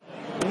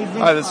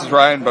Hi, this is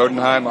Ryan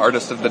Bodenheim,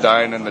 artist of The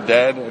Dying and the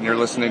Dead, and you're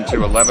listening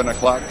to 11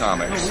 O'Clock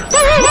Comics.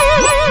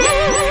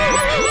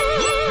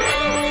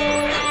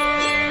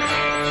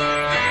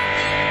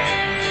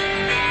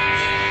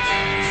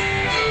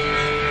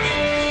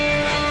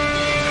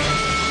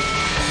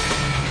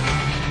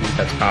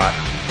 That's hot.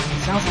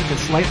 It sounds like a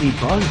slightly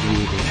buzzed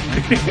Ruby.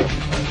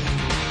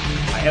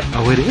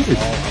 Oh, it is.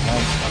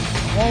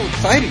 I'm all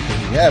excited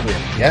because we have a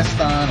guest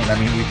on, and I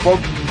mean,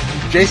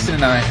 Jason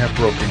and I have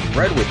broken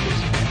bread with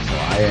this man, so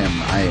I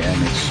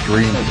am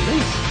extremely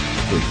pleased.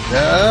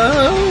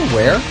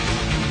 Where?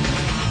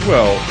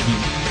 Well, he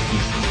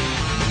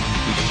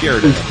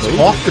shared it. We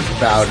talked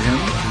about him.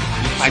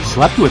 I've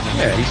slept with him.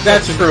 Yeah,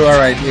 that's true. All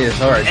right,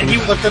 yes, all right. And so he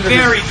was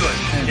very good.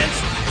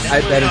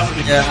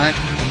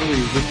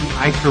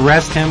 I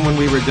caressed him when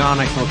we were done.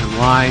 I told him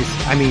lies.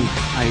 I mean,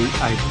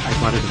 I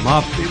butted him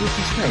up. It was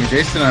just great. I mean,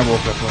 Jason and I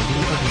woke up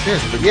like,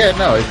 this, but yeah,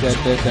 no,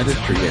 that is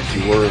true. Yes,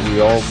 we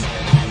all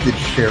did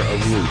share a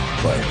roof,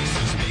 but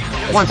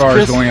as far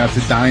as going out to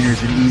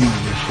diners and eating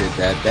and shit,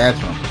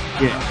 that's wrong.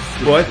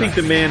 Yeah. Well, I think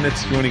the man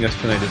that's joining us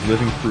tonight is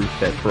living proof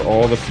that for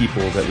all the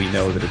people that we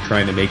know that are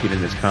trying to make it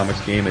in this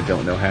comics game and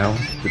don't know how,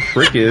 the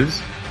trick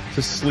is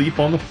to sleep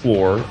on the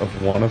floor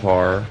of one of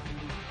our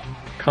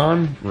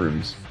con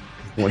rooms.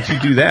 Once you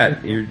do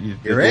that, you're in.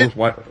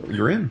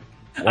 You're in.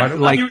 I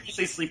thought you were going to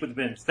say sleep with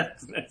Vince.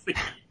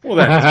 Well,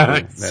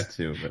 that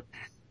too. But.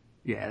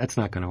 Yeah, that's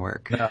not going to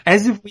work. No.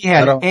 As if we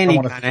had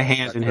any kind of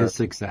hand in his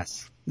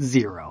success.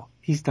 Zero.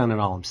 He's done it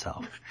all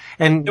himself.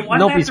 And why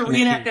do I have to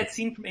reenact that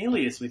scene from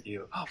Alias with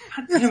you? Oh,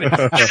 God damn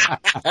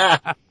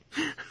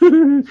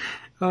it.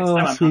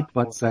 Oh, sweet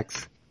butt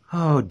sex.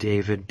 Oh,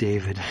 David,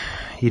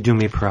 you do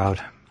me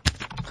proud.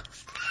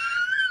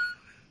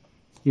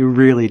 You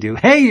really do.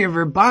 Hey,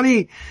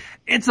 everybody!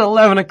 It's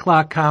 11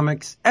 O'Clock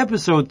Comics,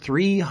 episode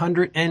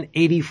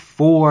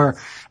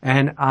 384,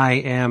 and I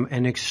am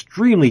an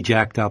extremely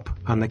jacked up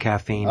on the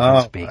caffeine.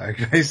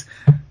 Nice.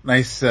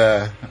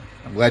 I'm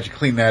glad you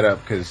cleaned that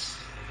up because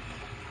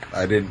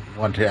I didn't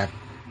want to have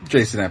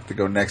Jason have to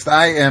go next.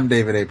 I am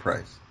David A.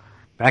 Price.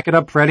 Back it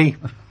up, Freddie.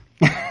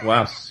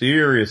 Wow,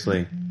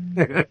 seriously.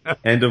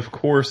 And of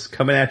course,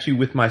 coming at you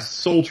with my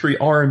sultry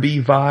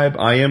R&B vibe,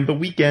 I am The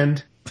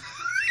Weeknd.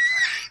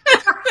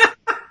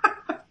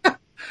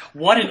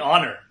 What an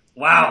honor.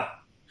 Wow.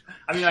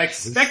 I mean, I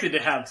expected to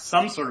have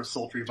some sort of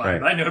sultry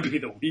vibe, but I know it'd be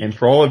The Weeknd. And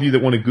for all of you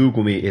that want to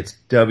Google me, it's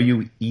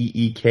Weeknd.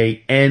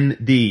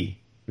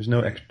 There's no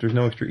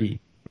extra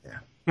E. Yeah.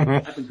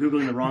 I've been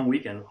Googling the wrong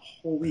Weeknd the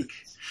whole week.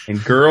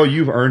 And girl,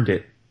 you've earned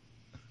it.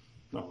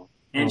 Oh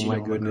my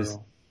goodness.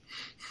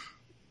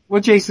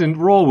 Well, Jason,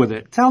 roll with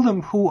it. Tell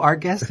them who our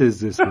guest is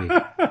this week.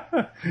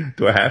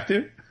 Do I have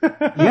to?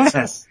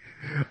 Yes.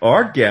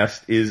 Our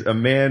guest is a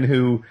man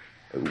who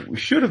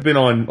should have been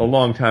on a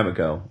long time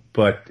ago,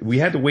 but we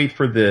had to wait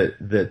for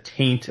the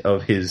taint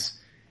of his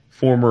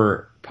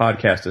former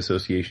podcast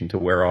association to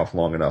wear off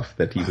long enough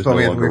that he was no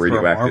longer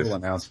radioactive. Marvel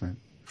announcement.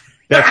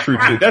 That's true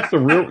too. That's the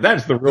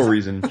real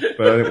reason,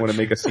 but I didn't want to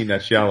make us seem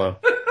that shallow.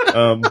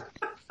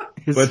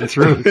 It's the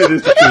truth. It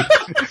is the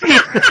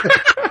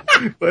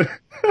truth. But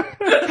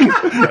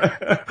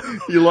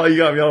you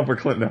got me on for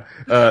Clinton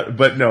now.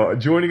 But no,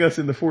 joining us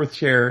in the fourth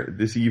chair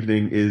this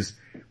evening is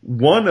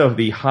one of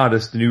the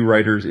hottest new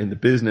writers in the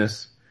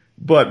business,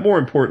 but more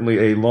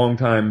importantly, a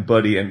longtime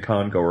buddy and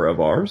congoer of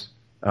ours,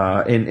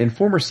 and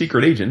former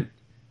secret agent,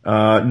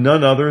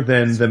 none other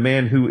than the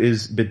man who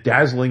is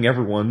bedazzling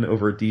everyone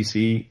over at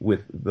DC with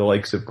the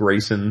likes of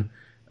Grayson,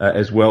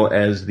 as well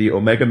as the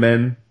Omega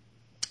Men.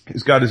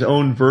 He's got his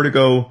own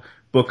Vertigo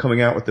book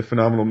coming out with the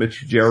phenomenal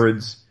Mitch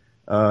Gerads,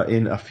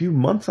 in a few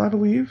months, I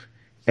believe,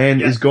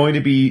 and is going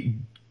to be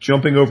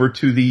jumping over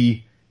to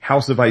the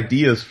House of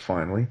Ideas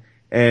finally,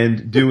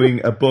 and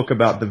doing a book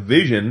about the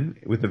Vision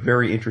with a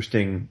very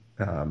interesting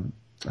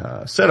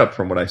setup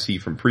from what I see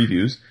from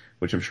previews,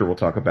 which I'm sure we'll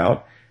talk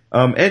about.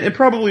 And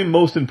probably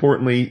most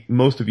importantly,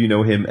 most of you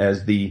know him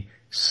as the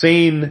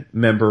sane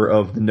member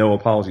of the No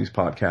Apologies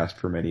podcast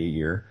for many a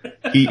year.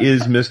 He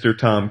is Mr.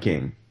 Tom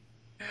King.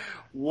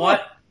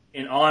 What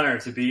an honor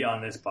to be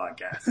on this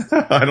podcast.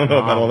 I don't know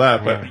about all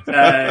that, but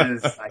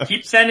because I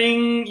keep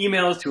sending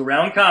emails to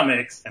Around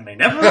Comics and they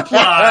never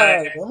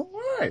reply. All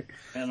right.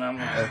 And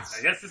I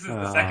guess this is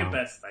the second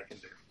best I can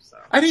do. So.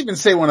 I'd even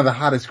say one of the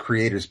hottest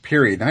creators,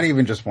 period. Not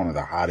even just one of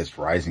the hottest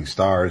rising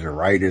stars or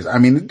writers. I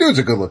mean, the dude's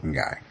a good looking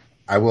guy.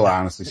 I will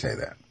honestly say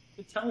that.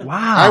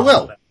 Wow. I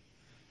will.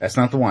 That's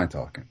not the wine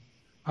talking.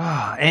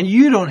 And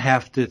you don't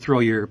have to throw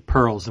your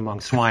pearls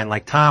among swine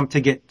like Tom to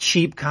get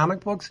cheap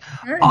comic books.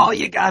 All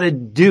you gotta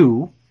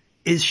do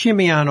is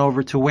shimmy on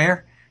over to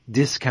where?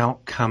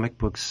 Discount Comic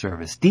Book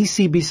Service.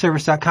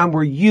 DCBService.com,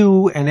 where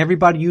you and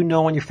everybody you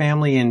know in your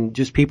family and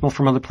just people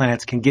from other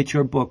planets can get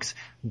your books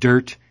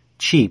dirt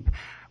cheap.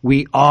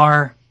 We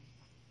are,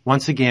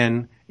 once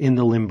again, in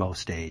the limbo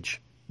stage.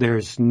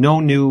 There's no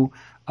new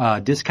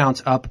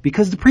discounts up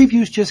because the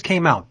previews just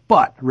came out.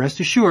 But rest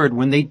assured,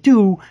 when they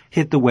do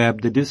hit the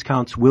web, the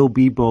discounts will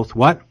be both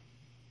what?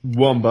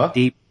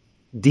 Wumba.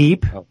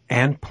 Deep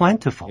and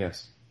plentiful.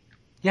 Yes.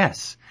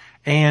 Yes.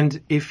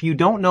 And if you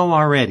don't know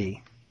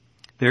already,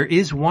 there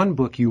is one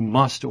book you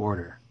must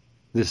order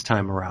this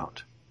time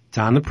around. It's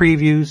on the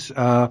previews,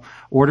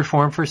 order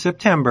form for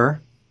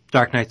September,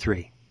 Dark Knight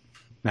 3,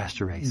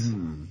 Master Race.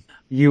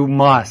 You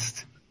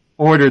must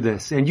order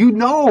this. And you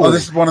know. Oh,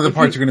 this is one of the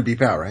parts you're going to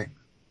beep out, right?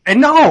 And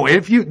no,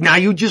 now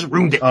you just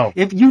ruined it. Oh.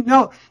 If you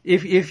know,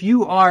 if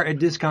you are a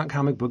Discount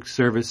Comic Book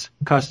Service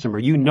customer,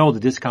 you know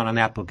the discount on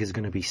that book is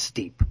going to be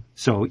steep.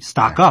 So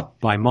stock up,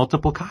 buy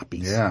multiple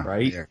copies. Yeah.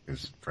 Right?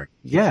 Yeah,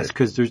 Yes,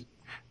 because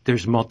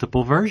there's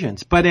multiple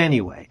versions. But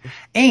anyway,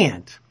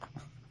 and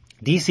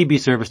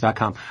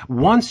DCBService.com,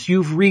 once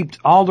you've reaped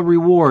all the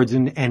rewards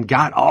and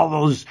got all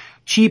those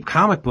cheap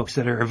comic books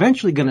that are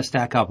eventually going to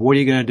stack up, what are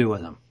you going to do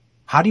with them?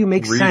 How do you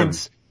make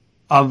sense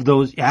of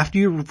those after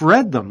you've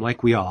read them,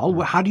 like we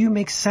all? How do you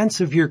make sense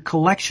of your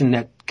collection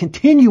that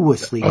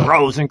continuously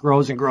grows and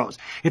grows and grows?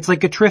 It's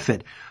like a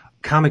Triffid.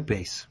 Comic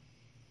Base.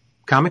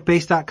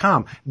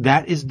 ComicBase.com.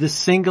 That is the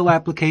single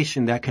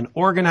application that can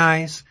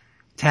organize,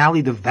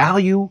 tally the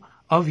value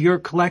of your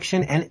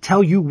collection and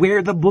tell you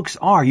where the books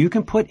are. You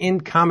can put in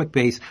Comic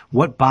Base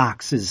what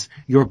boxes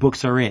your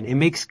books are in. It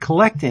makes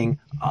collecting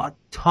a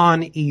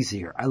ton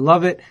easier. I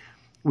love it.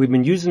 We've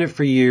been using it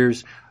for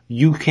years.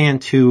 You can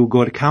too.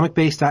 Go to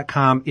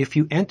comicbase.com. If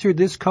you enter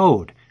this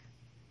code,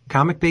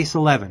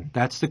 ComicBase11,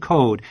 that's the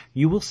code,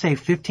 you will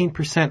save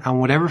 15% on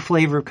whatever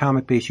flavor of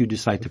Comic Base you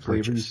decide to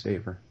purchase.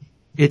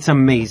 It's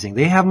amazing.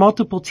 They have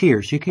multiple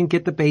tiers. You can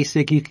get the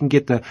basic, you can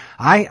get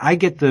I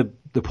get the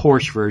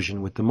Porsche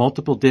version with the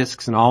multiple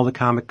discs and all the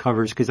comic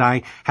covers because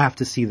I have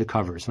to see the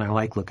covers and I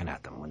like looking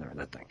at them when they're in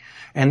that thing.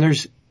 And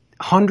there's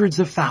hundreds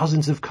of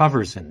thousands of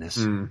covers in this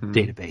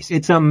database.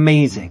 It's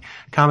amazing.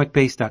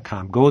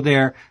 ComicBase.com. Go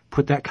there,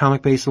 put that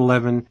Comic Base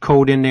 11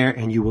 code in there,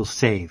 and you will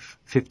save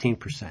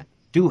 15%.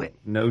 Do it.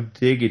 No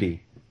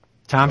diggity.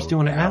 Tom's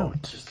doing it now.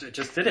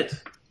 Just did it.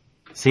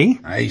 See?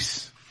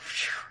 Nice.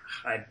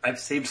 I've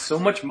saved so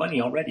much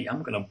money already.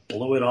 I'm going to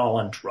blow it all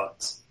on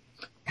drugs.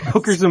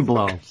 Hookers and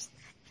blows.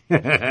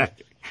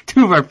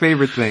 Two of our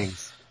favorite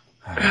things.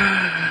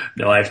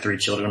 No, I have 3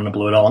 children. I'm going to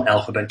blow it all on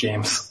alphabet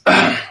games.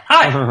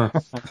 Hi!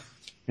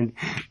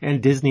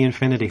 And Disney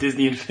Infinity.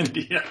 Disney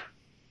Infinity, yeah.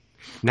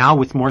 Now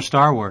with more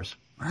Star Wars.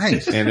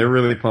 Nice. And they're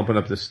really pumping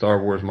up this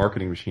Star Wars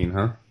marketing machine,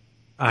 huh?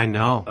 I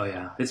know. Oh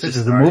yeah. It's This just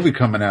is a movie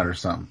coming out or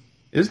something.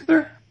 Isn't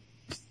there?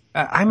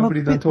 I'm Nobody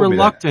a done bit told me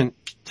that. reluctant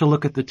to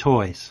look at the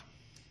toys.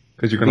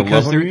 Because you're going to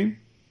Because love them, they're- you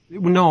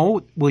mean?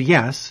 No, well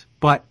yes,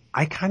 but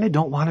I kind of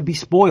don't want to be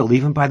spoiled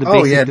even by the Oh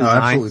basic yeah, no,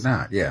 designs. absolutely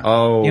not. Yeah.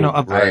 Oh, You know,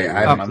 right,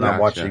 I'm gotcha.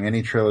 not watching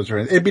any trailers or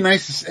anything.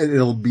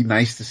 It'll be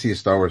nice to see a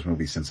Star Wars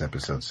movie since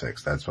episode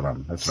 6. That's what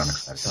I'm excited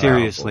about.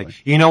 Seriously.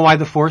 You know why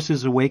the Force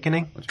is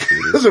awakening?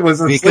 Because it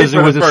was Because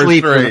it was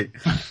asleep.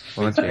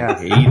 Bunch of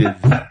haters.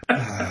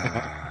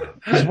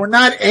 Because we're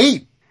not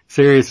 8.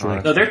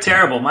 Seriously. No, they're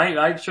terrible.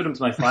 I showed them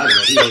to my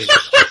 5-year-old.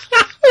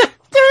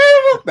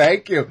 Terrible.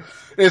 Thank you.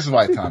 This is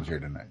why Tom's here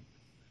tonight.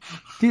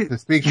 To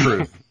speak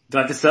truth. Do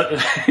I have to suck?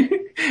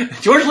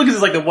 George Lucas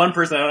is like the one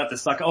person I don't have to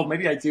suck. Oh,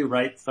 maybe I do,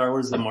 right? Star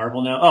Wars is a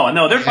Marvel now. Oh,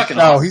 no, they're fucking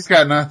No, awesome. he's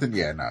got nothing.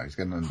 Yeah, no, he's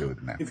got nothing to do with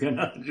it now. He's got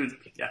nothing to do with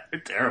it. Yeah, they're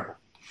terrible.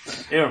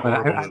 They're But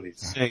horrible I movies.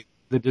 say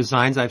the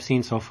designs I've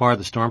seen so far,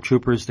 the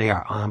Stormtroopers, they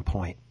are on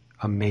point.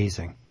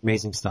 Amazing.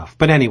 Amazing stuff.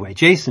 But anyway,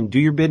 Jason, do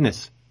your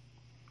business.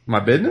 My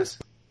business?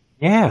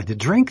 Yeah, the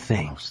drink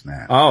thing. Oh,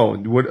 snap. Oh,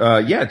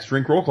 yeah, it's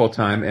drink roll call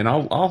time, and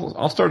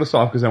I'll start us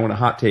off because I want a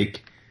hot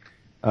take.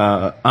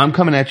 I'm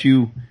coming at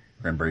you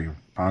Cranberry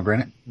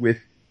pomegranate? with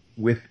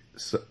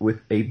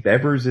a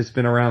beverage that's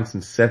been around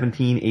since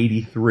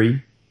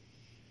 1783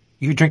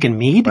 You drinking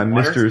mead? by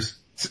Misters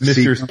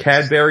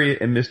Cadbury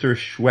and Mr.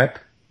 Schwepp.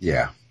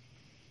 Yeah.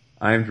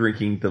 I am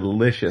drinking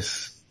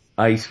delicious,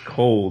 ice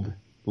cold,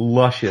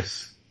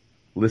 luscious,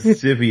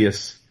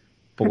 lascivious,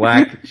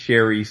 black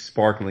cherry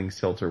sparkling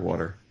seltzer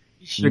water.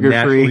 Sugar-free.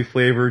 Naturally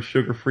flavored,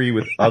 sugar-free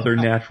with other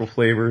natural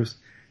flavors.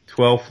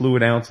 12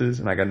 fluid ounces,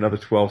 and I got another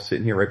 12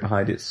 sitting here right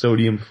behind it.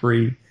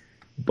 Sodium-free,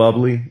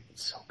 bubbly.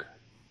 It's so good.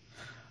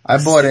 I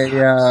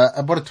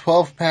bought a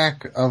 12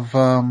 pack of,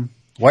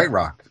 White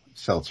Rock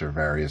seltzer,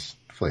 various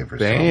flavors.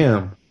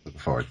 Bam. So looking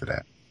forward to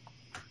that.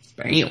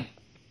 Bam.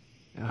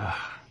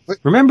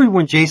 Remember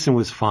when Jason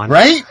was fun?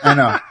 Right? I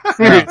know.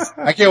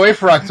 I can't wait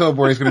for October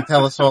where he's going to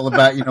tell us all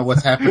about,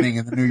 what's happening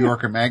in the New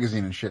Yorker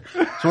magazine and shit.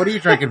 So what are you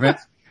drinking,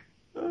 Vince?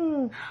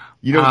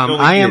 You don't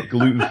I am- get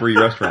gluten-free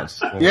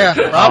restaurants. Yeah,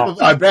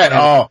 probably. I bet.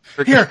 Oh,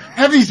 here,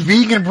 have these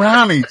vegan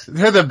brownies.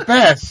 They're the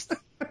best.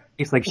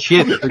 It's like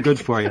shit. They're good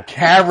for you.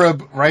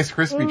 Carob Rice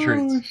Krispie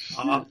treats.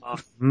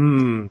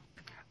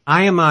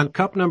 I am on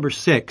cup number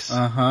 6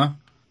 Uh-huh.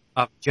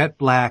 of Jet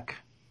Black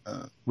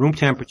room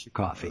temperature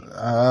coffee.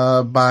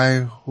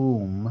 By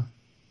whom?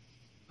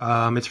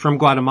 It's from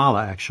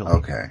Guatemala, actually.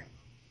 Okay.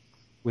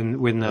 When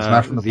It's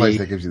not from the place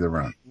that gives you the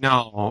run.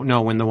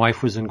 No, when the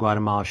wife was in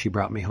Guatemala, she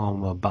brought me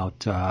home about,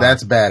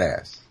 That's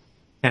badass.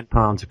 10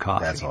 pounds of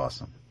coffee. That's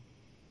awesome.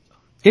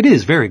 It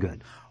is very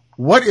good.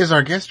 What is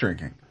our guest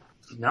drinking?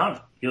 Now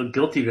I feel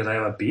guilty because I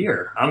have a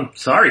beer. I'm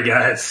sorry,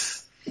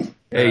 guys.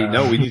 Hey,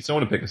 no, we need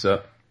someone to pick us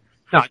up.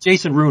 No,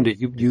 Jason ruined it.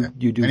 You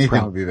do Anything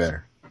proud. would be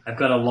better. I've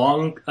got a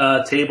long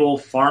table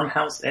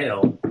farmhouse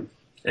ale,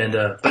 and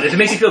but if it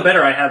makes you feel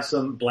better, I have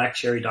some black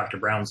cherry Dr.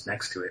 Brown's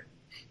next to it.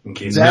 In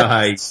case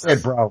Nice. Hey,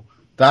 bro.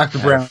 Dr.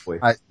 Brown, Halfway.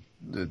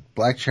 the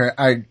black cherry,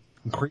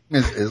 cream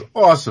is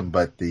awesome,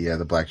 but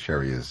the black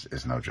cherry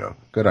is no joke.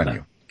 Good on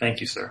you. Thank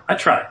you, sir. I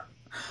try.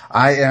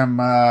 I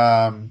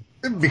am,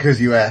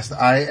 because you asked,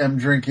 I am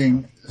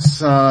drinking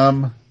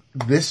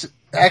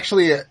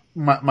actually,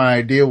 my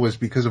idea was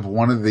because of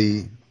one of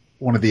the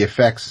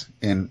effects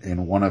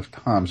in one of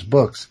Tom's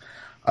books,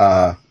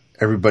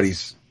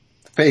 everybody's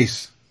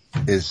face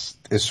is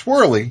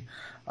swirly,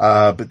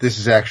 but this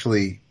is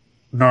actually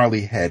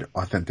Gnarly Head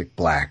Authentic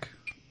Black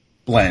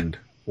Blend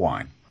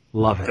wine.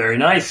 Love it. Very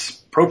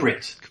nice.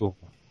 Appropriate.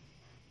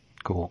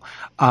 Cool.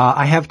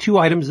 I have 2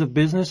 items of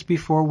business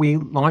before we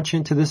launch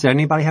into this.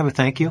 Anybody have a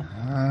thank you?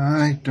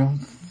 I don't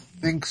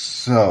think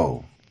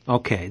so.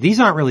 Okay. These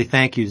aren't really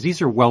thank yous.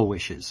 These are well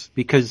wishes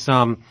because,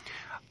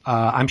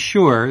 I'm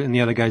sure, and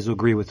the other guys will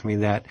agree with me,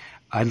 that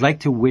I'd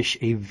like to wish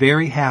a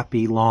very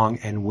happy, long,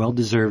 and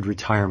well-deserved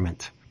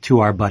retirement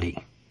to our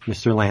buddy,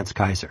 Mr. Lance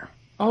Kaiser.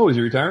 Oh, is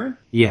he retiring?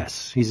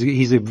 Yes.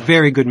 He's a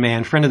very good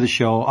man, friend of the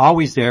show,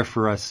 always there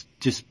for us,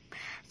 just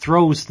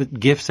throws the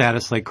gifts at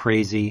us like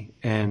crazy,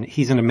 and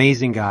he's an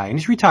amazing guy, and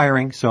he's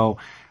retiring, so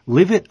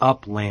live it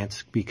up,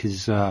 Lance,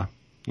 because,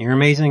 you're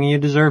amazing and you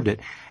deserved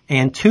it.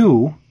 And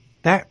 2,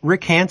 that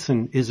Rick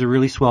Hansen is a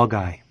really swell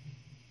guy.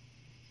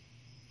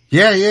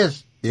 Yeah, he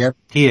is. Yep.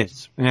 He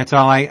is. And that's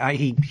all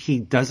he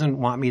doesn't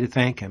want me to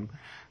thank him.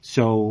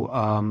 So,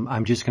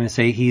 I'm just gonna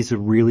say he's a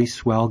really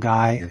swell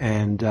guy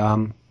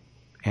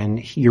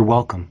and you're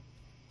welcome.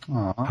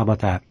 Aww. How about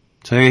that?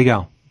 So there you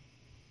go.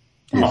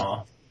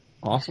 Aw.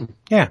 Awesome.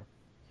 Yeah. I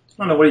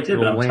don't know what he did,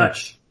 but I'm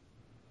Lance.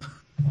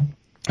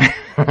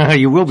 touched.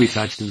 You will be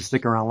touched if you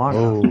stick around long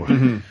enough.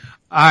 Oh.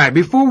 All right.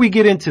 Before we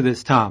get into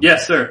this, Tom.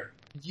 Yes, sir.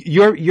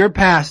 Your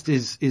past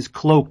is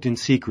cloaked in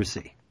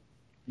secrecy,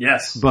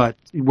 Yes. but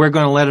we're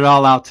going to let it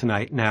all out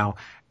tonight. Now,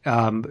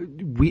 are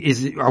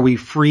we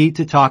free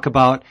to talk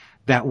about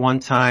that one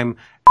time?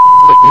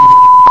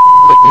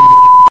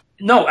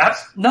 No,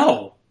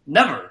 no,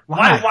 never.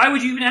 Why? Why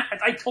would you even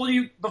I told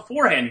you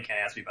beforehand you can't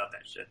ask me about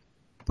that shit.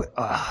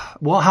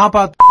 Well, how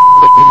about?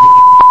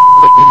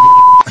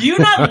 Do you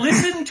not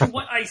listen to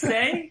what I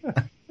say?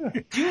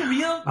 Do you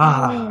real?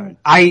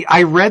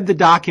 I read the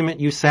document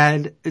you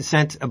sent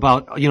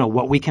about,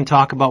 what we can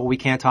talk about, what we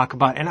can't talk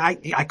about, and I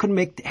couldn't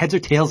make heads or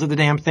tails of the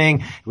damn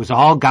thing. It was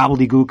all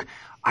gobbledygook.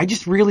 I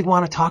just really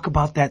want to talk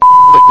about that.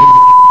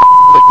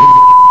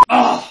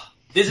 Oh,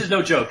 this is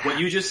no joke. What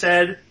you just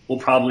said will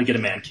probably get a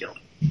man killed.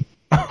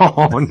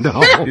 Oh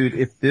no. Dude,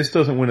 if this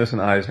doesn't win us an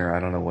Eisner, I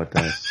don't know what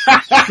does.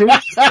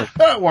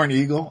 War and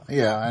Eagle.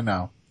 Yeah, I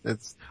know.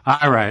 It's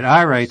All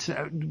right.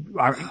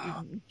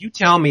 You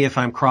tell me if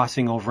I'm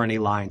crossing over any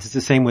lines. It's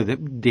the same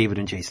with David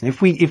and Jason.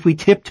 If we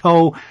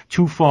tiptoe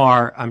too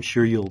far, I'm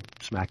sure you'll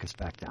smack us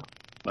back down.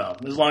 Well,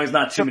 as long as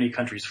not too many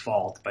countries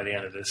fall by the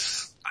end of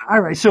this. All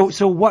right. So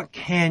what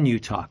can you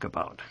talk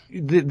about?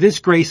 This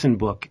Grayson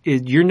book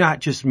you're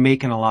not just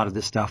making a lot of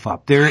this stuff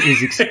up. There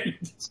is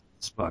experience in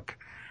this book.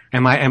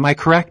 Am I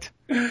correct?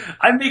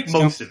 I make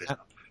most of it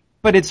up.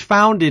 But it's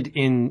founded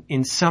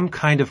in some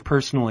kind of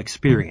personal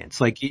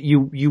experience. Like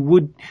you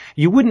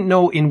wouldn't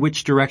know in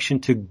which direction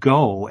to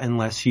go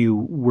unless you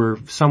were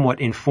somewhat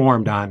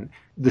informed on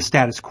the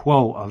status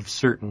quo of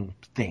certain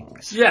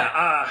things.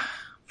 Yeah,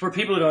 for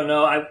people who don't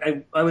know,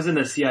 I was in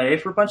the CIA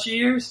for a bunch of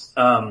years.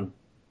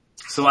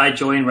 So I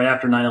joined right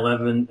after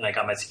 9/11 and I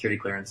got my security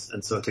clearance.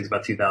 And so it takes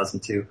about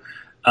 2002.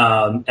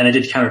 And I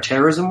did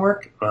counterterrorism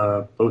work,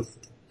 both,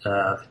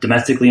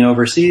 domestically and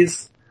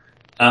overseas.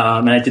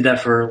 And I did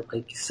that for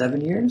like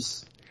 7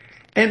 yees.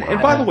 And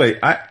by the way,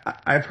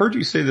 I've heard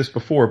you say this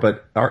before,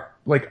 but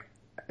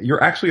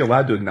you're actually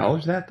allowed to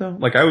acknowledge that though?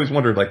 Like I always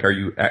wondered,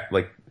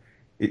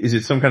 is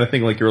it some kind of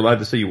thing like you're allowed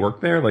to say you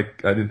work there?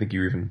 Like I didn't think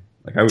you even,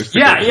 like I was.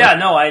 No,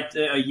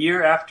 a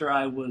year after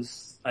I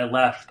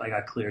left, I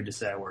got cleared to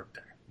say I worked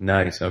there.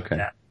 Nice, okay.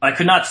 Yeah. I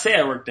could not say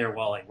I worked there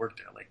while I worked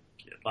there.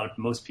 Like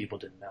most people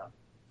didn't know.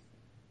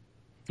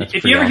 That's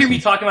If pretty you ever hear awesome.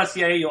 me talking about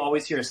CIA, you'll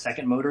always hear a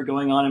second motor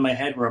going on in my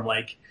head where I'm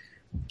like,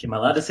 am I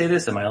allowed to say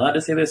this? Am I allowed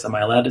to say this? Am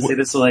I allowed to say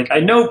this? So like, I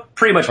know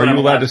pretty much Are what you I'm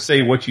allowed to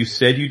say what you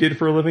said you did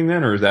for a living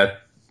then, or is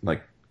that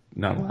like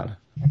not allowed?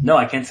 No,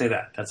 I can't say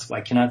that. I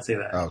cannot say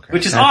that. Okay.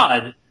 Which is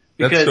odd.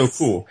 Because, That's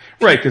so cool.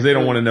 Right, because they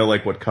don't want to know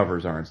like what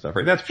covers are and stuff,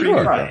 right? That's pretty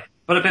good. Right.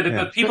 But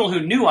Yeah. people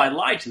who knew I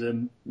lied to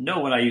them know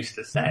what I used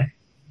to say.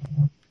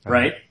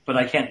 Right? But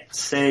I can't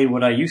say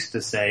what I used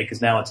to say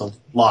because now it's a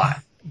lie.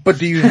 But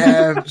do you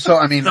have, so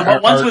I mean, So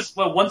what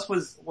once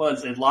was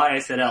a lie I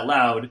said out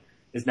loud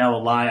is now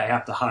a lie I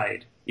have to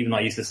hide, even though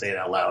I used to say it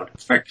out loud.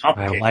 It's very I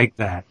complicated. like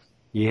that.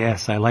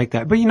 Yes, I like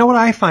that. But you know what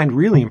I find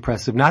really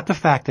impressive? Not the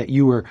fact that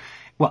you were,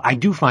 well, I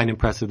do find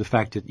impressive the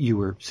fact that you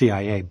were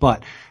CIA,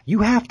 but you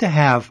have to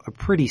have a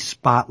pretty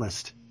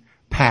spotless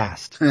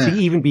past to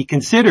even be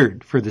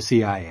considered for the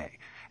CIA.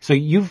 So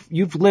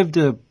you've lived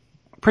a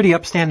pretty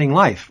upstanding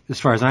life as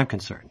far as I'm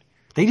concerned.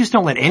 they just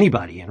don't let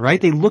anybody in, right?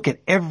 They look at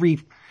every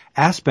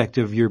aspect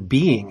of your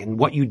being and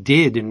what you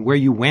did and where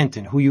you went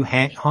and who you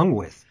hung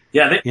with.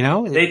 Yeah,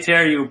 they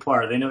tear you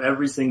apart. They know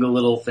every single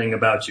little thing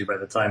about you by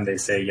the time they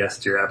say yes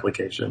to your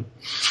application.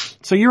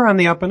 So you're on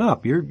the up and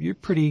up. You're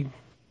pretty,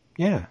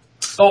 yeah.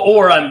 Oh,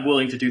 or I'm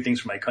willing to do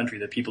things for my country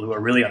that people who are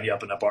really on the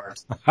up and up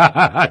aren't.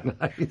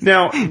 Nice.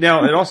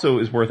 Now it also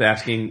is worth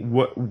asking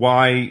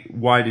why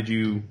did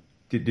you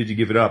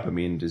give it up? I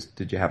mean,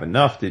 did you have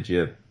enough?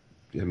 Family?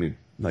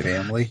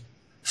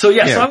 So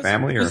yeah, so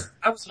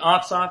I was an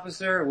ops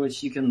officer,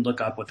 which you can look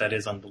up what that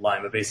is on the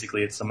line, but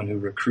basically it's someone who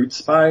recruits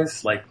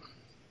spies. Like,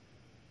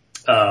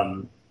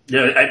 I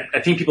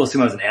think people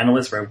assume I was an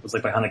analyst, where I was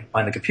like behind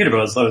the computer, but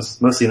I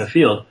was mostly in the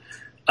field.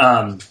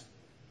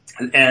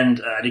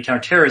 And I did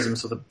counterterrorism,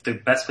 so the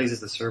best places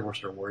to serve were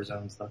sort of war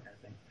zones, that kind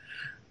of thing.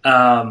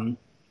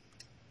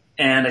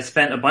 And I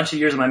spent a bunch of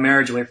years of my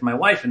marriage away from my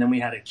wife, and then we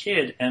had a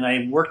kid, and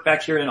I worked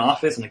back here in an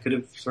office, and I could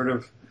have sort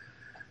of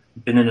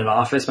been in an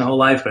office my whole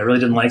life, but I really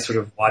didn't like sort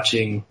of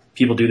watching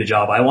people do the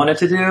job I wanted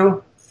to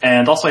do.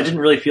 And also I didn't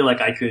really feel like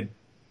I could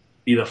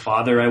be the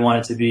father I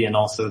wanted to be and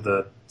also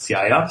the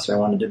CIA officer I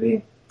wanted to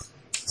be.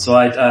 So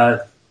I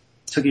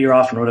took a year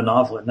off and wrote a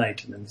novel at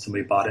night, and then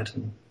somebody bought it,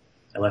 and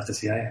I left the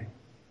CIA.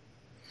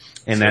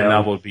 And that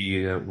novel would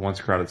be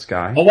Once Crowded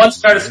Sky? Once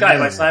Crowded Sky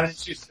by Simon &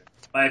 Schuster.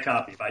 Buy a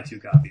copy. Buy 2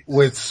 copies.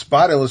 With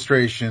spot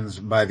illustrations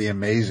by the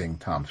amazing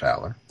Tom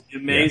Fowler. The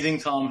amazing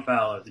Tom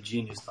Fowler, the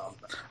genius Tom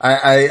Fowler.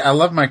 I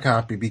love my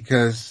copy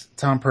because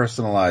Tom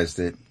personalized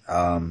it.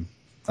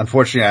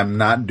 Unfortunately, I'm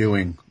not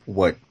doing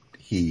what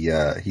he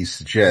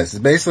suggests.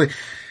 Basically,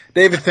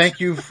 David, thank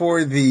you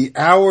for the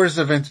hours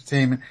of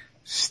entertainment.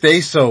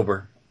 Stay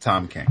sober,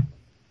 Tom King.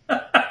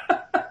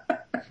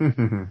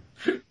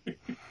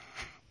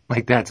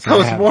 Like that's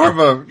so it's more of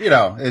a,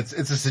 it's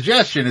a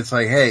suggestion. It's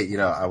like, hey,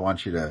 I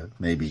want you to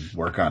maybe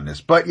work on this.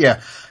 But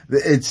yeah,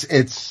 it's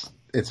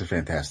a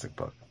fantastic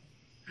book.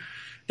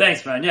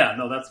 Thanks, man. Yeah,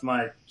 no, that's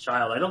my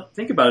child. I don't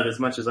think about it as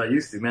much as I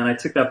used to, man. I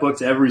took that book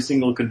to every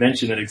single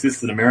convention that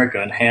exists in America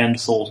and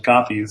hand-sold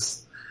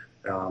copies.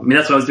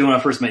 That's what I was doing when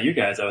I first met you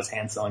guys. I was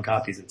hand-selling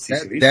copies at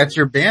C2E. That's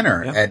your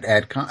banner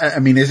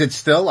is it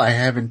still? I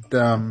haven't,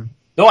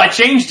 No, I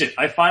changed it.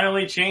 I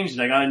finally changed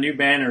it. I got a new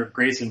banner of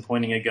Grayson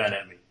pointing a gun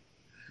at me.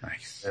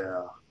 Nice.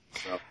 Yeah.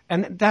 So.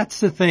 And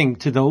that's the thing,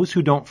 to those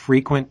who don't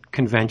frequent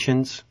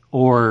conventions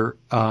or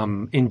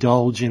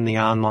indulge in the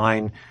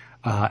online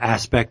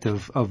aspect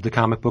of the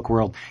comic book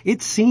world,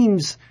 it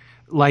seems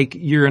like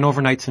you're an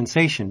overnight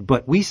sensation,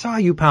 but we saw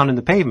you pounding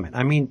the pavement.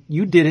 I mean,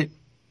 you did it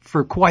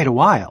for quite a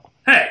while.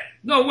 Hey,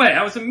 no way.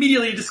 I was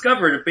immediately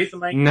discovered based on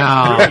my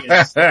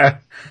experience.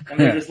 And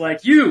they're just like,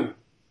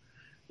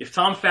 if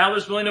Tom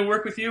Fowler's willing to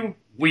work with you,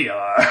 we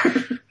are.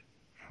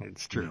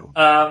 It's true.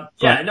 I've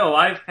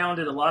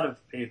pounded a lot of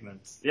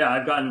pavements. Yeah,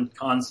 I've gotten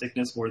con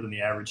sickness more than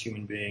the average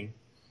human being.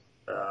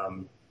 I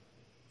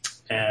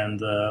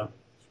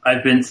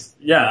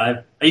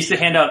used to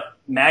hand out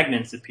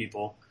magnets at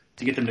people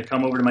to get them to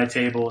come over to my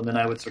table, and then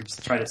I would sort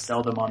of try to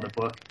sell them on the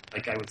book.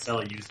 Like I would sell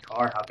a used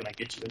car. How can I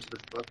get you into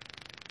this book?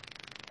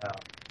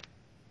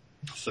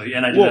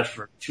 And I did that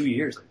for 2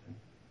 years, I think.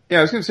 Yeah,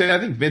 I was going to say, I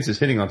think Vince is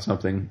hitting on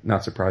something,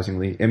 not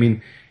surprisingly. I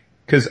mean,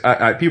 because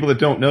people that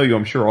don't know you,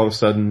 I'm sure all of a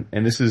sudden,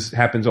 and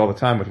happens all the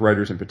time with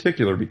writers in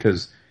particular,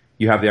 because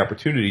you have the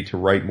opportunity to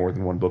write more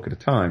than one book at a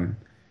time.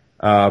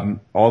 All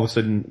of a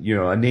sudden,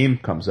 a name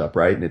comes up,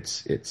 right? And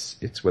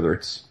it's whether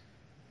it's,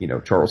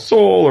 Charles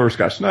Soule or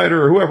Scott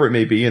Snyder or whoever it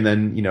may be. And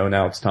then,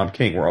 now it's Tom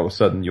King, where all of a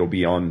sudden you'll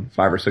be on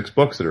 5 or 6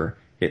 books that are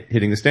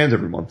hitting the stands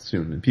every month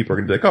soon. And people are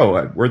going to be like,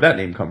 oh, where'd that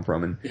name come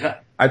from? And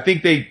yeah. I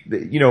think I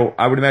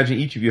would imagine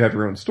each of you have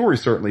your own story,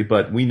 certainly,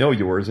 but we know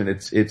yours. And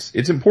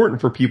it's important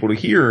for people to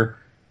hear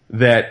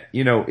that,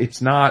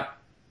 it's not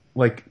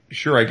like,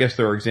 sure, I guess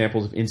there are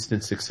examples of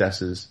instant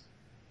successes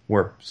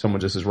where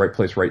someone just is right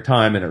place, right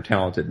time and are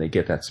talented and they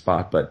get that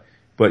spot. But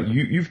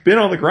you've been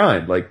on the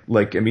grind. But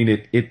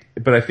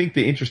I think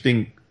the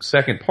interesting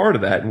second part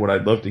of that, and what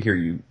I'd love to hear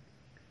you,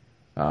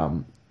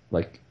 kind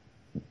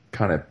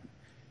of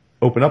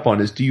open up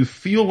on, is, do you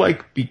feel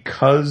like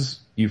because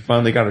you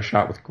finally got a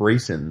shot with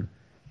Grayson,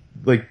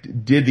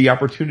 did the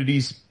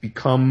opportunities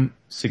become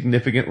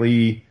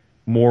significantly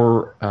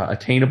more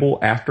attainable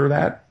after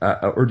that?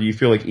 Or do you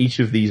feel like each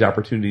of these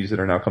opportunities that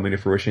are now coming to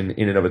fruition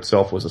in and of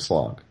itself was a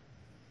slog?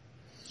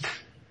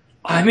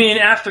 I mean,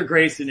 after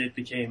Grayson, it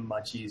became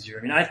much easier.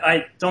 I mean,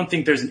 I don't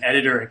think there's an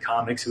editor in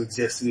comics who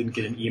exists who didn't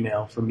get an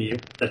email from me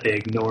that they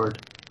ignored.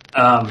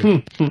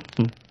 And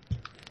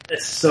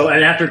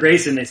after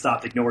Grayson, they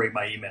stopped ignoring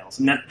my emails.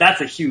 And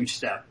that's a huge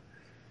step.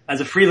 As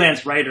a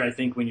freelance writer, I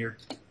think when you're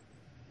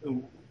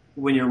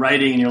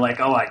writing and you're like,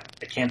 oh, I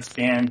can't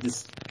stand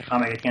this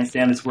comic, I can't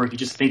stand this work, you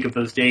just think of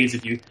those days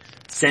of you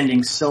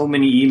sending so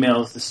many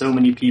emails to so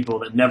many people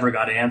that never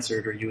got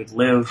answered, or you would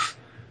live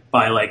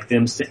by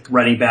them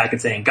writing back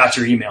and saying, got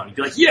your email. And you'd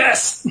be like,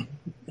 yes!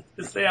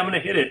 Just say I'm going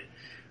to hit it.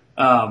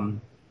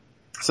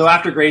 So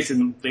after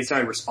Grayson, they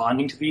started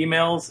responding to the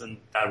emails, and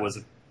that was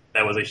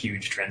a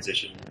huge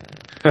transition.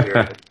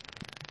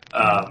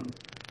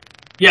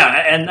 Yeah,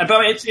 and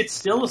but it's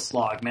still a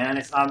slog, man.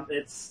 It's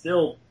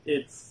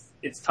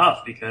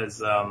tough because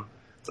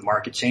the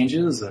market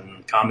changes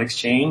and comics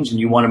change, and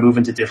you want to move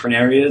into different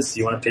areas.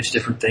 You want to pitch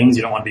different things.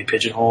 You don't want to be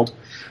pigeonholed.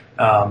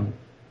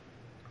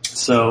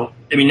 So,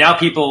 I mean, now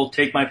people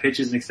take my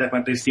pitches and accept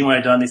they've seen what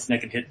I've done. They see I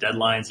can hit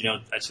deadlines.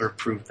 I sort of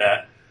proved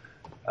that.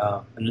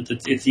 And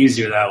it's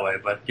easier that way.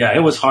 But yeah,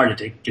 it was hard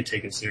to get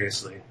taken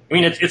seriously. I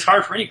mean, it's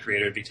hard for any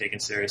creator to be taken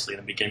seriously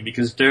in the beginning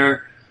because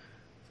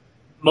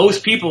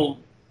most people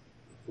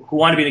who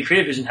want to be in the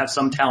creative vision have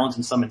some talent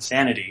and some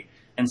insanity.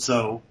 And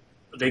so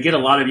they get a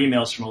lot of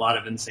emails from a lot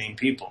of insane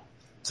people.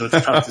 So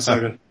it's tough to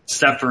sort of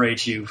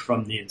separate you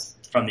from the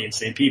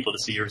insane people to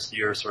see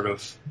you're sort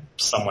of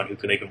someone who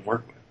they can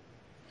work with.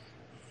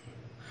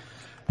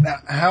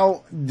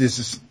 Now, this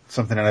is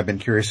something that I've been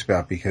curious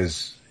about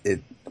because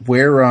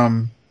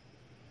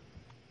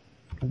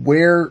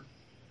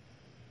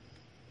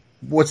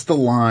what's the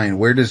line?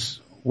 Where does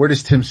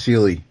Tim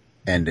Seeley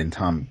end and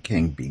Tom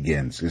King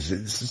begins?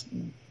 Because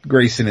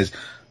Grayson is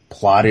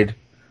plotted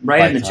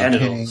right in the Tom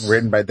genitals, King,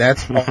 written by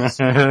that's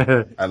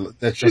awesome.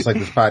 That's just like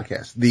this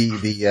podcast.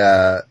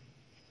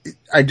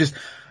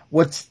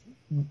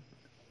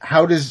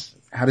 How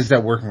does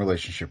that working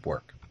relationship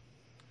work?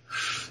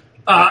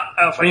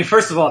 I mean,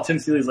 first of all, Tim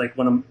Seeley is like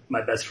one of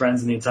my best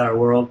friends in the entire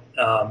world.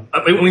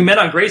 When we met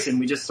on Grayson,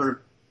 we just sort of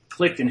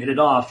clicked and hit it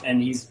off, and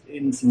he's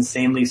an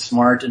insanely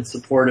smart and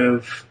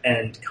supportive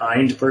and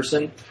kind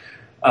person.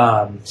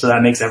 So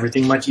that makes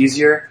everything much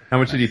easier. How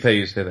much did he pay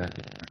you to say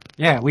that?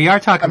 Yeah, we are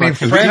talking about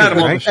we've had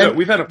him on the show.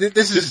 We've had him.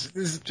 This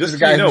is a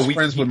guy who's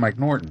friends with Mike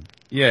Norton.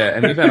 Yeah,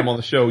 and we've had him on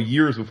the show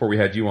years before we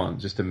had you on,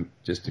 just to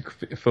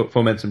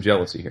foment some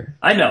jealousy here.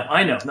 I know.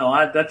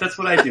 No, that's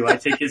what I do. I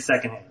take his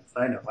second hands.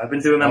 I know. I've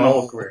been doing that my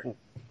whole career.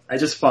 I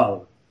just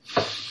follow.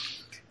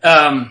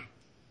 Yeah,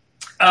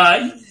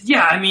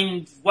 I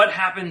mean, what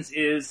happens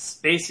is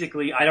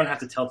basically I don't have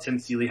to tell Tim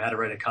Seeley how to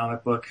write a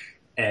comic book,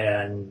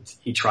 and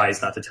he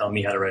tries not to tell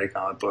me how to write a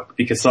comic book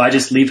so I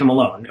just leave him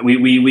alone.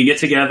 We get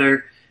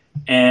together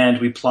and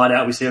we plot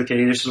out. We say,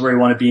 okay, this is where we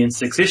want to be in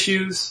 6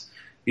 issues.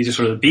 These are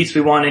sort of the beats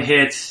we want to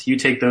hit. You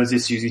take those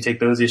issues, you take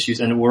those issues,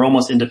 and we're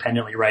almost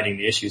independently writing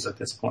the issues at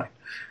this point,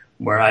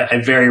 where I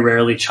very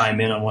rarely chime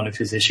in on one of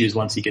his issues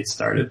once he gets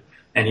started,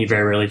 and he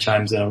very rarely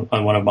chimes in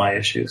on one of my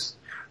issues.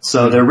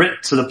 So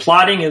the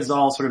plotting is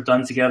all sort of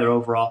done together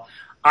overall.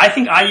 I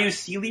think I use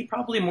Seeley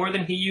probably more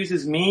than he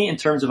uses me in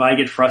terms of I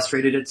get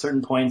frustrated at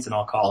certain points and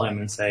I'll call him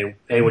and say,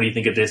 hey, what do you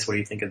think of this? What do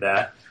you think of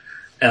that?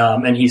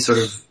 And he sort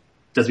of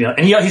does me,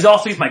 and he's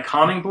also used my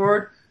calming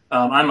board.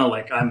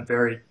 I'm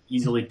very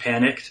easily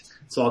panicked.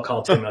 So I'll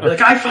call Tim and I'll be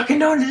like, I fucking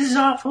know this is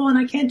awful and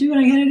I can't do it.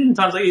 And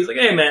Tom's like, he's like,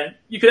 hey man,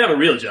 you could have a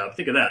real job.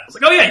 Think of that. I was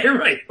like, oh yeah, you're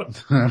right.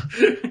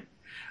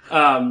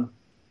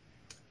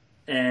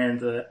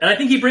 And I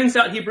think he brings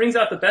out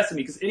the best of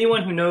me because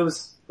anyone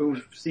who's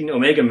seen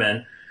Omega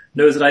Men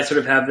knows that I sort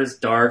of have this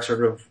dark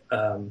sort of,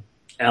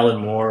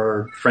 Alan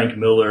Moore, Frank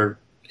Miller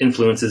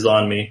influences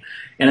on me.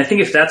 And I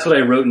think if that's what I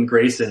wrote in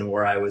Grayson,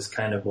 where I was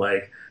kind of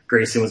like,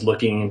 Grayson was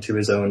looking into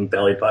his own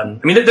belly button.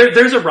 I mean,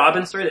 there's a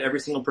Robin story that every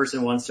single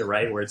person wants to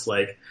write where it's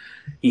like,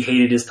 he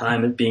hated his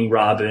time at being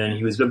Robin,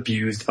 he was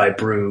abused by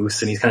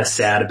Bruce, and he's kind of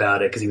sad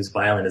about it because he was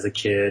violent as a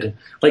kid.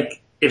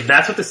 Like, if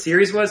that's what the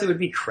series was, it would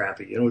be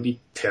crappy. It would be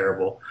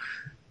terrible.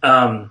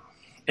 And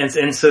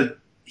so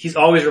he's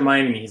always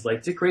reminding me, he's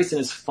like, Dick Grayson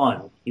is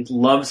fun. He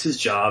loves his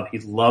job. He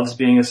loves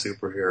being a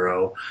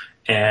superhero.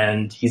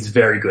 And he's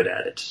very good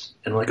at it.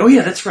 And I'm like, oh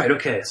yeah, that's right.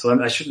 Okay. So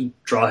I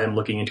shouldn't draw him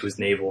looking into his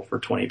navel for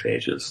 20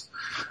 pages.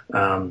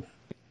 I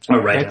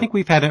think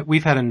we've had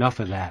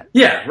enough of that.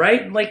 Yeah,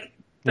 right? Like,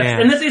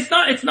 and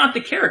it's not the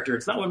character.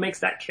 It's not what makes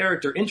that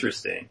character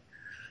interesting.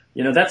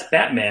 That's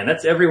Batman.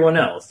 That's everyone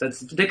else.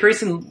 That's Dick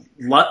Grayson.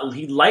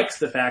 He likes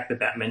the fact that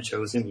Batman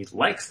chose him. He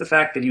likes the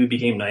fact that he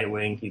became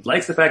Nightwing. He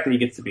likes the fact that he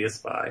gets to be a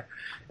spy,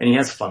 and he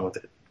has fun with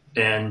it.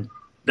 And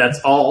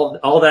that's all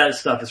that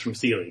stuff is from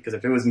Seeley. Because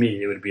if it was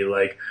me, it would be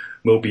like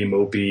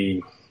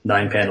mopey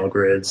 9-panel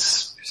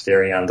grids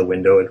staring out of the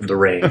window at the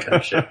rain kind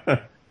of shit.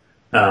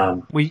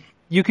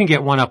 You can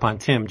get one up on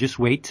Tim. Just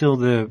wait till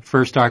the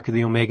first arc of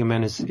the Omega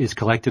Men is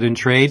collected in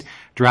trade.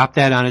 Drop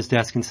that on his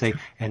desk and say,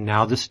 and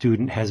now the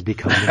student has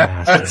become the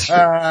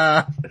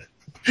master.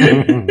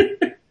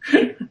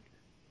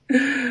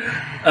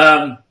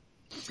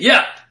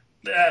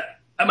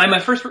 My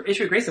first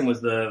issue of Grayson was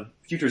the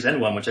Future's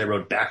End one, which I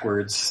wrote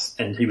backwards,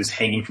 and he was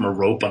hanging from a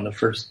rope on the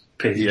first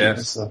page.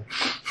 Yes. So,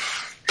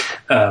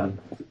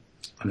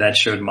 that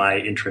showed my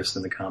interest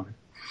in the comic.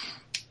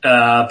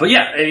 But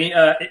yeah, I mean,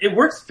 it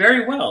works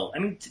very well. I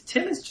mean,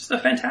 Tim is just a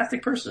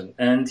fantastic person,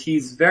 and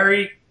he's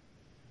very,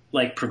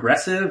 like,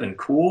 progressive and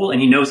cool,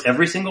 and he knows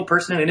every single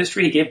person in the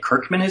industry. He gave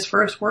Kirkman his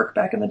first work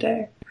back in the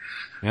day.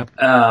 Yep.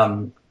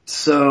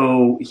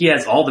 So he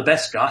has all the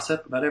best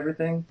gossip about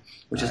everything,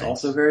 which is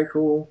also very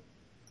cool.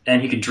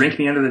 And he could drink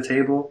me under the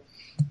table,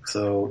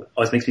 so it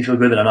always makes me feel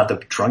good that I'm not the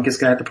drunkest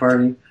guy at the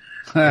party.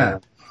 Yeah,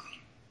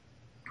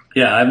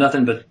 I have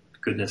nothing but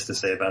goodness to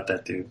say about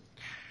that dude.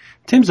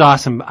 Tim's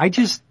awesome. I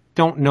just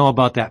don't know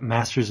about that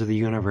Masters of the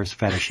Universe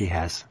fetish he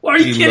has. Well, are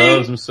you He kidding?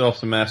 loves himself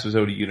some Masters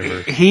of the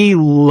Universe. He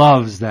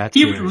loves that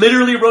He series.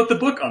 literally wrote the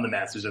book on the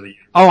Masters of the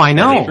Universe. Oh, I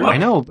know, Sure. I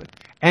know.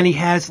 And he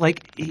has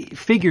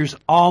figures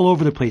all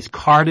over the place,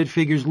 carded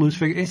figures, loose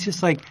figures. It's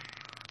just like,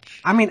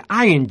 I mean,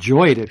 I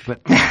enjoyed it,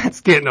 but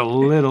that's getting a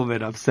little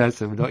bit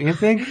obsessive, don't you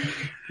think?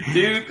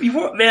 Dude,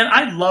 man,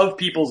 I love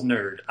people's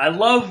nerd. I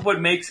love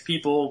what makes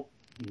people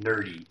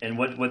nerdy and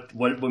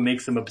what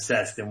makes them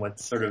obsessed and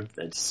what's sort of,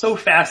 it's so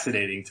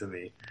fascinating to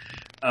me.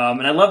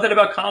 And I love that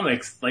about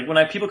comics. Like when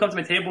people come to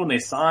my table and they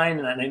sign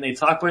and they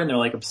talk about it and they're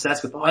like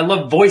obsessed with, I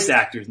love voice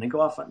actors, and they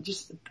go off on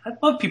I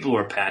love people who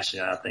are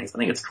passionate about things. I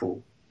think it's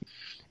cool.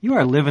 You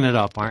are living it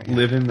up, aren't you?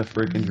 Living the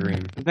freaking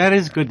dream. That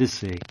is good to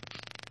see.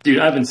 Dude,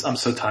 I'm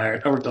so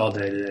tired. I worked all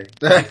day today.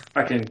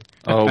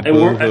 Oh, I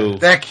work- boo-hoo.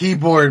 That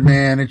keyboard,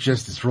 man,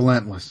 it's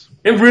relentless.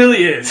 It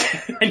really is.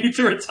 I need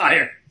to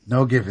retire.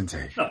 No give and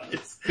take. No,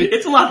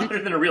 it's a lot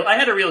better than I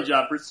had a real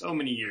job for so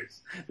many years.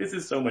 This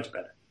is so much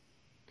better.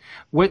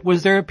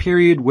 Was there a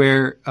period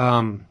where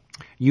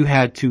you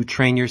had to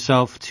train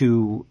yourself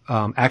to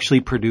actually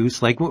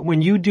produce? Like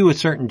when you do a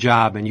certain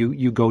job and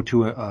you go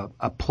to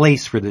a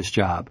place for this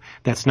job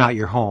that's not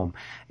your home,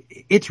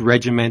 it's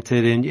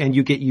regimented and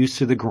you get used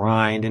to the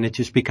grind and it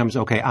just becomes,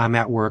 okay, I'm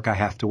at work, I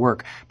have to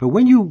work. But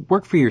when you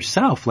work for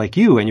yourself like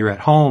you and you're at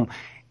home,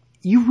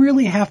 you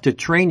really have to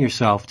train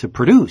yourself to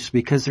produce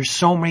because there's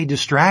so many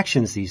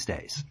distractions these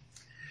days.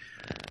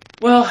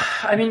 Well,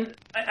 I mean,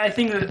 I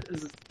think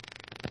that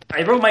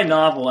I wrote my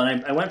novel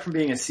and I went from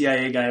being a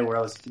CIA guy where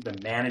I was the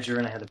manager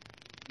and I had an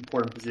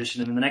important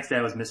position, and then the next day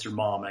I was Mr.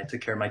 Mom and I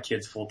took care of my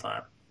kids full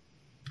time.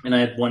 And I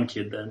had one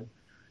kid then,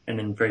 and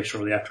then very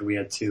shortly after we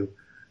had two.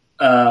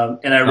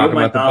 And I wrote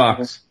my about the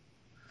novel. box.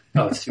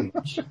 Oh, it's too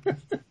much.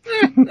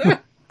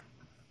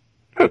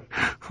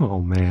 Oh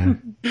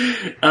man.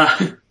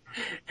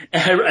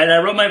 And I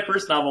wrote my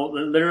first novel,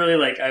 literally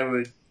like I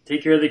would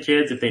take care of the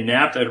kids. If they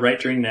napped, I'd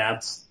write during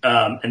naps.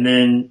 And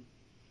then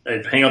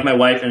I'd hang out with my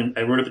wife and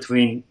I wrote it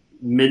between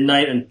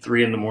midnight and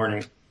 3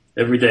 a.m.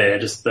 every day.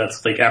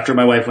 That's like after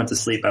my wife went to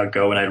sleep, I would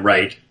go and I'd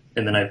write.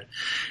 And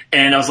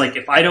I was like,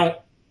 if I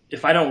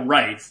don't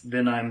write,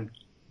 then I'm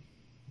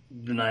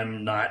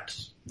not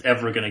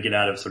ever going to get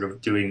out of sort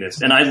of doing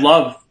this. And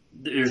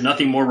there's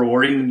nothing more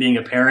rewarding than being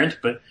a parent,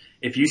 but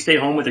if you stay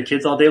home with your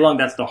kids all day long,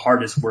 that's the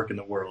hardest work in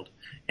the world.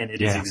 And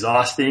it is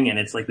exhausting, and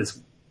it's like this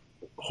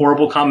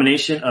horrible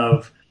combination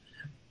of,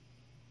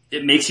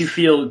 it makes you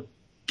feel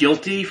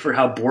guilty for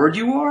how bored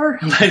you are.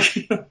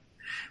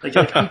 like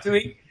I'm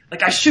doing,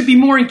 like I should be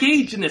more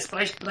engaged in this,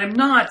 but I'm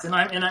not, and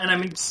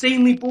I'm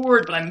insanely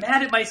bored, but I'm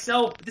mad at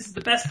myself. This is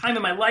the best time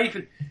in my life,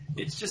 and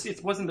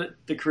it wasn't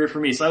the career for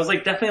me. So I was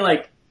like, definitely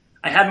like,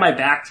 I had my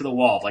back to the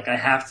wall. Like I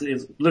have to,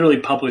 it's literally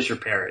publish or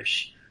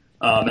perish.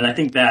 And I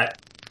think that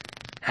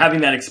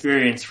having that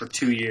experience for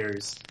 2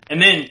 years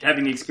and then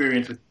having the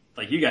experience with,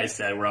 like you guys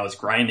said, where I was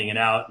grinding it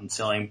out and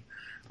selling,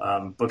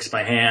 books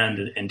by hand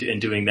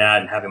and doing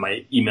that and having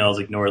my emails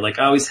ignored. Like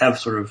I always have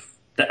sort of,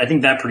 I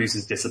think that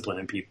produces discipline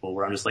in people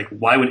where I'm just like,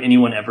 why would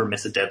anyone ever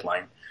miss a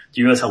deadline?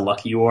 Do you realize how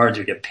lucky you are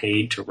to get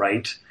paid to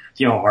write?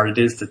 Do you know how hard it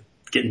is to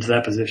get into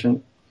that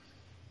position?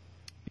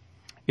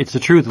 It's the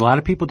truth. A lot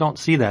of people don't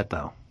see that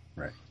though.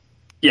 Right.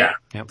 Yeah.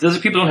 Yep. Those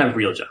people don't have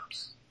real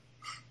jobs.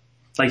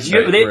 Like,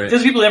 Right.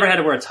 those people never had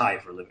to wear a tie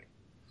for a living.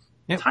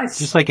 Yep. Ties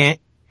Just like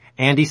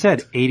Andy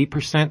said,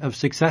 80% of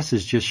success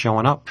is just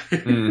showing up.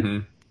 Mm-hmm.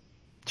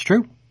 It's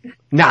true.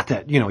 Not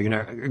that, you're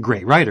not a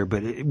great writer,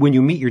 but when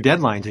you meet your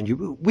deadlines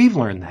we've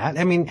learned that.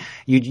 I mean,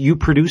 you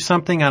produce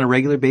something on a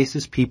regular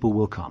basis, people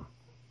will come.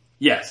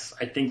 Yes,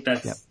 I think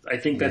that's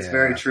Yeah.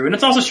 very true, and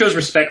it also shows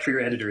respect for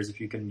your editors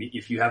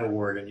if you have a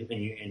word and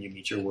you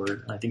meet your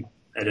word. And I think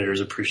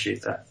editors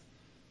appreciate that,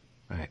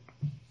 Right.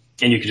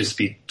 and you can just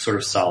be sort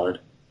of solid.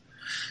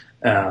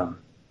 But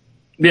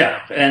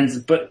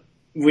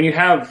when you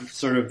have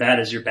sort of that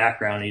as your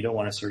background, and you don't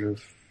want to sort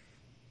of,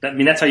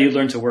 that's how you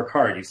learn to work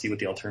hard. You see what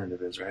the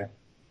alternative is, right?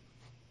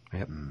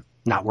 Yep.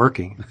 Not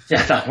working.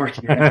 Yeah, not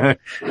working. Right?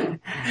 And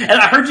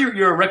I heard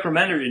your Rick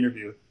Remender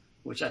interview,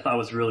 which I thought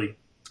was really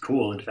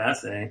cool and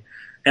fascinating.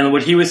 And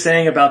what he was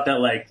saying about that,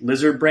 like,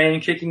 lizard brain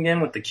kicking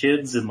in with the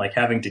kids and, like,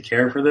 having to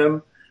care for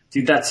them.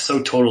 Dude, that's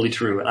so totally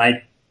true.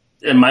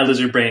 And my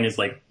lizard brain is,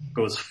 like,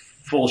 goes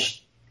full,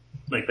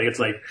 like, it's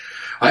like,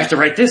 I have to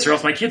write this or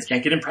else my kids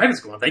can't get in private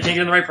school. If they can't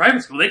get in the right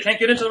private school, they can't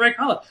get into the right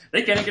college.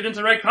 They can't get into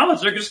the right college.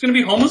 They're just going to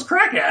be homeless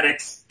crack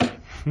addicts.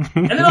 And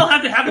then I'll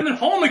have to have them at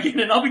home again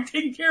and I'll be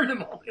taking care of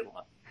them all day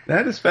long.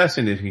 That is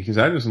fascinating because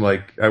I was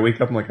like, I wake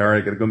up and I'm like, all right,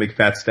 I gotta go make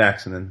fat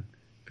stacks and then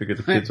figure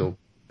the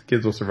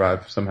kids will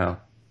survive somehow.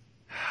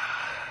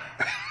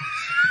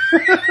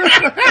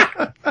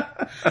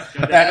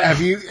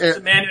 Have you? It's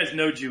a man who has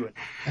no Jew in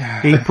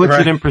it. He puts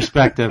it in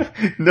perspective.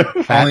 No,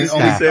 Fat Only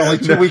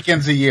stack. 2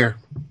 weekends a year.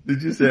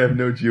 Did you say I have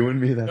no Jew in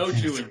me? That's No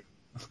Jew in it.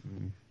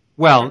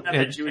 Well, Not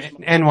that Jewish-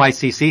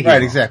 NYCC.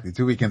 Right, exactly.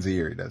 2 weekends a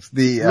year he does.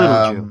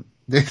 Little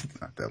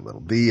Not that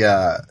little.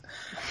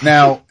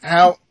 Now,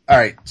 all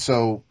right,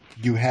 so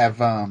you have,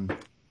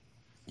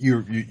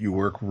 you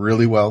work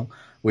really well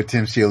with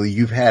Tim Seeley.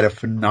 You've had a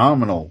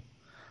phenomenal,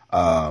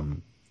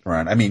 run.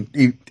 I mean,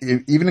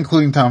 even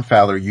including Tom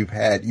Fowler, you've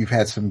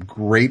had some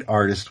great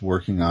artists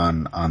working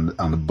on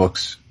the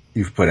books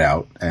you've put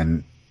out.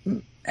 And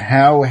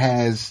how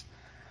is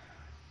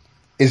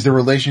the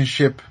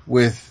relationship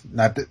with,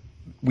 not that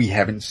we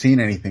haven't seen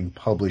anything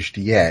published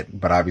yet,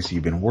 but obviously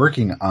you've been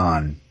working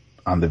on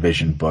the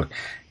Vision book.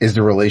 Is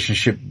the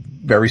relationship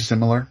very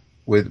similar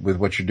with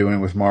what you're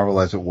doing with Marvel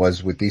as it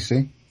was with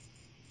DC?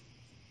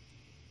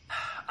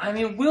 I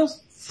mean, we'll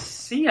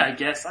see, I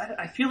guess.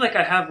 I feel like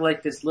I have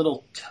like this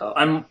little toe.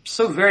 I'm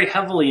so very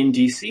heavily in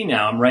DC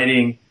now. I'm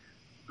writing,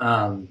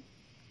 a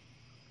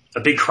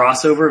big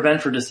crossover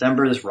event for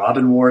December, this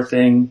Robin War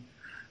thing.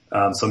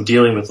 So I'm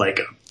dealing with like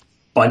a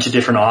bunch of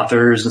different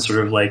authors and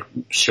sort of like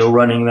show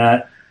running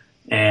that.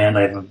 And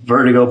I have a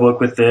Vertigo book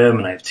with them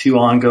and I have 2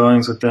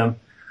 ongoings with them.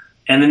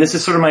 And then this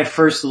is sort of my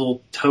first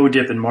little toe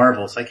dip in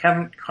Marvel. So I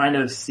haven't kind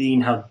of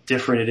seen how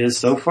different it is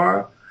so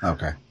far.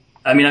 Okay.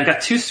 I mean, I've got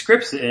 2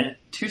 scripts in,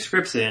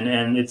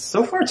 and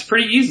so far it's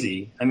pretty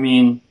easy. I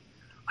mean,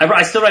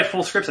 I still write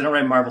full scripts. I don't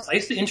write Marvels. I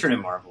used to intern at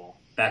Marvel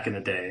back in the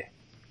day.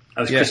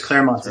 I was Chris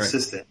Claremont's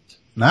assistant.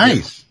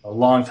 Nice. A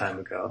long time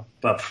ago,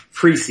 but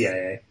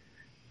pre-CIA.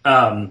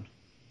 And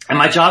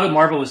my job at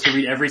Marvel was to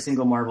read every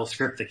single Marvel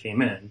script that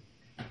came in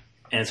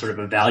and sort of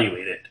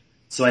evaluate it.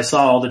 So I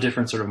saw all the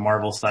different sort of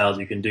Marvel styles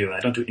you can do, and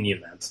I don't do any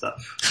of that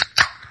stuff.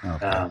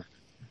 Okay.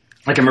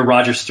 Like I remember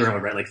Roger Stern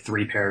would write like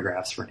 3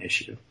 paragraphs for an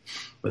issue,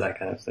 or that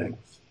kind of thing.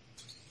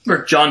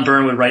 Or John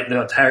Byrne would write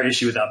the entire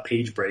issue without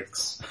page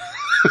breaks.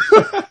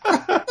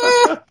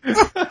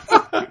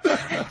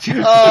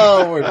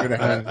 Oh, we're gonna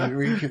have it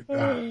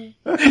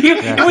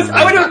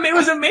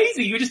was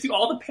amazing. You would just do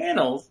all the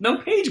panels, no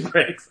page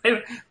breaks.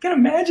 I can't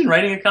imagine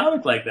writing a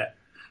comic like that.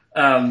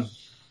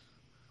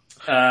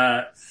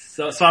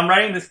 So I'm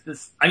writing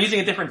this, I'm using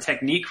a different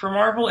technique for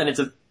Marvel, and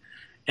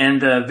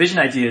the Vision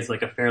idea is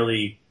like a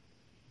fairly,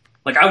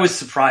 like I was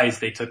surprised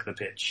they took the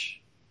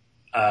pitch.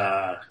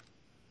 I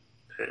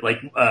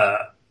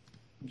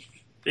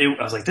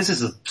was like, this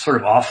is a sort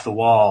of off the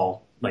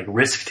wall, like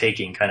risk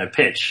taking kind of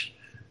pitch.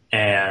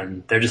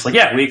 And they're just like,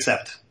 yeah, we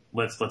accept.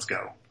 Let's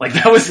go. Like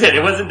that was it.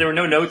 It wasn't, there were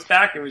no notes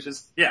back. It was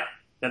just, yeah,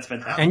 that's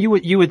fantastic. And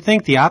you would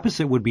think the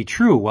opposite would be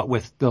true, what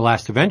with the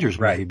last Avengers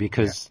movie,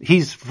 because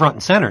he's front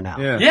and center now.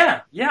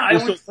 Yeah, I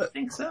would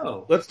think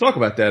so. Let's talk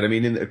about that. I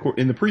mean, in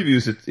the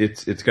previews,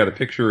 it's got a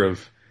picture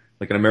of,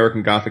 like an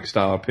American Gothic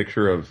style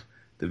picture of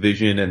the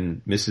Vision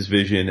and Mrs.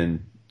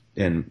 Vision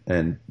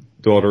and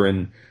daughter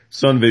and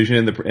son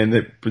Vision,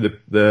 and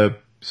the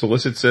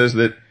solicit says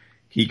that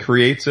he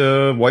creates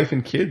a wife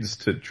and kids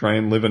to try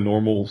and live a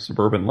normal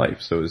suburban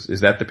life. So is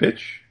that the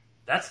pitch?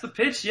 That's the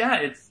pitch,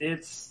 yeah.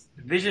 It's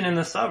Vision in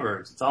the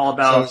suburbs. It's all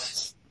about...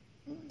 So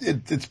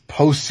it's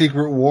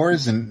post-Secret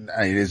Wars, and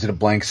is it a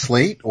blank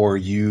slate, or are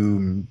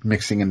you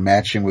mixing and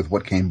matching with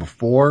what came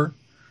before?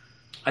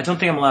 I don't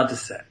think I'm allowed to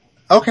say.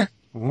 Okay.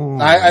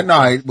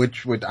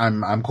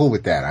 I'm cool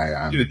with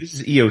that. Dude, this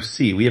is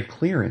EOC. We have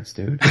clearance,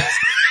 dude.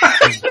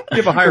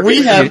 We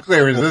have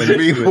clearance. This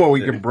is before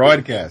we can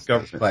broadcast.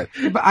 But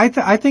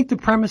I think the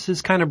premise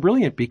is kind of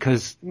brilliant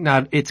because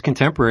it's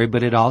contemporary,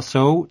 but it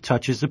also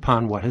touches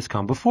upon what has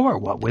come before.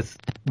 What with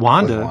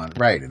Wanda,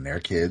 right, and their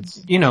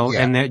kids,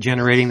 and they're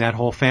generating that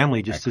whole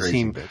family just to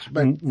seem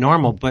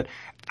normal. But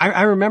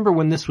I remember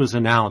when this was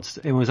announced,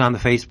 it was on the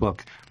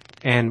Facebook,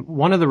 and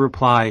one of the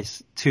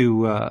replies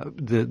to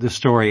the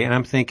story, and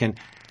I'm thinking,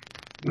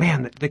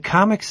 man, the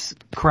comics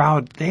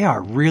crowd, they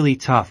are really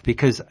tough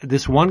because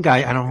this one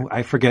guy,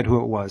 I forget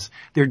who it was.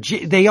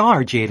 They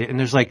are jaded, and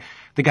there's like,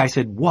 the guy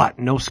said, what?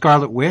 No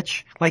Scarlet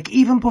Witch? Like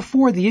even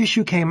before the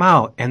issue came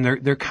out, and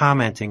they're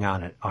commenting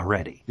on it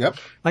already. Yep.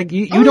 Like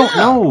you don't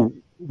know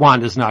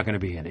Wanda's not going to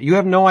be in it. You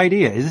have no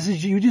idea.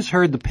 You just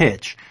heard the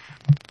pitch.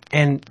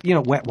 And,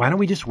 why don't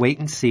we just wait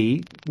and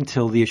see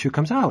until the issue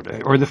comes out?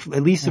 Or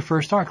at least the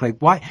first arc. Like,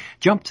 why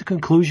jump to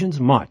conclusions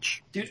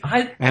much? Dude,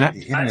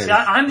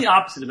 I'm the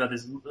opposite about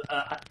this.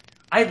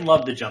 I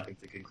love the jumping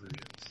to conclusions.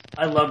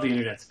 I love the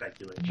internet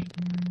speculation.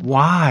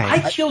 Why?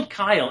 I killed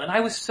Kyle, and I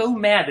was so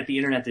mad that the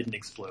internet didn't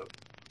explode.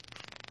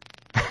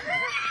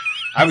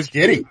 I was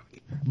giddy.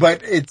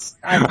 But it's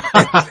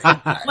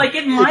like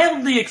it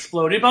mildly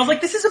exploded, but I was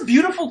like, this is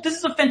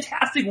a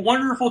fantastic,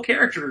 wonderful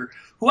character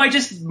who I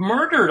just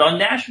murdered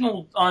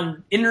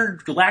on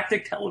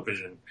intergalactic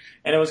television.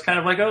 And it was kind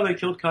of like, oh, they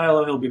killed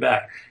Kyle, he'll be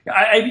back.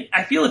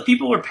 I feel if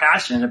people are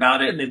passionate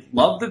about it and they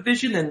love the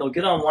Vision, then they'll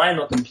get online,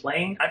 they'll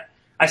complain.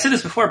 I've said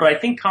this before, but I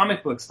think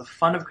comic books, the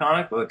fun of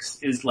comic books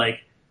is like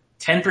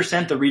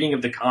 10% the reading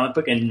of the comic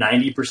book and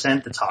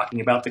 90% the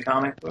talking about the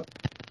comic book.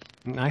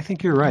 I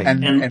think you're right.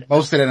 And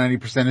most of that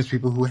 90% is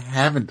people who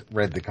haven't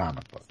read the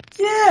comic book.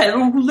 Yeah,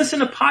 who listen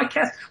to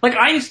podcasts. Like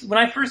I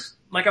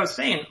was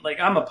saying, like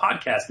I'm a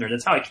podcast nerd.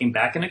 That's how I came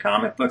back into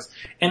comic books.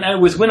 And it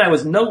was when I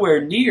was nowhere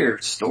near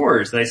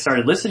stores that I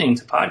started listening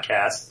to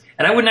podcasts.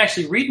 And I wouldn't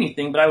actually read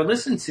anything, but I would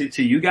listen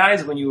to you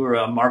guys when you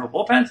were Marvel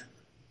Bullpen.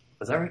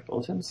 Was that right?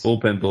 Bulletins?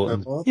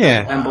 Bullpen.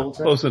 Yeah. And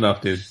Bulletin. Close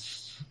enough, dude.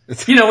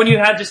 When you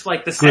had just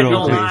like the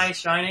Sentinel eye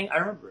shining. I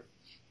remember it.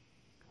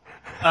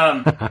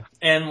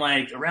 and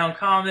like Around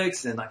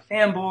Comics and like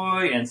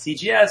Fanboy and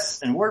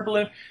CGS and Word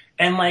Balloon.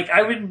 And like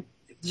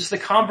just the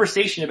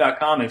conversation about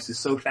comics is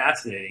so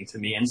fascinating to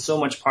me and so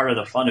much part of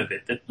the fun of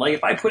it that like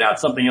if I put out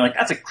something, you're like,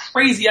 that's a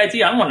crazy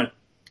idea. I want to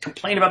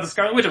complain about the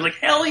Scarlet Witch. I'm like,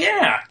 hell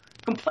yeah.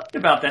 Complain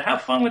about that.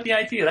 Have fun with the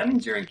idea. That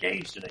means you're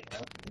engaged in it. You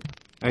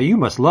know? You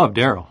must love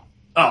Daryl.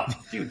 Oh,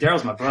 dude,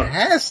 Daryl's my brother.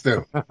 Has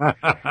to.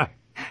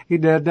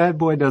 That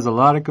boy does a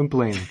lot of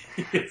complaining.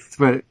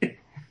 But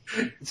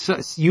so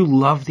you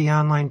love the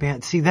online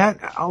ban. See that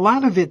a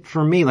lot of it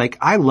for me, like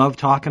I love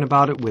talking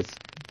about it with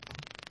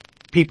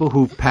people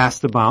who pass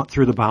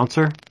through the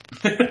bouncer.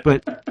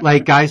 But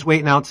like guys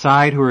waiting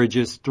outside who are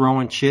just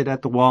throwing shit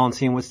at the wall and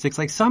seeing what sticks.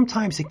 Like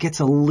sometimes it gets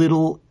a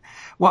lot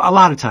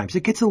of times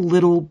it gets a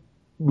little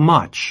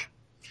much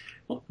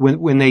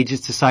when they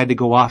just decide to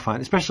go off on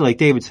it. Especially like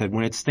David said,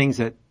 when it's things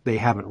that they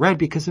haven't read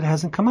because it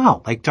hasn't come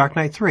out, like Dark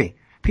Knight 3.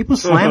 People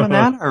slamming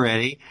that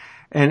already,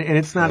 and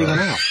it's not even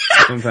out.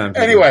 Sometimes.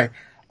 Anyway,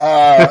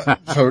 so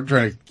we're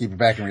trying to keep it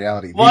back in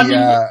reality.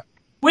 Well,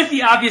 with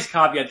the obvious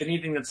caveat that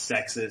anything that's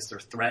sexist or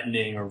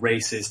threatening or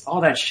racist,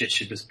 all that shit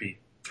should just be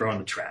thrown in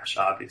the trash,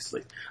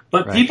 obviously.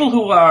 But Right. people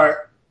who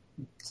are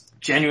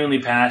genuinely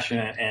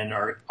passionate and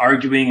are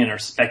arguing and are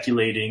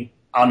speculating,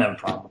 I'll never have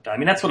a problem with that. I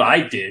mean, that's what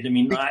I did. I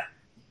mean, I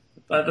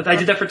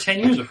did that for 10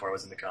 years before I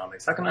was in the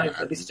comics. How can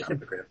I be such a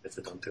hypocrite if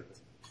I don't do it?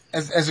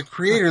 As a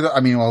creator, though,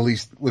 I mean, well, at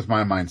least with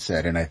my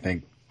mindset, and I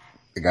think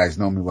the guys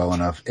know me well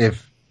enough,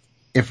 if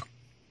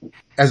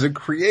as a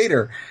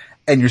creator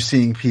and you're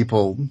seeing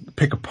people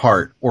pick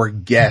apart or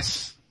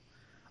guess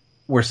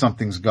where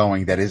something's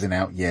going that isn't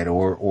out yet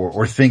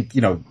or think,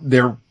 you know,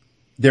 they're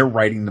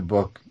writing the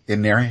book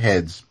in their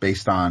heads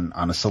based on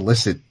a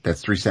solicit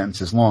that's 3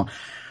 sentences long.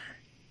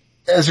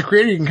 As a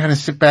creator, you can kind of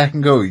sit back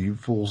and go, you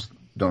fools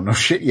don't know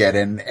shit yet.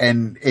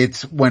 And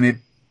it's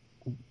when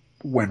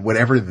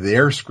whatever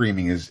they're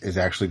screaming is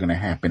actually going to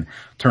happen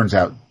turns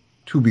out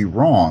to be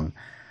wrong,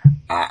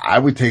 I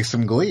would take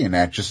some glee in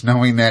that, just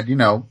knowing that, you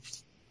know,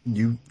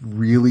 you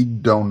really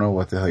don't know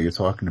what the hell you're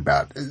talking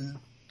about.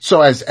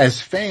 So as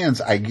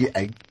fans,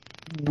 I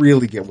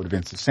really get what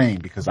Vince is saying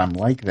because I'm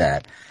like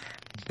that.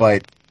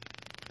 But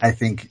I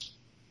think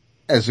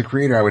as a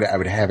creator, I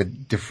would have a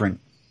different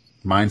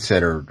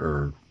mindset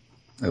or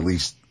at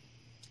least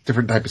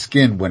different type of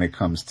skin when it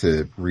comes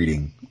to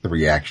reading the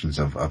reactions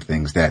of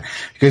things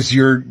because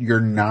you're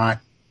not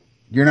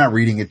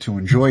reading it to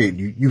enjoy it.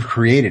 You've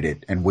created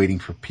it and waiting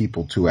for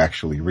people to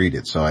actually read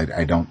it. So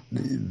I don't,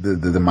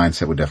 the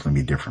mindset would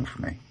definitely be different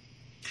for me.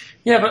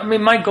 Yeah, but I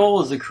mean, my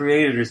goal as a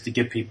creator is to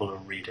get people to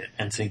read it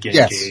and to get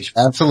Yes, engaged.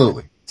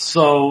 absolutely.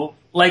 So,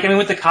 like, I mean,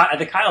 with the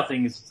Kyle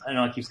thing is, I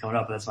know it keeps coming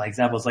up, but that's my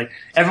example. It's like,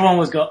 everyone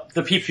was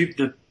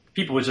the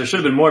people, which there should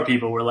have been more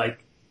people, were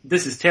like,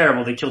 this is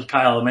terrible. They killed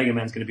Kyle. Omega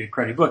Man's going to be a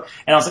cruddy book.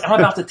 And I was like, I'm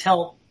about to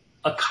tell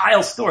a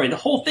Kyle story. The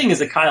whole thing is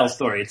a Kyle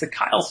story. It's a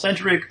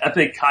Kyle-centric,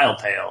 epic Kyle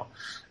tale.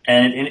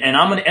 And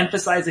I'm going to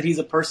emphasize that he's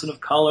a person of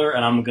color,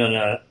 and I'm going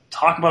to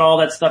talk about all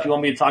that stuff you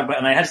want me to talk about.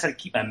 And I just had to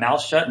keep my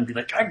mouth shut and be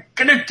like, I'm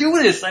going to do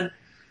this. And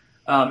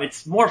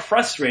it's more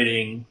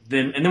frustrating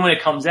and then when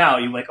it comes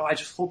out, you're like, oh, I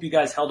just hope you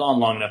guys held on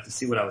long enough to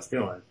see what I was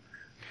doing.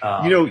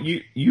 You know,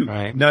 you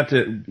Right.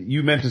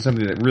 you mentioned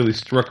something that really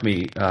struck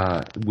me,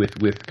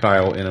 with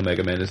Kyle in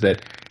Omega Man is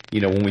that, you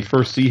know, when we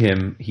first see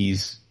him,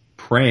 he's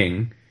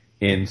praying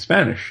in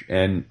Spanish.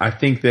 And I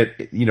think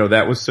that, you know,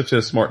 that was such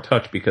a smart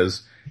touch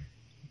because,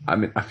 I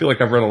mean, I feel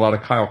like I've read a lot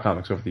of Kyle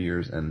comics over the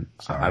years and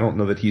I don't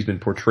know that he's been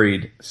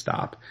portrayed,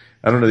 I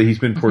don't know that he's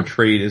been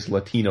portrayed as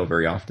Latino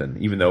very often,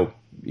 even though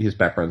his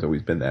background's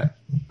always been that.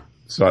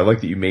 So I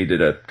like that you made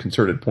it a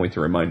concerted point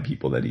to remind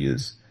people that he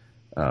is,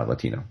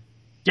 Latino.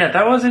 Yeah,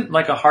 that wasn't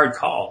like a hard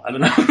call. I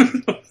don't know.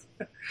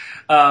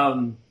 I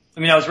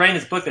mean, I was writing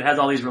this book that has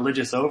all these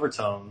religious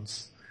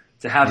overtones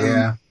to have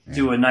him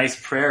do a nice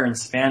prayer in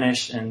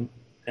Spanish and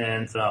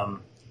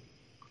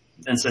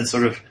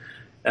sort of,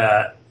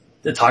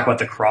 to talk about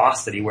the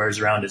cross that he wears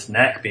around his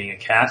neck being a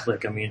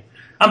Catholic. I mean,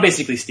 I'm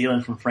basically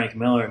stealing from Frank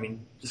Miller. I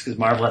mean, just because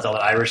Marvel has all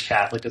that Irish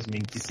Catholic doesn't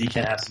mean DC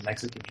can't have some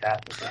Mexican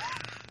Catholic.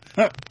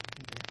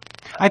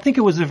 I think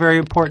it was a very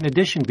important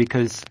addition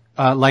because,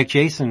 like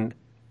Jason,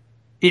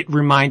 it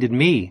reminded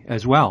me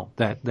as well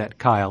that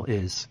Kyle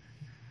is,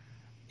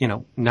 you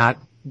know,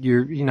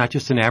 you're not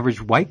just an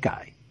average white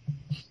guy.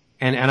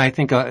 And I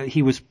think,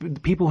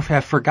 people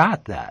have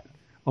forgot that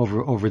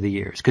over the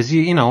years. Cause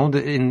you know,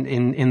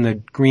 in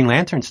the Green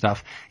Lantern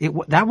stuff,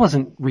 that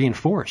wasn't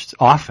reinforced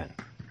often.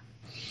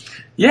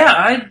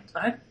 Yeah,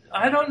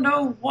 I don't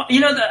know what, you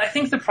know, I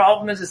think the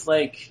problem is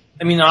like,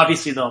 I mean,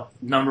 obviously the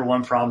number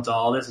one problem to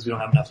all this is we don't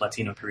have enough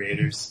Latino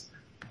creators.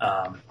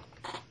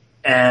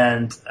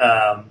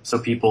 So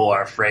people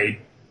are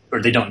afraid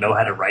or they don't know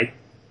how to write.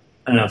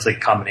 I don't know, it's like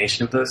a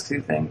combination of those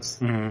two things.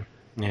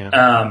 Mm-hmm.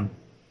 Yeah.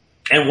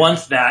 And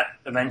once that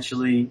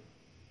eventually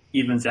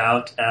evens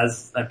out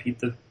because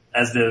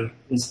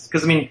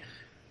I mean,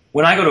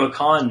 when I go to a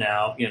con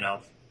now, you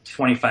know,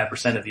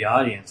 25% of the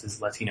audience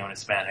is Latino and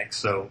Hispanic.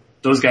 So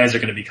those guys are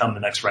going to become the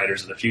next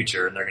writers of the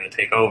future and they're going to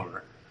take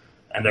over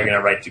and they're going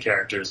to write the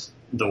characters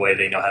the way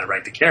they know how to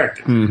write the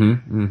character.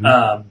 Mm-hmm,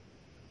 mm-hmm.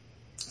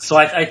 So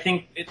I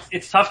think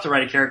it's tough to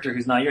write a character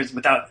who's not yours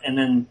and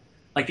then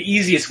like the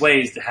easiest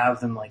way is to have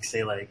them like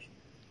say like,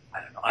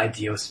 I don't know,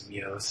 adios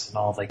mios and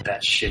all like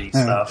that shitty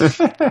stuff.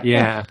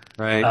 Yeah,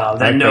 right.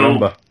 That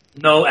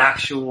no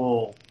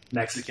actual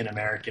Mexican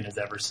American has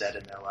ever said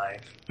in their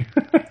life.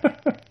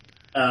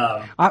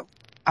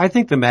 I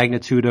think the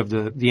magnitude of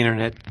the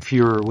internet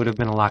furor would have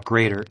been a lot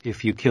greater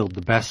if you killed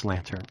the best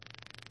Lantern,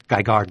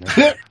 Guy Gardner.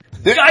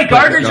 Guy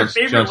Gardner's your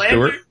favorite Jon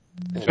Stewart?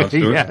 Lantern? Jon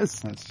Stewart?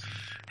 Yes.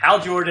 Hal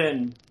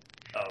Jordan.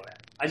 Oh man,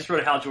 I just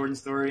wrote a Hal Jordan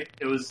story.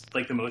 It was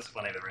like the most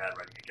fun I've ever had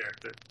writing a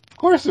character. Of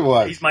course it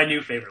was. He's my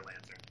new favorite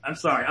Lantern. I'm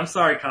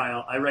sorry,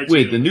 Kyle. I read.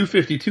 Wait, the New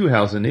 52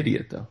 Hal's an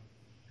idiot though.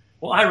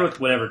 Well, I wrote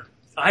whatever.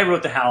 I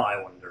wrote the Hal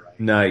I wanted to write.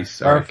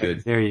 Nice. All right,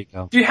 good. There you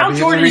go. Dude, Hal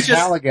Jordan is just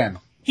Hal again.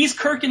 He's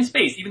Kirk in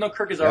space, even though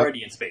Kirk is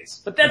already in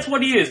space. But that's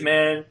what he is,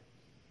 man.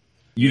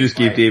 You just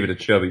gave David a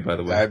chubby, by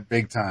the way.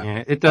 Big time.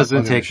 Yeah, it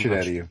doesn't take shit much.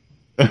 out of you.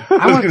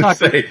 I was going to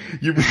say,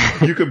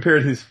 you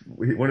compared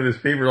one of his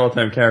favorite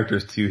all-time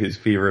characters to his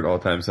favorite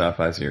all-time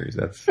sci-fi series.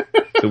 That's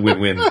the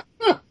win-win.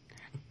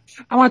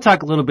 I want to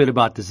talk a little bit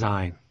about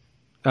design,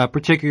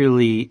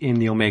 particularly in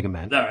the Omega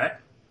Men. All right.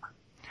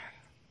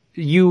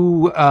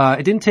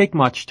 It didn't take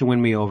much to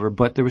win me over,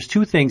 but there was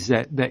two things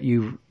that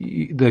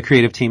the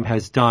creative team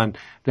has done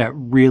that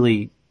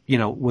really,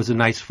 was a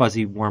nice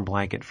fuzzy warm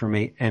blanket for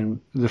me. And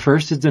the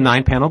first is the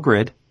 9-panel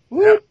grid,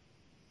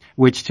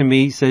 which to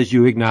me says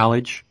you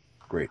acknowledge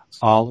Great.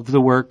 all of the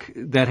work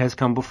that has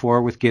come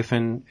before with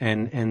Giffen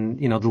and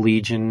the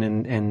Legion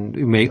and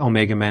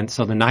Omega Men.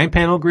 So the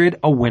 9-panel grid,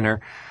 a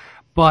winner,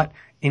 but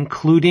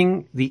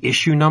including the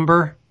issue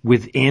number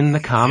within the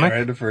comic.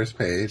 Right, the first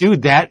page.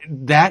 Dude, that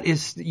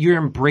is, you're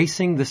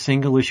embracing the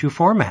single issue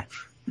format.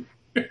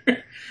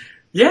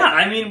 Yeah,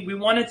 I mean, we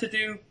wanted to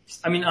do,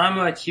 I'm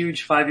a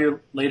huge 5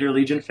 Year Later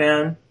Legion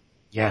fan.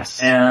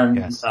 Yes. And,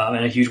 yes.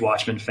 And a huge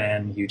Watchmen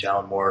fan, huge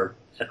Alan Moore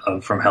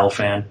from Hell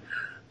fan.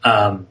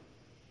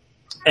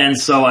 And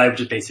so I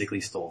just basically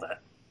stole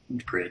that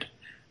grid.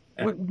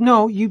 Well,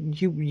 no,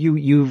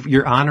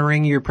 you're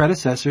honoring your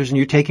predecessors and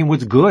you're taking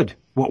what's good,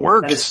 what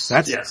works.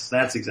 That's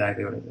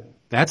exactly what I did.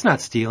 That's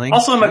not stealing.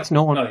 Also, that's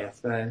knowing. Oh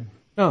yes, go ahead.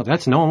 No,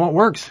 that's knowing what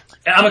works.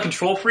 And I'm a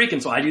control freak,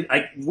 and so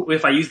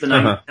if I use the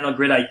 9-panel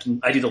grid,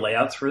 I do the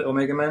layouts for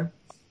Omega Men.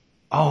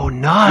 Oh,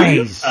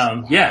 nice.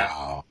 Yeah.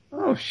 Wow.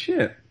 Oh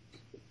shit.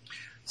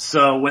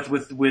 So with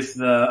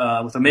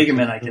Omega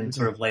Men, I can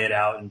sort of lay it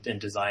out and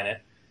design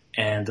it.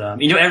 And,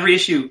 every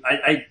issue,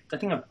 I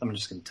think I'm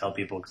just going to tell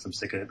people because I'm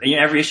sick of it.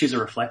 Every issue is a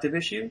reflective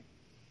issue.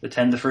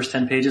 The first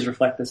 10 pages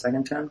reflect the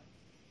second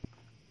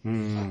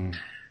 10.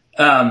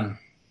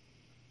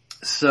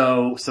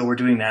 So we're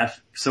doing that.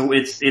 So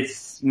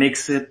it's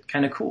makes it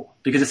kind of cool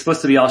because it's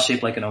supposed to be all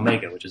shaped like an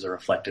Omega, which is a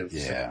reflective.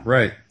 Yeah.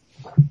 Right.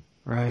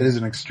 It is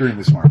an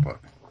extremely smart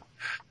book.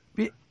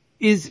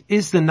 Is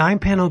the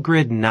 9-panel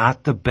grid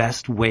not the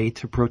best way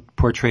to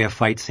portray a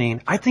fight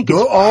scene? I think it's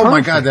oh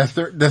my perfect.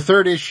 God, the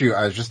third issue,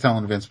 I was just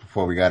telling Vince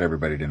before we got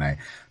everybody tonight,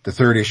 the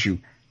third issue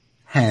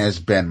has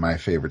been my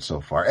favorite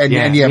so far. And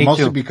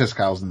mostly too. Because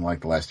Kyle's didn't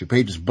like the last 2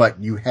 pages, but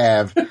you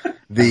have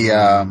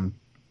the,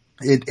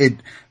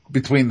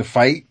 between the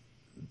fight,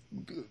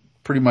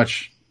 pretty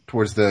much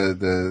towards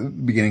the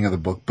beginning of the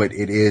book, but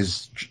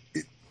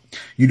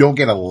you don't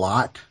get a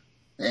lot.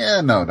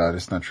 No,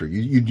 that's not true.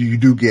 You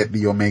do get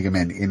the Omega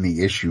Men in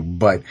the issue,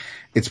 but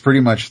it's pretty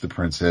much the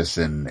princess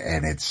and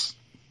it's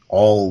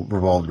all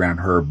revolved around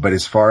her. But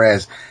as far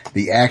as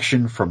the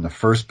action from the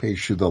first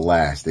page to the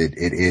last, it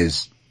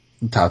is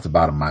top to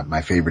bottom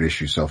my favorite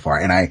issue so far.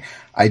 And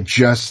I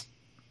just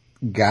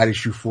got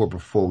issue 4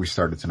 before we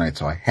started tonight,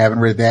 so I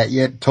haven't read that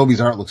yet.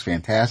 Toby's art looks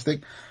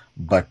fantastic,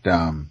 but,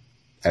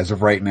 as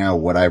of right now,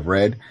 what I've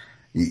read,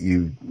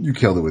 you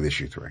killed it with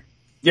issue 3.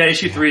 Yeah,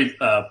 issue 3 is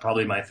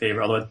probably my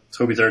favorite, although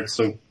Toby's art is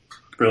so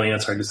brilliant,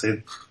 it's hard to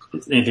say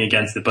anything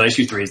against it, but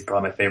issue 3 is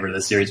probably my favorite of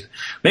the series.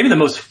 Maybe the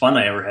most fun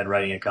I ever had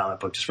writing a comic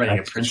book, just writing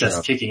a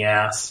princess kicking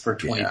ass for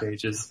 20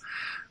 pages.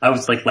 I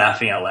was like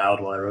laughing out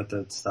loud while I wrote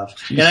that stuff.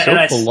 She's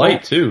so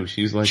polite too.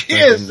 She's like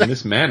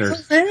Miss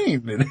Manners.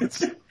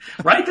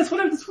 Right? That's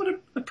what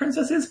a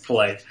princess is,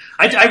 polite.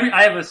 I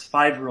have a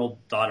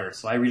 5-year-old daughter,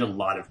 so I read a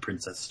lot of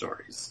princess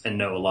stories and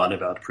know a lot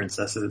about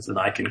princesses, and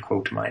I can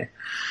quote my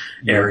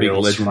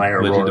Ariels, my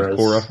Auroras. Legend of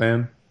Korra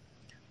fan?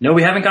 No,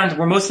 we haven't gotten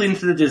we're mostly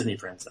into the Disney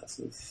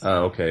princesses.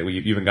 Oh, okay. Well,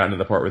 you haven't gotten to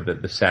the part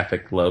with the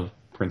sapphic love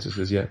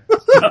princesses yet?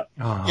 You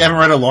haven't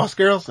read a Lost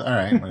Girls?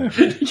 Alright.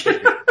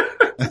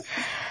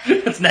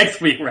 That's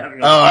next week we're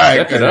having. All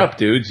right, step it up,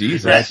 dude.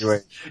 Jesus.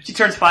 She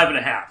turns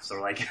 5.5,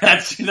 so like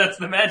that's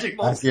the magic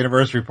moment. That's the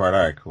anniversary part. All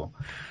right, cool.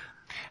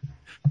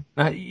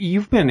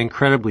 You've been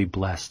incredibly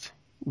blessed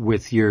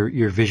with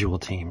your visual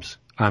teams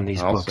on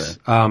these books.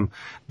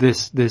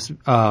 This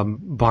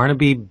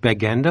Barnaby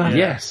Begenda.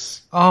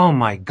 Yes. Oh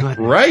my goodness.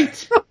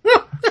 Right.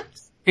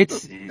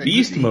 It's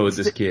beast mode.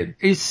 This kid.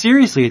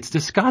 Seriously, it's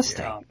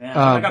disgusting. Oh, man.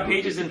 I got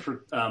pages in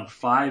for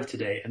 5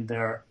 today, and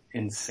they're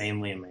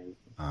insanely amazing.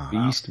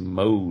 Beast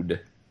mode.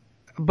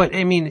 But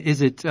I mean,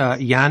 is it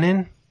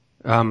Yanin?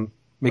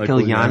 Michael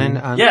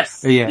Yanin.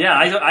 Yes. Yeah. Yeah,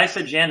 I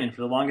said Janin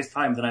for the longest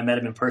time. Then I met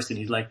him in person.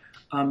 He's like,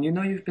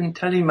 you've been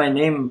telling my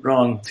name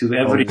wrong to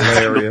every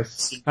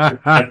Hilarious.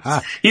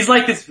 He's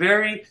like this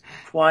very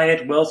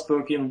quiet,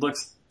 well-spoken,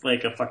 looks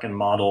like a fucking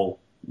model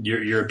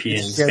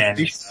European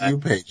Spanish guy. You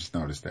pages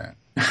noticed that.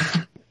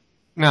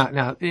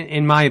 Now,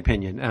 in my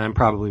opinion, and I'm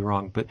probably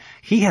wrong, but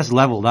he has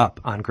leveled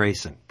up on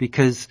Grayson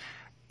because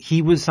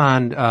he was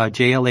on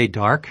JLA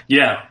Dark.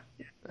 Yeah.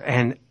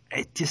 And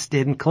it just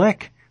didn't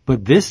click.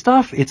 But this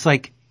stuff, it's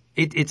like,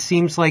 it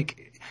seems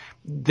like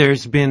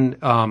there's been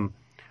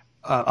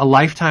a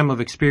lifetime of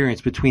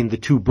experience between the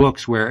two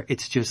books where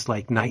it's just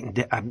like night and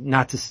day.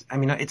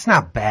 It's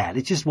not bad.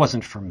 It just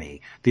wasn't for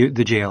me, the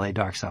JLA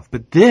Dark stuff.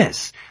 But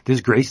this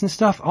Grayson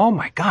stuff, oh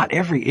my God,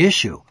 every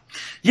issue.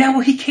 Yeah,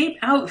 well, he came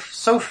out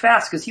so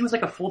fast because he was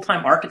like a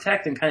full-time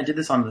architect and kind of did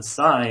this on the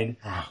side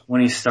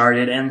when he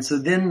started. And so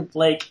then,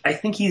 like, I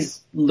think he's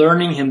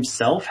learning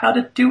himself how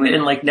to do it.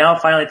 And like now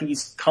finally I think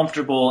he's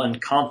comfortable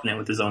and confident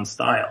with his own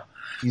style.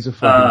 He's a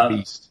fucking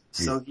beast.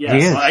 So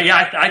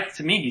yeah,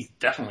 to me, he's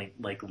definitely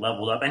like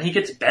leveled up, and he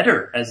gets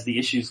better as the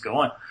issues go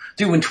on.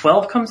 Dude, when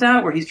 12 comes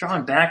out, where he's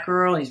drawing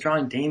Batgirl, he's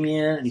drawing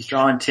Damian, and he's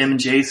drawing Tim and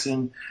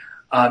Jason,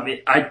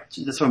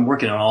 that's what I'm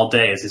working on all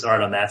day is his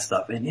art on that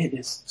stuff, and it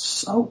is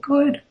so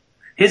good.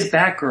 His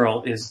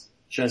Batgirl is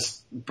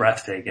just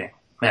breathtaking,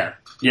 man.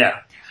 Yeah,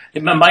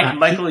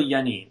 Michael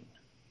Yanin.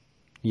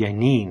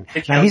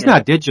 Yanin. Now he's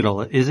not digital,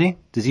 is he?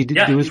 Does he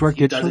do his work digitally?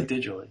 He does it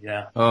digitally.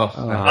 Yeah.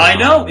 I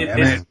know.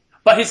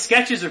 But his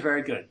sketches are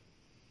very good.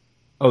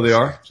 Oh, they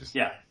are?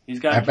 Yeah. He's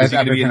got. Is he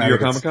going to be at New York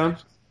Comic Con?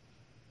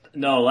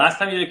 No, last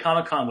time he did a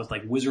Comic Con was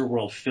like Wizard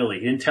World Philly.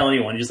 He didn't tell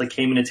anyone. He just like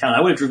came into town.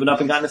 I would have driven up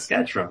and gotten a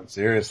sketch from him.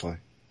 Seriously.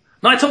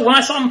 No, when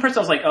I saw him in person,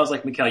 I was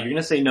like, Mikhail, you're going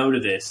to say no to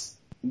this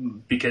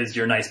because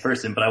you're a nice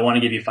person, but I want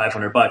to give you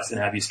 $500 and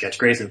have you sketch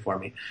Grayson for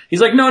me.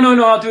 He's like, no,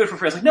 I'll do it for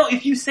free. I was like, no,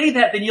 if you say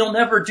that, then you'll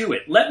never do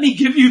it. Let me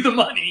give you the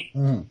money.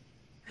 And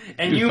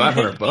dude,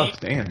 $500,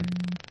 damn.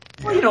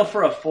 Well,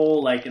 for a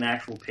full, like, an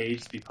actual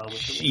page to be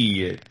published.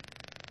 Shit.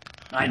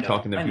 I'm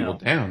talking to people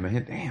down,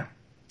 man. Damn.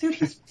 Dude,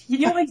 you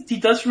know what he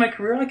does for my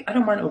career? Like, I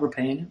don't mind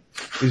overpaying him.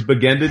 Is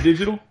Bagenda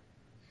digital?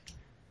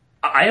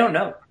 I don't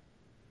know.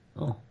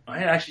 Oh. I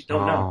actually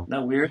don't know. Isn't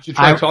that weird? You should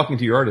try talking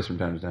to your artist from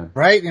time to time.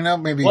 Right?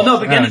 Maybe. Well, no,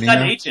 Bagenda's not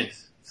an agent,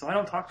 so I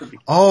don't talk to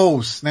people.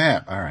 Oh,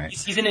 snap. All right.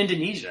 He's in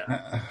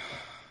Indonesia.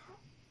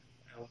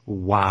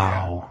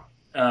 Wow.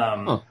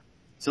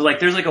 So like,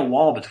 there's like a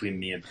wall between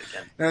me and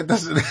Bagenda. That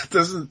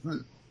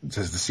doesn't,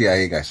 says the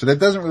CIA guy. So that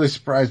doesn't really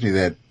surprise me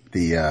that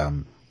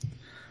the,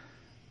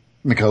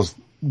 Mikhail's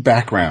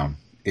background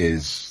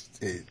is,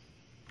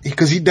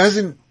 because he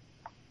doesn't,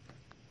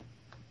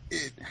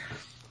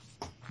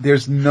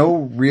 there's a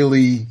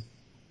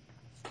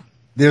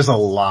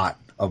lot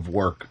of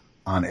work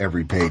on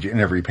every page and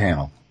every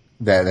panel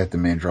that the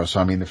man draws. So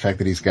I mean, the fact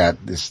that he's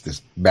got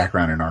this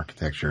background in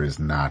architecture is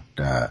not,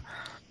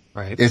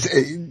 right.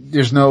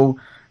 There's no,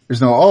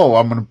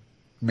 I'm going to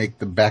make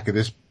the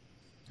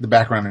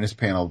background in this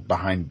panel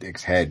behind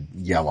Dick's head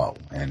yellow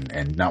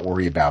and not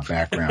worry about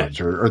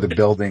backgrounds or the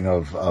building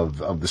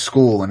of the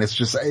school. And it's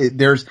just,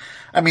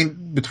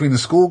 between the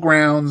school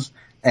grounds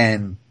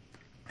and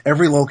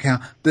every locale,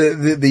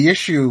 the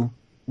issue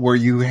where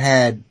you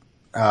had,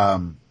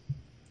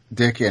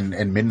 Dick and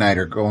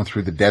Midnighter going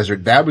through the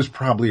desert, that was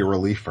probably a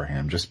relief for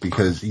him just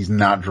because he's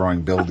not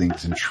drawing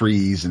buildings and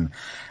trees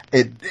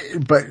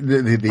but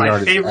the my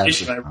artist. Favorite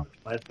issue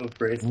I feel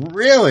crazy.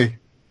 Really?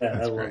 Yeah,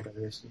 I love that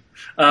issue.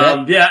 I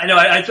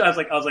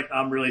was like,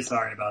 I'm really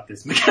sorry about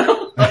this,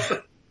 Miguel.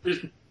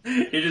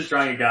 You're just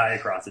drawing a guy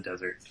across the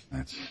desert.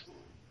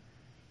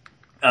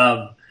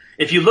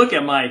 If you look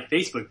at my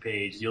Facebook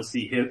page, you'll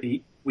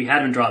see we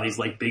had him draw these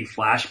like big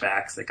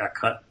flashbacks that got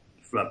cut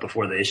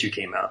before the issue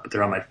came out, but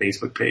they're on my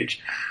Facebook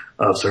page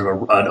of sort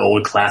of an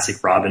old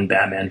classic Robin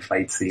Batman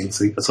fight scene.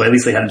 So at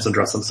least they had him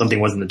draw something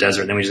was in the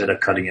desert, and then we just ended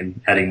up cutting and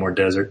adding more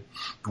desert.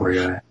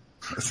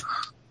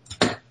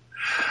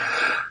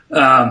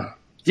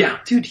 Yeah,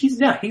 dude, he's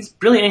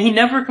brilliant, and he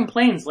never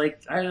complains.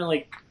 Like, I don't know,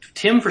 like,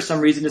 Tim for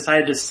some reason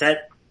decided to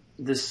set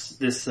this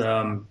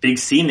big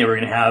scene they were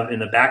gonna have in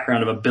the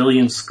background of a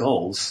billion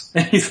skulls.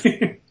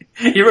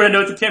 He wrote a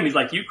note to Tim, he's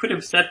like, you could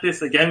have set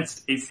this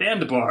against a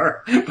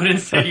sandbar, but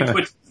instead you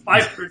put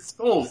 500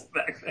 skulls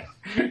back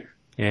there.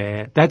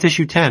 Yeah, that's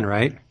issue 10,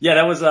 right? Yeah,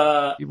 that was,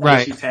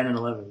 right. Issue 10 and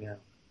 11, yeah.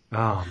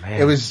 Oh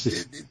man. It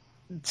was,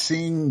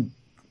 seeing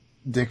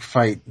Dick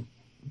fight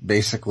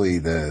basically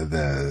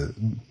the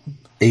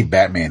a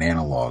Batman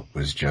analog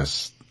was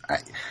just,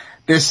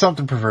 there's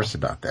something perverse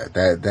about that.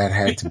 That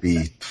had to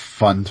be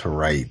fun to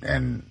write.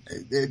 And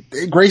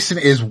Grayson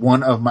is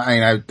one of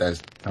my, I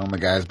was telling the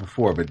guys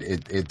before, but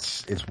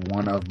it's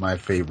one of my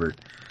favorite.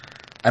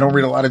 I don't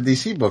read a lot of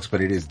DC books, but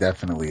it is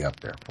definitely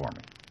up there for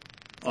me.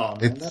 Oh,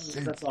 man,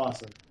 that's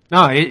awesome.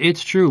 No,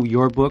 it's true.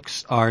 Your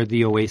books are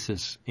the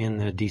oasis in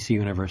the DC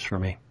universe for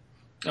me.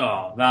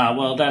 Oh,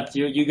 well,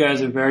 you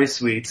guys are very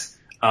sweet.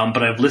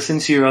 But I've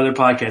listened to your other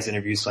podcast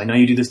interviews, so I know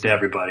you do this to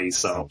everybody.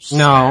 So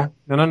No.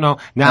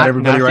 Not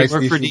everybody writes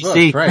work DC for DC.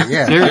 books, right?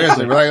 Yeah,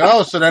 seriously. We're like,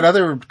 oh, so that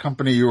other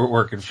company you were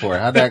working for,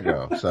 how'd that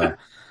go? So,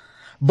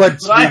 but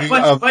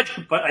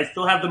I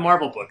still have the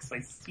Marvel books.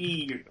 I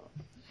see you're going.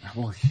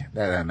 Well,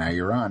 now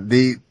you're on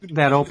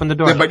That opened the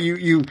door. But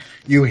you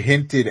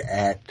hinted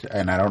at,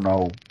 and I don't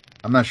know,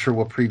 I'm not sure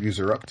what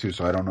previews are up to,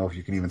 so I don't know if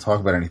you can even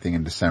talk about anything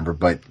in December.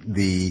 But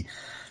this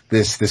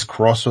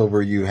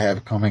crossover you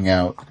have coming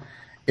out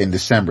in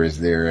December, is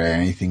there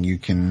anything you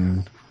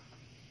can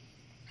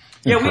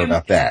info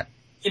about that?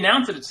 We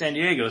announced it at San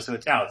Diego, so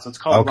it's out. So it's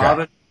called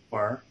Robin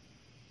War.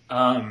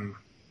 And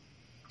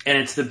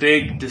it's the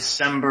big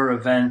December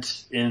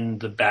event in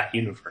the Bat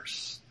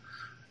universe.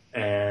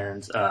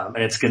 And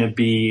it's gonna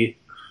be,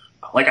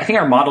 like, I think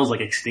our model is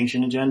like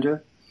Extinction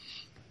Agenda.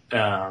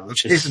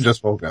 Jason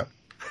just woke up.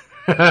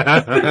 So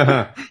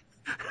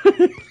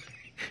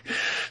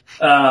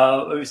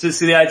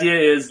the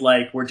idea is,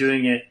 like, we're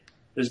doing it,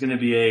 there's gonna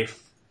be a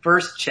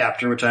first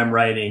chapter, which I'm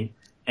writing,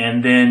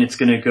 and then it's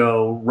gonna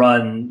go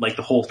run, like,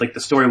 the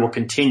story will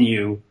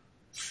continue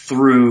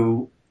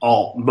through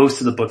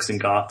most of the books in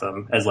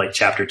Gotham as, like,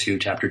 chapter 2,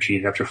 chapter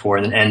 3, chapter 4,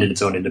 and then end in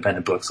its own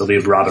independent book. So they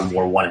have Robin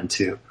War 1 and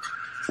 2.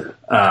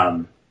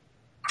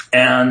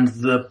 And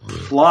the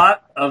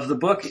plot of the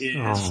book is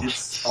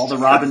it's all the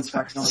Robins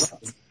fighting all the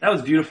Robins. That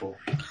was beautiful.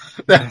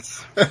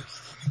 That's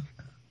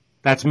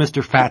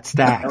Mr. Fat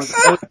Stacks.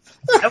 That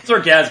was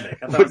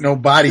orgasmic. With no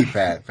body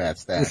fat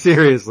Stacks.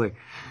 Seriously.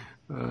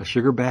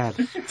 Sugar bad.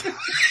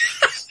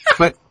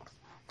 But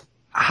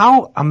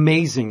how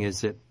amazing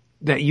is it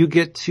that you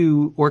get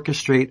to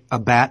orchestrate a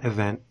Bat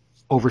event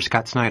over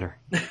Scott Snyder?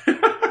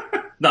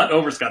 Not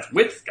over Scott,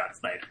 with Scott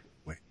Snyder.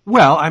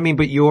 Well, I mean,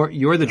 but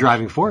you're the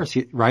driving force,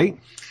 right?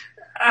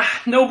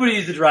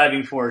 Nobody's the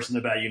driving force in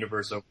the Bat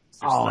universe over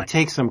Snyder.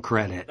 Take some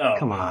credit. Oh,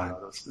 come on.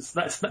 No.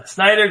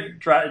 Snyder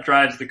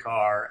drives the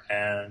car,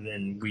 and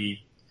then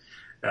we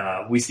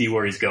see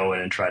where he's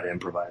going and try to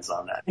improvise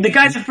on that. And the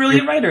guy's a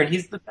brilliant writer, and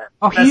he's the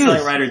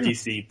best-selling writer at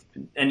DC.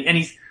 And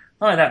he's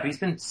not only that, but he's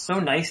been so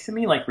nice to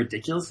me, like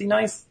ridiculously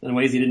nice in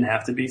ways he didn't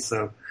have to be.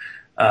 So,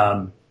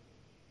 Scott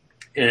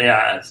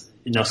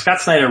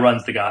Snyder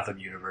runs the Gotham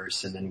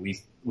universe, and then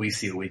we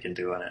see what we can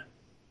do in it.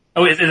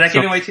 Oh, is that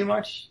giving away too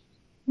much?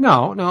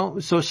 No.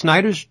 So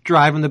Snyder's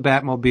driving the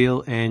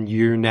Batmobile, and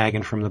you're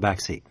nagging from the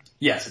back seat.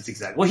 Yes, it's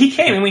exactly. Well, he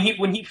came, and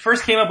when he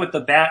first came up with the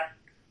Bat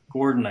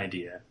Gordon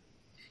idea,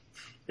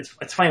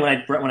 it's funny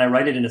when I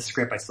write it in a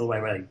script, I still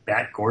write like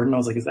Bat Gordon. I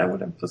was like, is that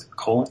what I'm supposed to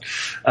call it?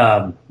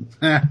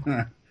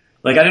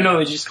 Like, I don't know,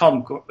 I just call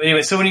him Gordon.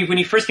 Anyway, so when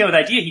he first came up with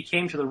the idea, he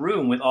came to the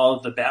room with all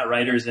of the Bat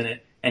writers in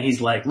it, and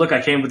he's like, look,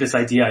 I came up with this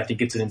idea. I think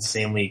it's an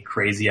insanely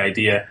crazy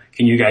idea.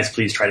 Can you guys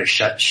please try to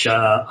shut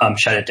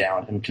it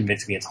down and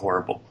convince me it's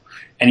horrible?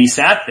 And he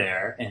sat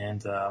there,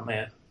 and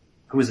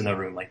who was in the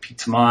room? Like Pete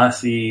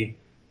Tomasi,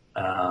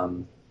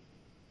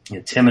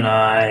 Tim and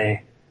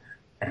I,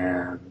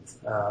 and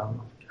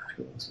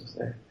who else was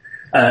there?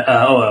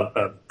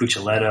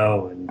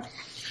 Buccellato, and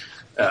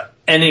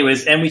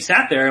anyways, and we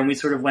sat there and we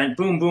sort of went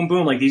boom, boom,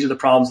 boom, like these are the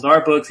problems with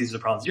our books, these are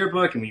the problems with your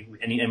book, and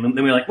then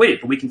we were like,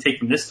 wait, but we can take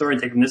from this story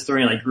and take from this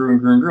story, and like grew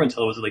and grew and grew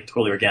until it was like a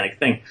totally organic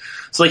thing.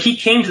 So like he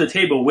came to the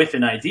table with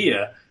an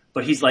idea,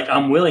 but he's like,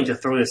 I'm willing to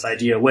throw this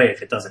idea away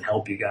if it doesn't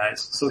help you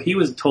guys. So he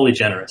was totally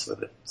generous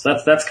with it. So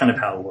that's kind of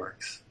how it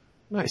works.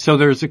 Nice. So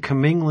there's a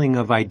commingling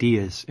of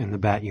ideas in the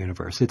Bat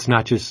universe. It's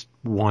not just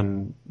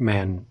one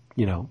man,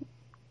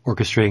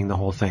 orchestrating the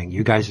whole thing.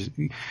 You guys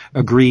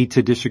agree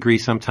to disagree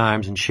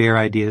sometimes and share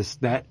ideas.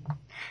 That's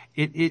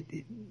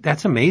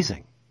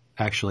amazing,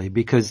 actually,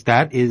 because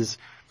that is,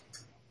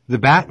 the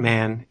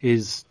Batman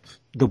is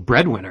the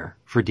breadwinner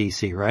for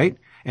DC, right?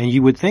 And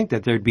you would think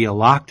that there'd be a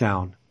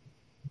lockdown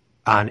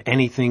on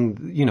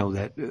anything,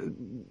 that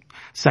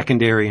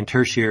secondary and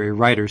tertiary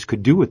writers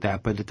could do with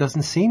that, but it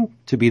doesn't seem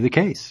to be the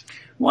case.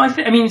 Well,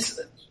 the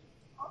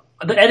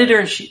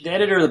editor of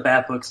the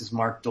Bat books is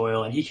Mark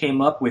Doyle, and he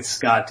came up with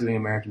Scott doing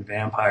American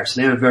Vampire,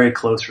 so they have a very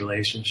close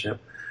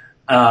relationship.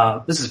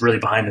 This is really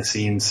behind the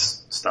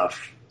scenes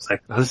stuff. It's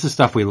like, this is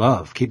stuff we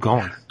love. Keep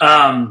going.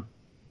 And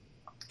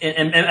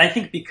I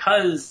think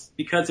because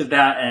of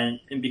that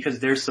and because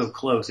they're so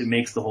close, it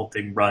makes the whole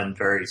thing run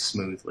very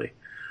smoothly.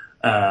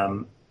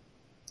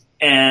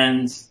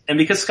 And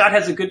because Scott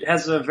has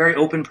a very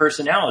open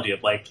personality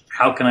of like,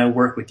 how can I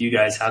work with you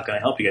guys? How can I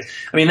help you guys?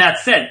 I mean, that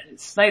said,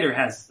 Snyder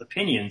has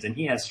opinions and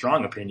he has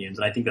strong opinions.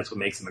 And I think that's what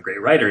makes him a great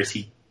writer is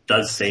he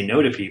does say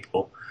no to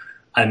people.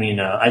 I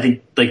mean, I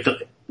think like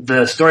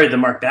the story, the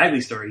Mark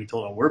Bagley story he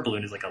told on Word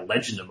Balloon is like a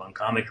legend among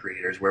comic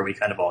creators where we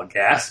kind of all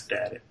gasped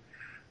at it.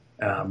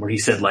 Where he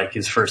said like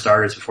his first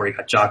artist before he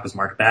got Jock was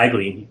Mark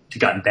Bagley, and he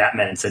got in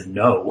Batman and said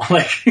no.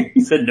 Like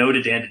he said no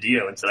to Dan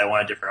DiDio and said I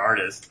want a different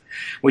artist,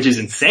 which is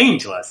insane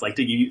to us. Like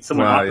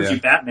someone offers you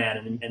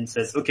Batman and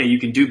says, okay, you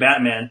can do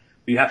Batman,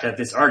 but you have to have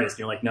this artist. And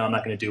you're like, no, I'm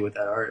not going to do it with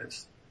that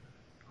artist.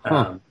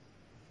 Well,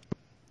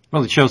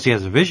 it shows he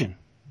has a vision.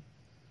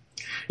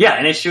 Yeah,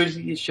 and it shows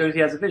he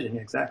has a vision.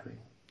 Yeah, exactly.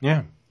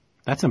 Yeah,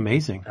 that's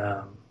amazing.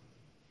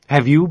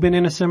 Have you been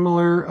in a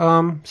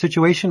similar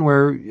situation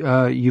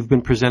where you've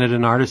been presented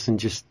an artist and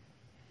just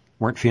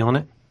weren't feeling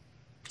it?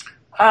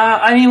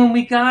 I mean, when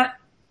we got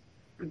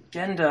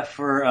Genda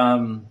for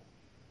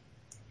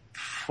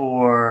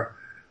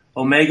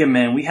Omega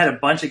Man, we had a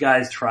bunch of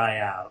guys try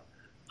out.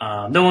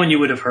 No one you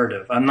would have heard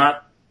of. I'm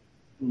not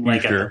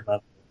like at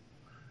the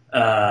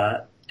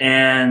level.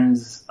 And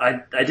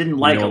I didn't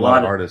like a lot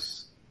of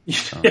artists.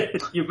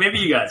 Maybe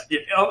you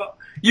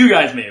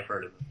guys may have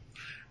heard of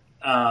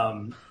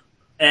them.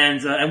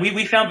 And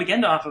we found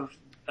Begenda off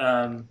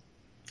of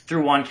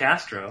through Juan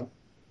Castro,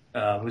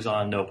 who's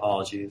on No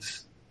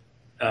Apologies,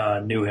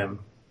 knew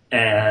him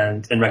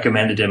and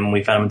recommended him, and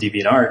we found him on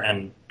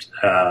DeviantArt,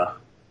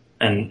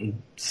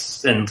 and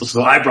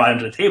so I brought him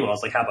to the table. I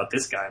was like, "How about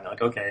this guy?" And they're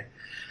like, "Okay,"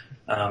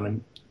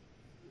 and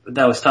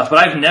that was tough. But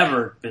I've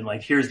never been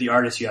like, "Here's the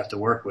artist you have to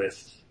work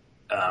with,"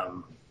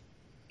 and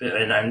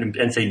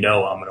say,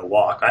 "No, I'm going to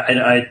walk."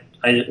 I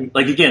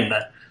like again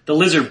that the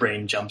lizard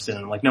brain jumps in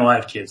and I'm like, "No, I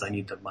have kids. I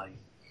need the money.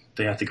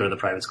 They have to go to the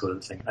private school."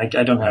 Thing. I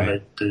don't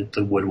have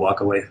the would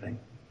walk away thing.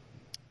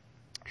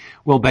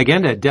 Well,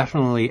 Begenda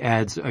definitely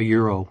adds a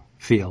Euro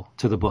feel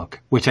to the book,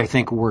 which I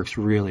think works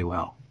really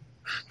well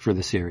for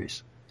the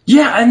series.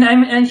 Yeah,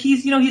 and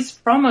he's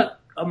from a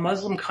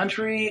Muslim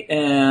country,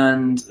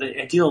 and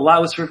I deal a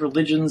lot with sort of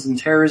religions and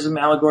terrorism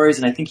allegories,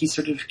 and I think he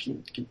sort of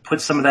can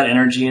put some of that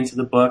energy into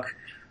the book.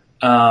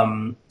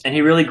 And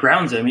he really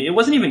grounds it. I mean, it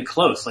wasn't even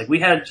close. Like, we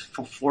had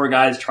 4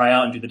 guys try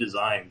out and do the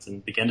designs,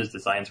 and Begenda's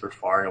designs were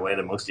far and away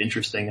the most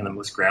interesting and the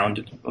most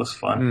grounded, most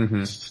fun.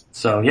 Mm-hmm.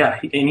 So yeah,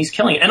 and he's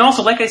killing it. And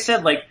also, like I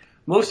said, like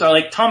most are,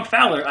 like Tom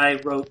Fowler,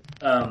 I wrote,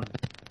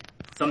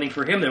 something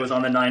for him that was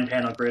on the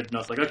 9-panel grid, and I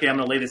was like, okay, I'm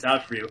gonna lay this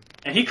out for you.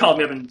 And he called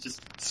me up and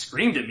just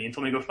screamed at me and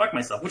told me to go fuck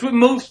myself,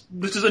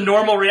 which is a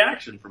normal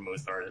reaction for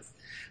most artists.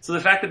 So the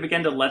fact that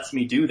Begenda lets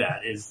me do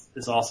that is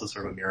also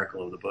sort of a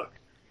miracle of the book.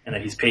 And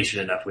that he's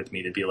patient enough with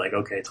me to be like,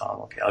 okay,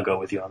 Tom, okay, I'll go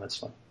with you on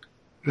this one.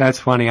 That's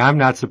funny. I'm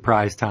not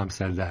surprised Tom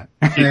said that.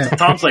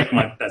 Tom's like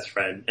my best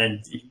friend,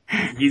 and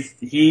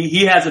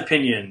he has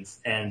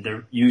opinions, and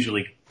they're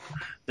usually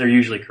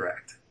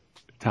correct.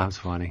 Tom's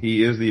funny.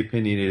 He is the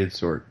opinionated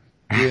sort.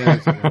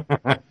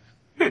 Yeah.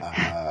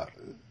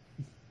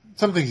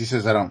 Some things he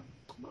says I don't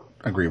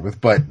agree with,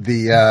 but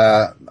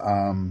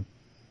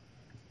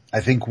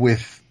I think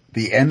with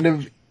the end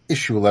of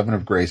issue 11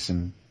 of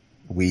Grayson,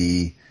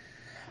 we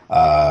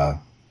now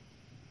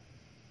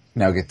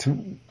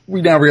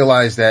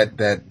realize that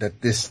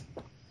this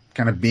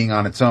kind of being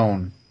on its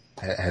own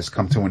has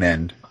come to an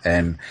end,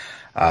 and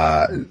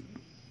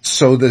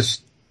so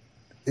this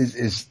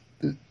is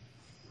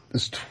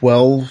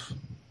 12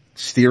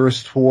 steer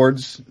us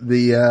towards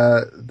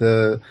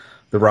the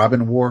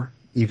Robin War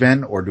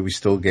event, or do we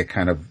still get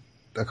kind of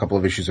a couple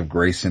of issues of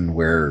Grayson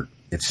where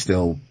it's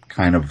still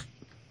kind of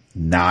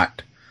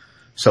not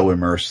so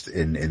immersed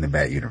in the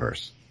Bat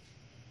universe?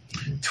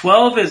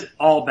 12 is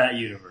all Bat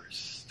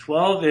universe.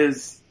 12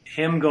 is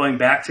him going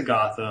back to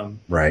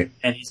Gotham, right?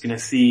 And he's going to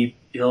see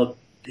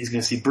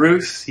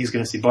Bruce, he's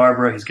going to see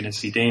Barbara, he's going to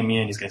see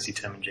Damian, he's going to see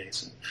Tim and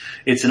Jason.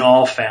 It's an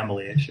all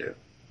family issue.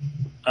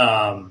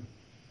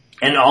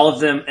 And all of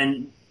them,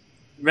 and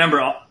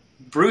remember,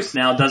 Bruce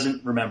now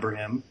doesn't remember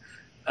him.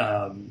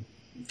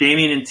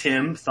 Damian and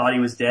Tim thought he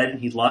was dead,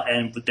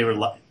 and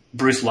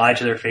Bruce lied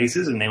to their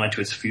faces, and they went to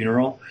his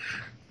funeral.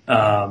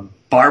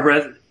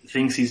 Barbara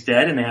thinks he's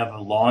dead, and they have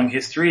a long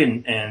history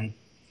and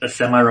a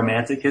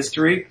semi-romantic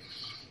history.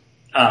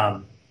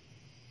 And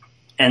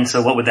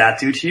so what would that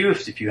do to you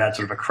if you had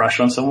sort of a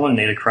crush on someone and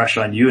they had a crush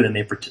on you, and then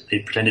they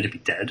pretended to be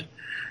dead?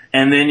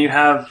 And then you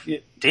have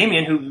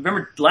Damian, who,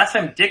 remember, last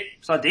time Dick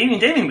saw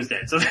Damian was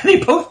dead. So they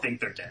both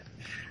think they're dead.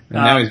 And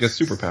now he's got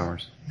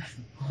superpowers.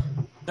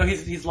 No,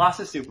 he's lost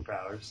his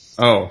superpowers.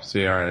 Oh,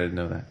 see, alright, I didn't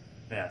know that.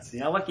 Yeah, see,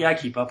 how lucky I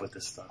keep up with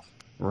this stuff.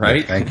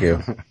 Right? Thank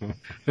you.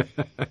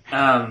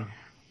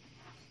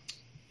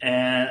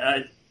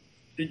 And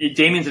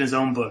Damian's in his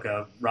own book,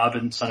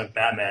 Robin, Son of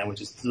Batman, which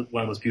is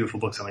one of those beautiful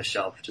books on my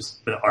shelf,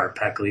 just with art,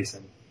 Pat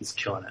Gleason. He's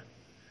killing it.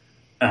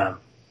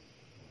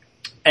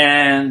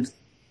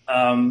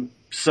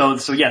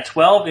 So yeah,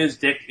 12 is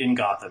Dick in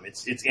Gotham.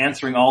 It's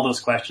answering all those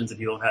questions that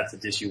he'll have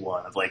since issue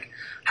 1 of like,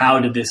 how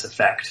did this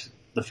affect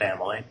the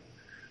family?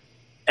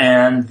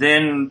 And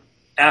then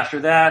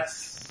after that,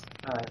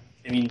 I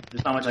mean,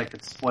 there's not much I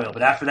could spoil,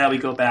 but after that we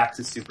go back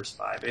to Super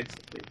Spy,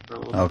 basically. For a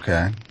little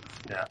Okay. bit.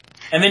 Yeah.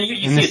 And then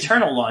you see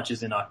Eternal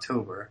launches in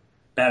October.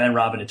 Batman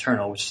Robin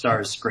Eternal, which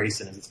stars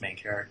Grayson as its main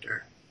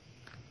character.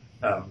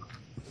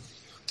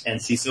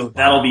 And see, so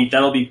that'll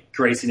be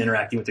Grayson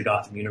interacting with the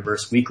Gotham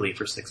universe weekly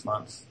for 6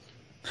 months.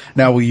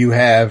 Now, are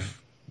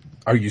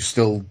you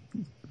still,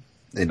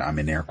 and I'm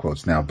in air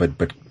quotes now,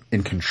 but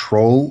in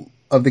control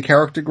of the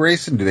character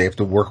Grayson? Do they have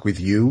to work with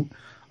you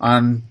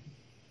on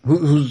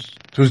who's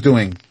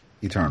doing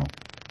Eternal?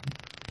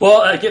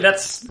 Well, again,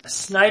 that's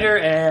Snyder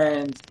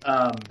and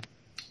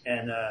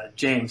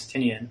James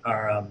Tynion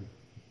are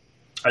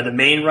the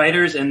main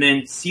writers, and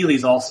then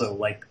Seeley's also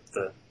like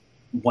the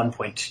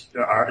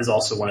 1.2 is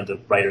also one of the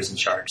writers in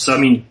charge. So I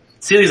mean,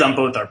 Celia's on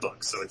both our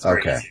books, so it's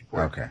very Okay. easy. to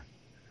work. Okay.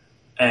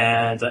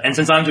 And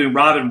since I'm doing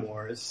Robin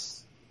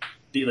Wars,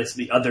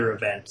 the other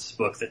event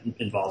book that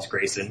involves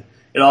Grayson,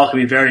 it all can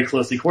be very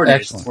closely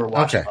coordinated. Excellent. We're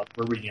watching, Okay.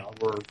 we're reading,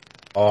 we're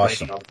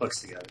Awesome. writing all the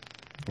books together.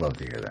 Love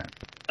to hear that.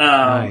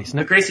 Nice.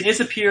 But Grayson is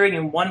appearing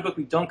in one book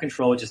we don't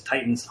control, which is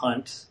Titan's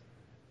Hunt.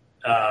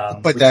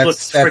 But which that's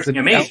looks an freaking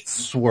amazing.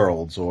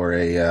 Elseworlds or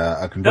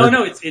a conversion.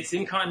 No, it's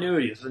in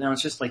continuity. So now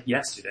it's just like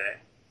yesterday,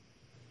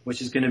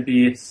 which is going to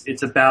be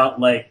it's about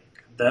like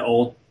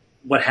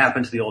what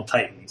happened to the old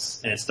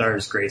Titans, and it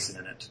stars Grayson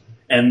in it.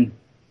 And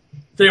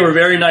they were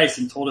very nice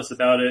and told us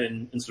about it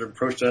and sort of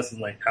approached us and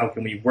like, how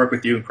can we work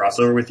with you and cross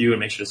over with you and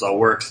make sure this all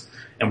works?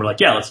 And we're like,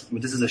 yeah,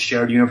 this is a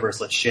shared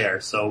universe. Let's share.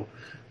 So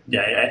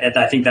yeah,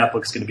 I think that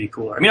book's going to be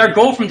cooler. I mean, our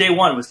goal from day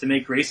one was to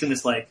make Grayson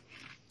this like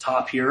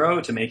top hero,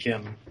 to make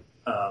him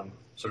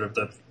sort of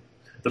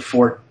the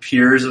four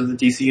peers of the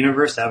DC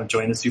universe, to have him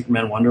join the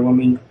Superman, Wonder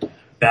Woman,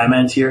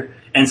 Batman tier.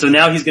 And so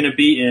now he's going to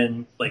be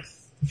in like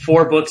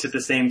 4 books at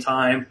the same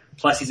time,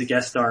 plus he's a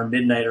guest star in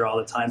Midnighter all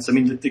the time. So I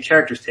mean, the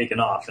character's taken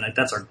off, and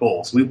that's our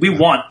goal. So we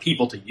want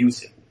people to use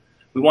him.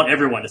 We want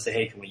everyone to say,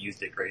 hey, can we use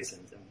Dick Grayson?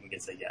 And we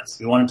can say yes.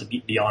 We want him to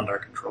be beyond our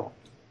control.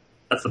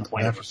 That's the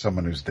point. Yeah, for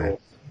someone who's dead.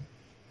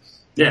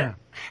 Yeah.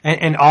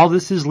 And all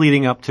this is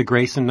leading up to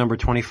Grayson number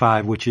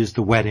 25, which is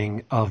the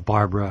wedding of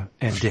Barbara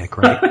and Dick,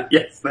 right?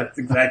 Yes, that's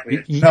exactly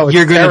it. No, it's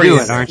You're going to do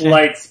very it, aren't you?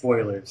 Slight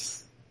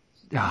spoilers.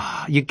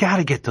 You got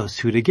to get those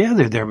two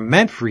together. They're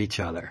meant for each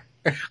other.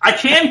 I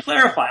can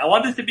clarify. I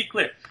want this to be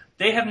clear.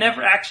 They have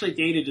never actually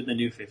dated in the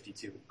New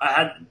 52.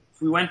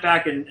 We went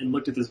back and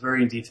looked at this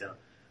very in detail.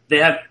 They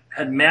have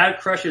had mad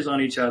crushes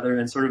on each other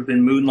and sort of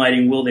been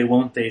moonlighting will they,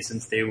 won't they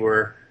since they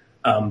were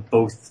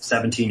both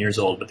 17 years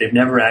old, but they've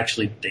never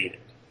actually dated.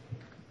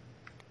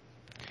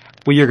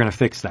 Well, you're going to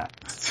fix that.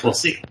 We'll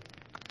see.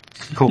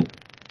 Cool.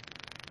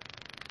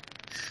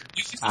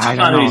 I don't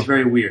Continuity know. is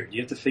very weird. You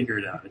have to figure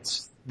it out.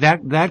 It's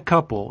That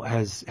couple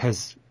has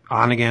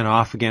on again,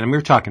 off again. And we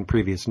were talking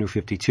previous New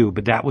 52,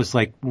 but that was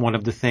like one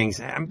of the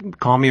things.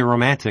 Call me a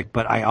romantic,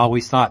 but I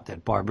always thought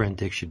that Barbara and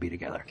Dick should be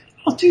together.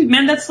 oh, dude,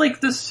 man, that's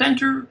like the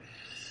center.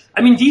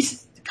 I mean,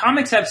 these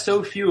comics have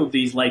so few of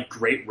these like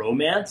great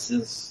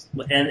romances,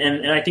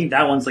 and I think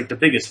that one's like the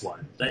biggest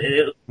one.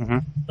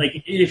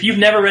 Like, if you've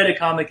never read a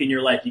comic in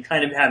your life, you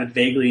kind of have it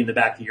vaguely in the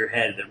back of your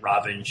head that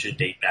Robin should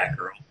date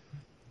Batgirl.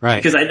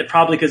 Right.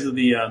 Probably because of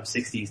the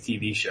 60s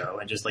TV show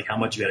and just like how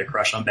much you had a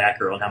crush on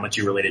Batgirl and how much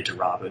you related to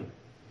Robin.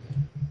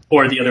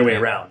 Or the other way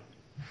around.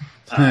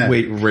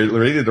 Wait,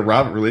 related to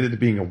Robin, related to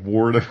being a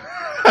ward of...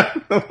 I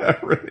don't know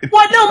that really.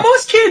 What? No,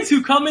 most kids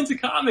who come into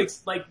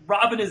comics, like,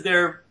 Robin is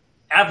their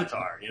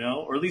avatar, you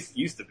know? Or at least it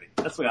used to be.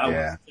 That's the way I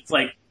was. It's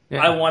like,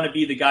 I want to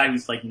be the guy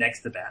who's like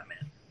next to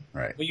Batman.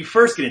 Right. When you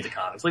first get into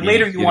comics. Like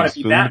later you want to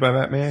be Spooned Batman. by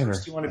Batman, or?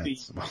 First you want to be...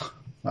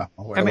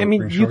 I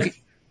mean,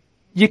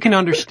 you can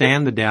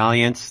understand the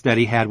dalliance that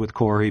he had with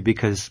Corey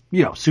because,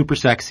 you know, super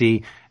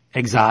sexy,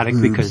 exotic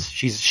because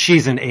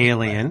she's an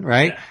alien,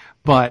 right? Yeah.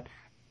 But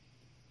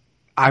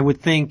I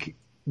would think,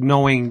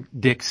 knowing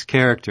Dick's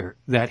character,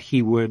 that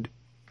he would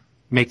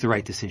make the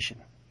right decision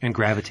and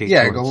gravitate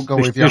towards go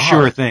with the your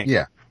sure heart. thing.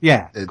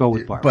 Yeah. Go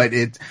with Barbara.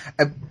 But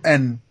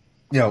and,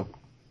 you know,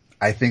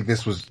 I think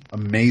this was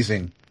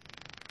amazing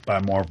by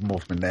Marv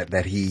Wolfman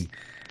that he,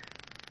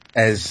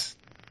 as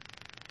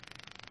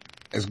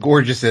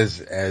gorgeous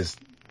as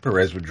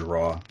Perez would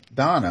draw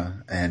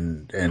Donna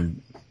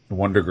and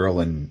Wonder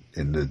Girl in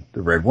the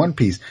red One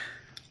Piece,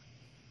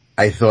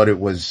 I thought it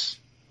was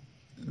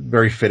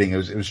very fitting. It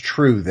was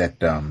true that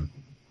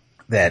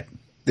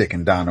Dick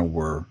and Donna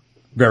were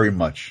very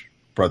much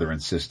brother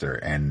and sister,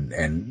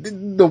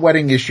 and the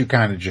wedding issue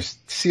kind of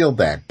just sealed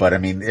that. But I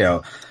mean, you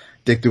know,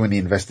 Dick doing the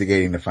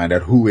investigating to find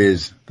out who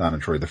is Donna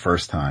Troy the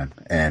first time,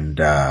 and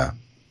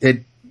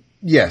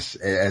yes,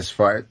 as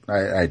far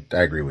I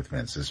agree with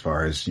Vince as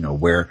far as, you know,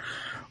 where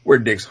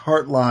Dick's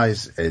heart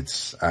lies.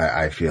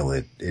 I feel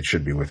it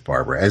should be with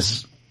Barbara.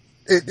 As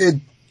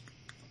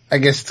I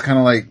guess it's kind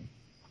of like,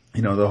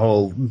 you know, the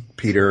whole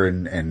Peter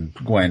and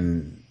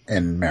Gwen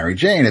and Mary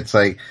Jane. It's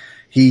like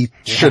he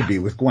should be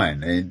with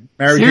Gwen, and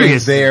Mary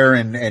Jane's there,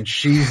 and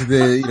she's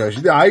the, you know,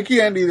 she's the eye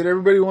candy that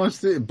everybody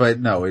wants to. But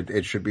no,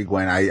 it should be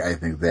Gwen. I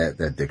think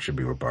that Dick should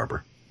be with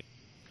Barbara.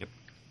 Yep.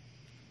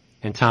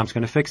 And Tom's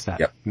going to fix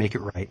that. Yep. Make it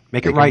right.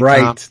 Make it right,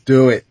 Tom.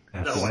 Do it.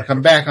 Yes. No I want way. to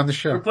come back on the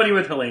show. We're putting you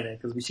with Helena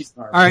because she's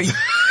smart. All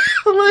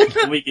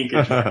right. We can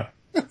control.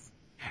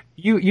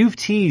 You've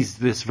teased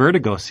this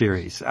Vertigo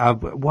series.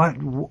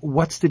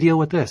 What's the deal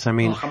with this? I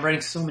mean, I'm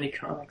writing so many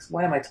comics.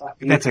 Why am I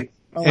talking? that's a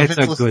Well, it's if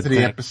a it's listened good to the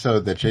thing.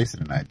 episode that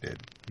Jason and I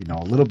did, you know,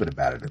 a little bit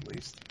about it at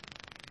least.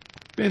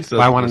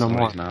 I wanna know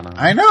more.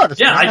 I know. that's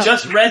Yeah, what I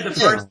just read the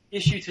first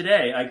issue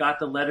today. I got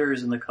the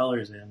letters and the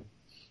colors in.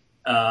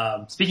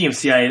 Speaking of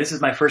CIA, this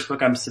is my first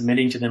book I'm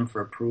submitting to them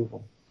for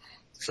approval.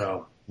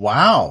 So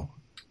Wow.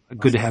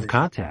 Good to have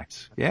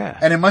contacts. Yeah.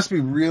 And it must be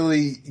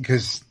really,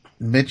 because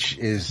Mitch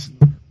is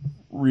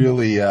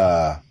really,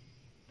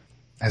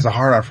 has a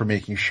hard on for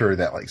making sure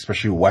that, like,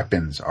 especially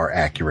weapons are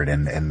accurate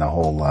and the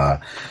whole,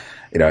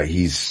 you know,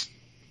 he's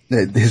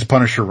his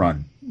Punisher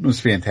run was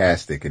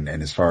fantastic, and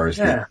as far as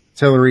the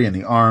artillery and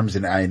the arms,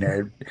 and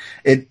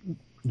it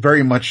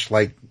very much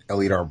like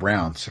Elliot R.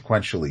 Brown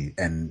sequentially,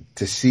 and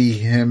to see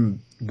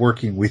him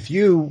working with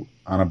you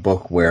on a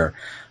book where,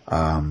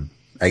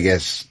 I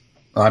guess,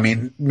 I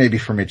mean, maybe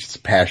for Mitch it's a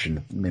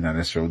passion. It may not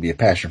necessarily be a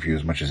passion for you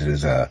as much as it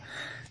is a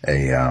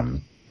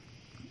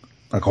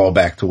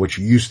callback to what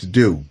you used to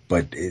do.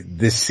 But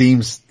this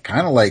seems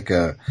kind of like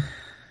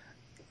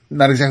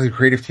not exactly a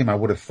creative team I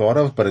would have thought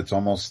of, but it's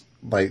almost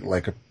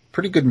like a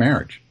pretty good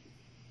marriage.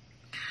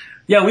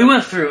 Yeah, we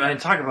went through and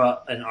talk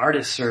about an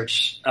artist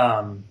search,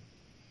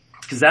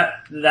 because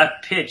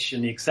that pitch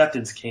and the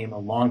acceptance came a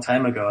long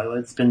time ago.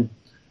 It's been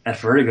at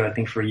Vertigo, I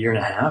think, for a year and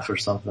a half or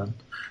something.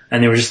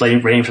 And they were just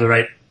waiting for the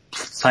right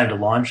time to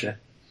launch it.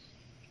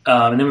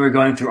 And then we were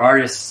going through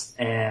artists,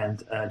 and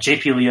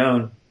JP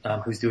Leone,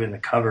 who's doing the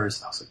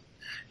covers, I was like,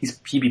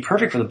 he'd be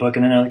perfect for the book.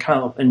 And then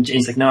and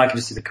he's like, no, I can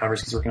just do the covers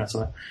because he's working on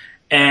something.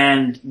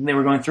 And they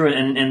were going through it,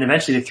 and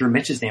eventually they threw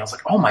Mitch's name. I was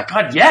like, oh my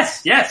god,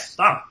 yes,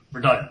 stop, we're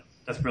done.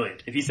 That's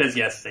brilliant. If he says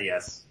yes, say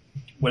yes.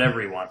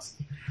 Whatever he wants.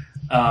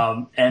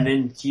 And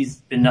then he's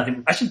been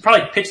nothing. I should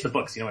probably pitch the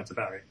books, you know what it's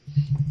about, right?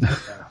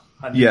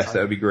 Yes, that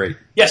would be great.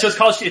 Yeah, so it's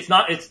called,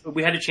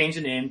 we had to change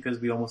the name because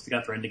we almost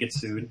got threatened to get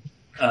sued.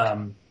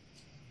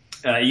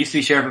 It used to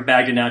be Sheriff of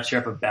Baghdad, now it's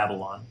Sheriff of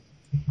Babylon.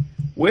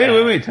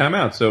 Wait, time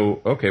out.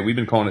 So, okay, we've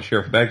been calling it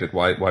Sheriff of Baghdad.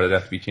 Why did it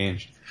have to be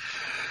changed?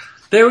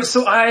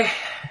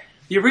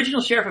 The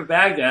original Sheriff of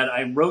Baghdad,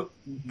 I wrote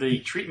the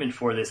treatment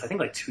for this, I think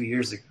like 2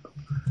 years ago.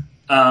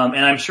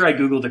 And I'm sure I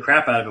Googled the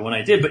crap out of it when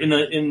I did, but in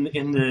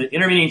the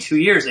intervening 2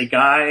 years, a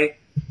guy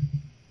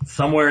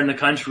somewhere in the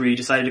country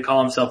decided to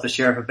call himself the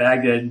Sheriff of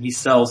Baghdad, and he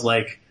sells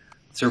like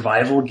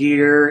survival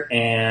gear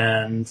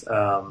and,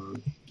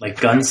 like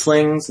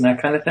gunslings and that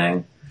kind of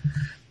thing.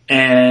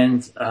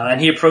 And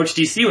he approached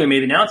DC when we made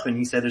the announcement.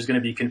 He said there's going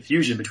to be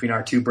confusion between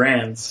our two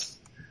brands,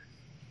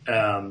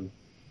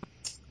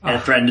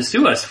 and threatened to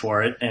sue us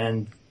for it.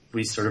 And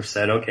we sort of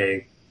said,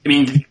 okay. I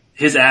mean,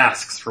 his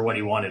asks for what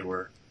he wanted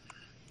were,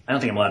 I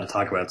don't think I'm allowed to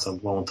talk about it, so I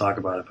won't talk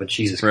about it, but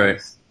Jesus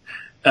Christ.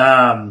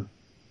 And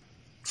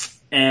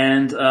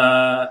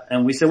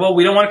we said, well,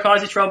 we don't want to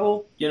cause you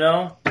trouble, you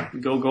know,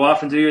 go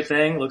off and do your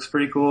thing. Looks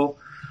pretty cool.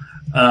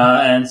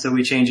 And so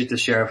we changed it to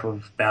Sheriff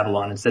of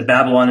Babylon. Instead,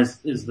 Babylon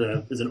is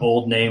an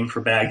old name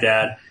for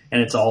Baghdad,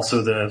 and it's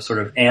also the sort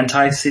of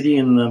anti-city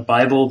in the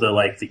Bible,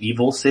 the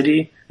evil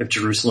city. If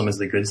Jerusalem is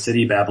the good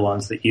city,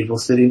 Babylon's the evil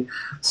city.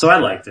 So I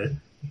liked it.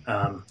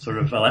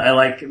 I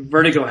like,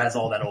 Vertigo has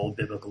all that old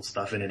biblical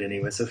stuff in it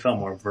anyway, so it felt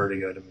more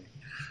Vertigo to me.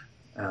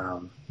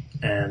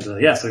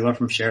 So we went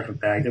from Sheriff of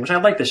Baghdad, which I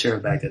like the Sheriff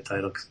of Baghdad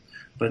title,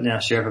 but now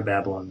Sheriff of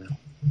Babylon now.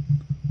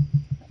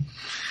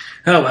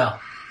 Oh well.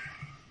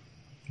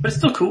 But it's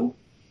still cool.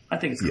 I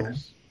think it's cool.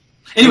 Yes.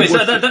 Anyway,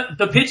 so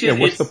the pitch is... Yeah,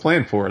 what's the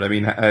plan for it? I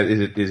mean,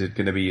 is it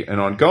going to be an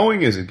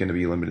ongoing? Is it going to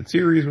be a limited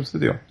series? What's the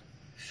deal?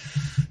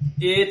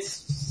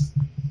 It's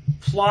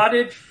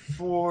plotted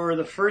for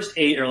the first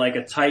 8 are like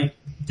a tight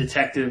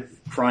detective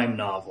crime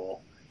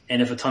novel.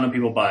 And if a ton of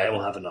people buy it,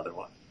 we'll have another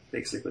one,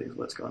 basically, is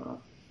what's going on.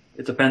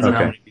 It depends on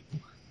how many people.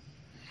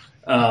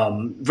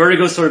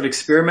 Vertigo's sort of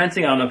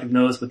experimenting. I don't know if you've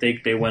noticed, but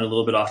they went a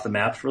little bit off the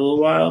map for a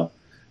little while.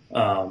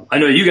 I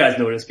know you guys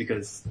noticed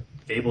because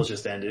Fables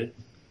just ended.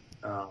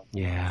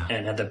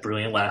 And had that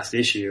brilliant last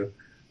issue.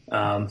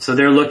 So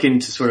they're looking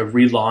to sort of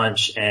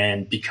relaunch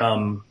and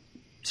become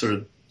sort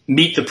of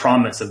meet the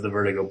promise of the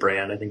Vertigo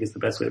brand, I think is the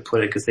best way to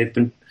put it, because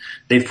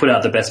they've put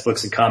out the best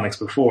books in comics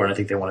before, and I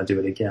think they want to do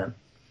it again.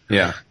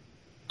 Yeah.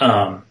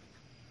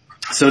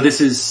 So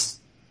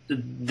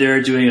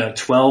they're doing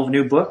 12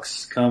 new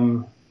books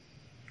come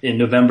in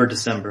November,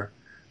 December.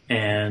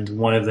 And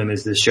one of them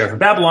is the Sheriff of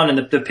Babylon, and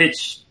the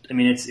pitch, I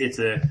mean,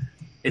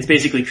 it's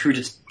basically true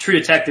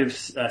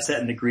detectives set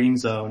in the Green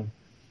Zone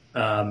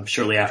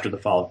shortly after the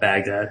fall of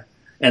Baghdad.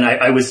 And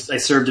I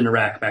served in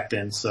Iraq back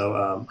then,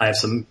 so I have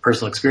some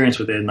personal experience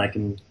with it, and I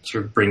can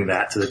sort of bring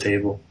that to the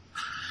table.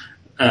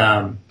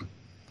 And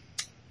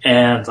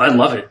I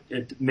love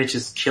it. Mitch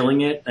is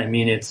killing it. I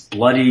mean, it's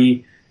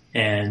bloody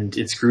and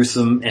it's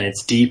gruesome and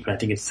it's deep, and I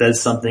think it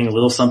says something, a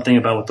little something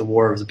about what the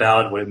war is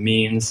about, what it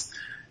means.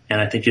 And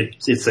I think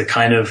it's a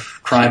kind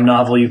of crime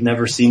novel you've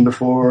never seen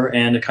before,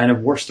 and a kind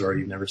of war story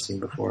you've never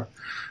seen before.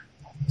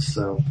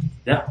 So,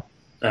 yeah.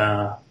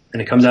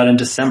 And it comes out in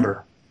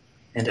December.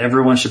 And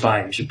everyone should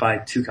buy it. You should buy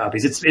 2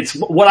 copies. It's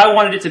what I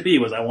wanted it to be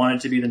was I wanted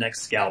it to be the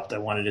next Scalped. I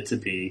wanted it to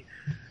be,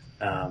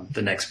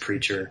 the next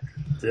Preacher.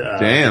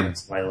 Damn.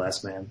 My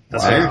Last Man.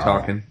 That's how you're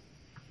talking.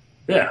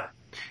 Yeah.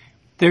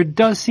 There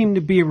does seem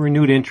to be a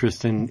renewed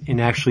interest in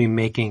actually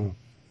making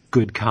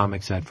good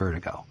comics at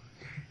Vertigo.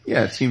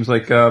 Yeah, it seems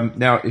like,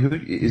 now, who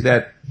is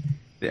that?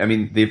 I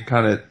mean, they've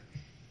kind of,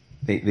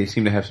 they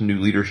seem to have some new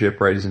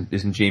leadership, right?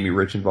 Isn't Jamie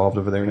Rich involved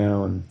over there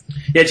now? And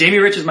yeah, Jamie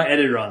Rich is my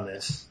editor on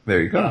this.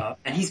 There you go.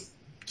 And he's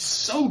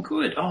so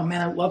good. Oh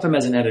man, I love him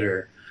as an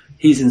editor.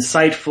 He's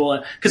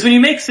insightful. Cause when you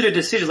make sort of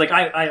decisions, like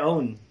I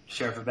own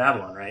Sheriff of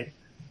Babylon, right?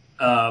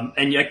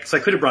 So I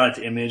could have brought it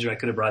to Image, or I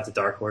could have brought it to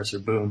Dark Horse or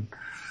Boom.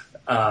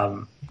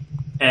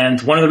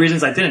 And one of the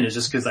reasons I didn't is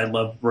just because I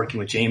love working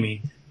with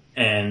Jamie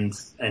and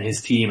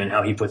his team and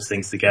how he puts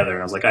things together. And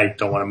I was like, I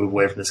don't want to move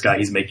away from this guy.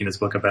 He's making this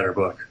book a better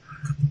book.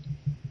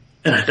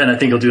 And I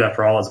think he'll do that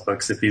for all his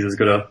books if he's as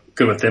good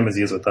with them as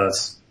he is with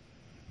us.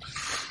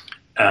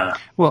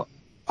 Well,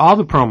 all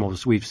the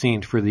promos we've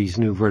seen for these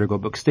new Vertigo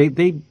books,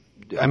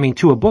 I mean,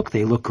 to a book,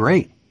 they look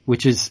great,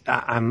 which is,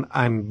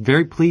 I'm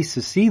very pleased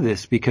to see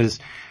this because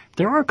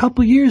there were a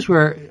couple of years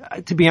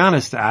where, to be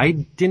honest, I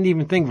didn't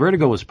even think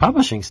Vertigo was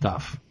publishing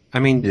stuff. I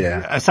mean,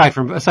 aside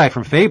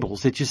from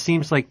Fables, it just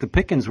seems like the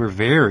pickings were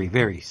very,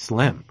 very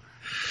slim.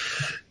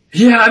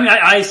 Yeah, I mean,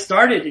 I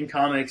started in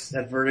comics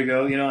at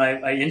Vertigo. You know,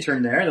 I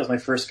interned there. That was my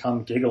first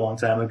comic gig a long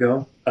time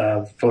ago.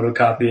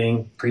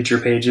 Photocopying Preacher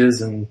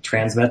pages and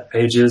Transmet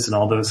pages and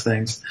all those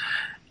things.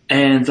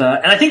 And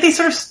I think they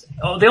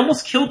they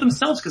almost killed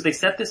themselves because they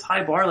set this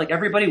high bar. Like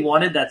everybody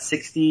wanted that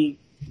 60,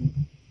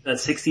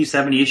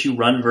 70 issue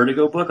run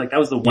Vertigo book. Like that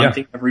was the one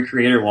thing every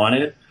creator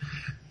wanted.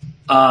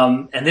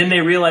 And then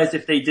they realized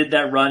if they did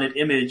that run at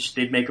Image,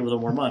 they'd make a little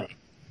more money,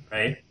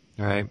 right?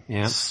 Right,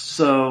 yeah.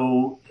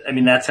 So, I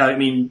mean, that's how,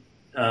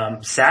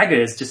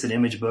 Saga is just an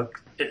Image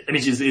book.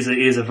 Image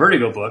is a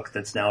Vertigo book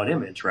that's now an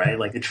Image, right?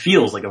 Like, it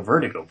feels like a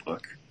Vertigo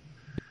book.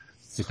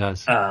 It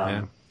does,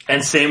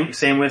 And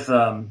same with,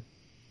 the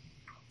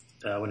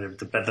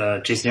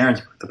Jason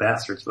Aaron's book, the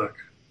Bastards book.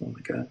 Oh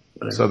my god.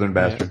 Whatever. Southern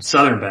Bastards.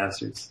 Southern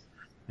Bastards.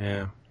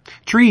 Yeah.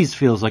 Trees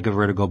feels like a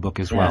Vertigo book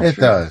as well. It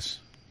does.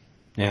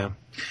 Yeah.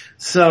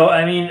 So,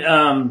 I mean,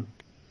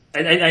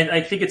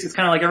 I think it's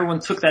kind of like everyone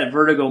took that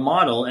Vertigo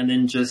model and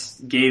then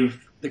just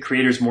gave the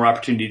creators more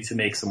opportunity to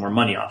make some more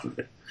money off of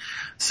it.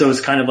 So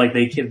it's kind of like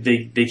they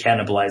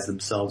cannibalize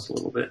themselves a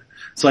little bit.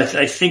 So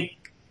I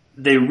think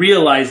they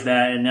realize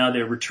that and now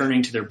they're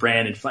returning to their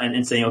brand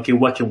and saying, okay,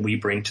 what can we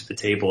bring to the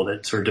table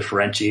that sort of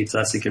differentiates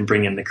us and can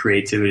bring in the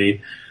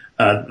creativity?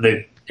 And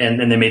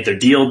they made their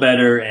deal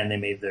better and they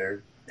made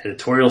their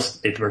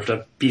editorials, they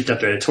beefed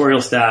up their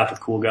editorial staff with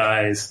cool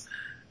guys.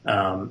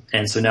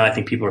 And so now I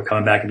think people are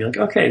coming back and be like,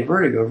 okay,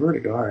 Vertigo,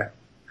 all right.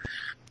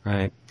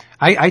 Right.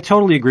 I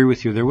totally agree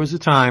with you. There was a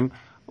time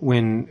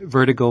when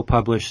Vertigo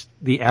published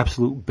the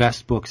absolute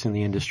best books in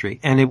the industry.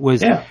 And it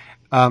was,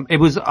 it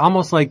was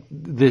almost like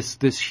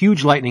this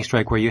huge lightning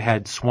strike where you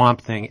had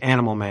Swamp Thing,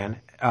 Animal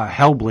Man,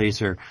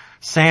 Hellblazer,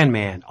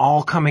 Sandman,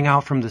 all coming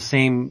out from the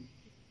same,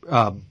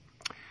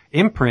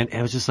 imprint, and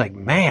it was just like,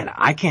 man,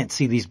 I can't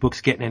see these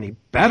books getting any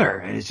better.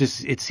 And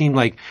it seemed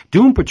like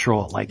Doom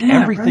Patrol, like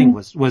everything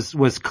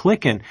was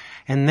clicking.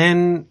 And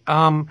then,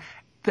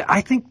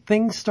 I think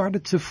things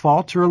started to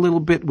falter a little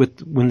bit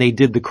when they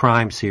did the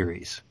crime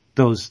series.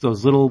 Those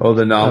little. Oh,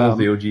 the novels,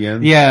 the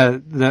OGN? Yeah,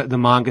 the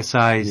manga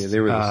size. Yeah, they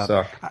were the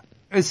suck.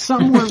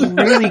 Some were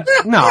really,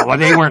 no,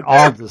 they weren't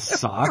all the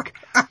suck.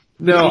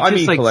 No, I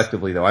mean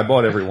collectively though. I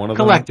bought every one of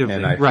them. Collectively,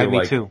 and I feel right, me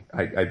like too.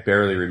 I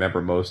barely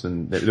remember most,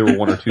 and there were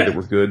one or two that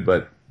were good,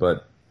 but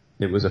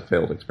it was a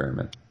failed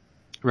experiment.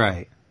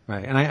 Right.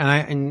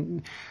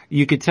 And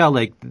you could tell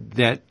like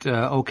that,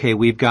 okay,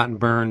 we've gotten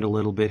burned a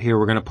little bit here,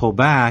 we're gonna pull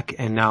back,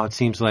 and now it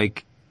seems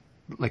like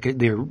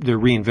they're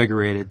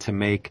reinvigorated to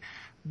make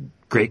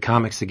great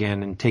comics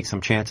again and take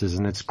some chances,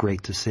 and it's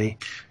great to see.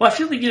 Well, I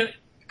feel like,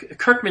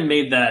 Kirkman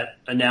made that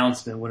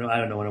announcement I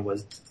don't know when it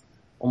was,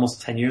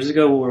 almost 10 years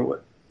ago, or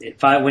what?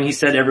 When he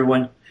said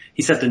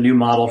he set the new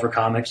model for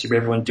comics.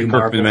 Everyone do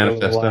Marvel.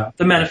 Manifesto.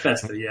 The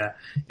manifesto, yeah.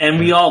 And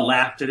we all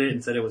laughed at it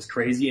and said it was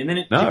crazy. And then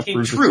it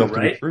became true,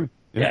 right? True.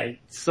 Yeah.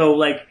 So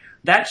like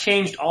that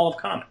changed all of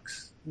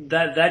comics.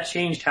 That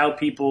changed how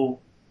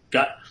people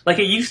got. Like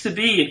it used to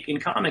be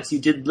in comics, you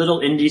did little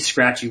indie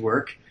scratchy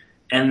work,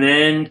 and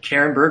then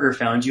Karen Berger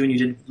found you and you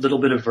did a little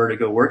bit of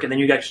Vertigo work, and then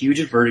you got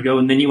huge at Vertigo,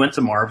 and then you went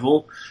to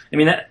Marvel. I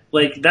mean,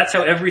 that's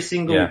how every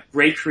single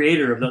great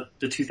creator of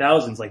the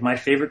 2000s, like my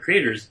favorite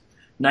creators,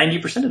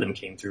 90% of them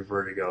came through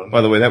Vertigo. By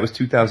the way, that was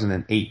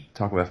 2008.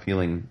 Talk about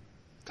feeling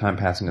time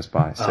passing us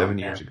by 7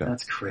 years ago.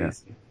 That's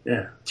crazy.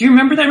 Yeah. Do you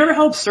remember that? Remember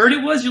how absurd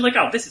it was? You're like,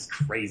 oh, this is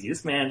crazy.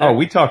 This man. Oh,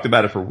 we talked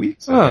about it for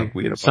weeks. I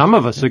think some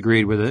of us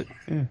agreed with it.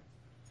 Yeah.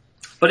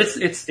 But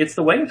it's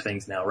the way of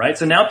things now, right?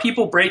 So now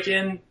people break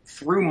in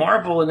through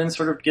Marvel and then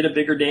sort of get a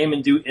bigger name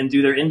and do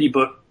their indie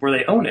book where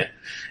they own it.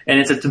 And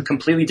it's a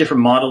completely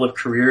different model of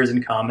careers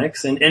in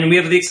comics. And we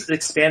have the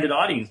expanded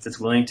audience that's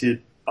willing to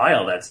buy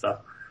all that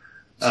stuff.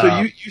 So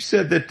you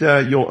said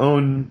that you'll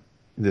own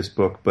this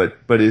book,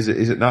 but is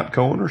it not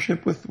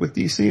co-ownership with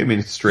DC? I mean,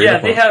 it's straight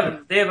up. Yeah,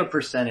 they have a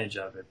percentage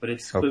of it, but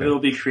it'll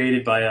be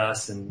created by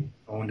us and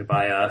owned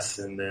by us,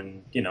 and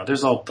then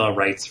there's all the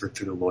rights through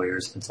the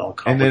lawyers. It's all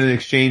complicated. And then in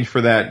exchange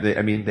for that,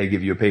 they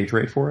give you a page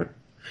rate for it.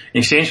 In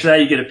exchange for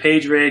that, you get a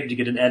page rate, you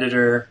get an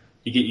editor,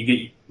 you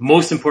get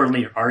most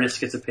importantly, your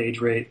artist gets a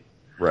page rate.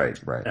 Right.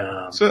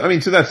 So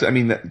that's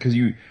because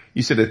you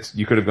said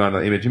you could have gone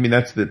to Image. I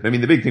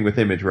mean, the big thing with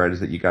Image, right, is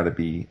that you got to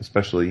be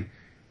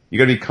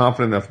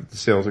confident enough that the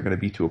sales are going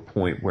to be to a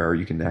point where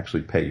you can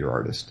actually pay your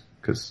artist,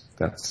 because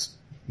that's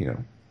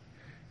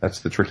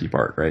the tricky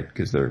part, right?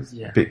 Because they're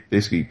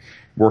basically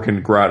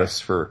working gratis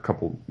for a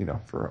couple,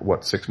 for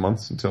 6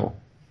 months until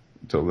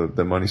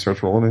the money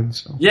starts rolling in.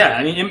 So yeah,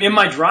 I mean, in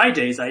my dry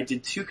days, I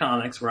did 2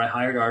 comics where I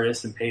hired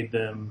artists and paid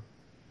them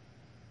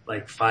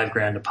like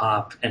 $5,000 a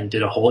pop and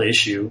did a whole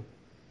issue.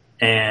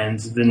 And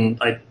then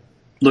I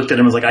looked at them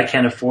and was like, I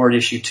can't afford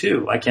issue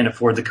 2. I can't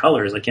afford the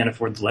colors. I can't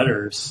afford the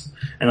letters.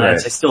 And right. I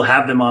still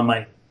have them on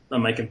my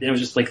computer. It was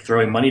just like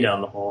throwing money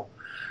down the hole.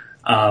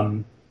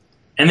 And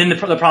then the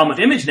problem with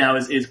Image now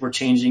is we're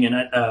changing,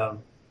 and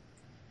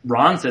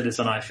Ron said this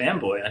on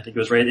iFanboy, and I think it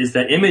was right, is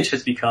that Image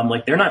has become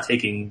like, they're not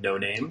taking no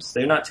names.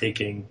 They're not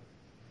taking,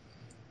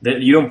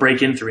 you don't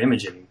break in through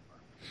Image anymore.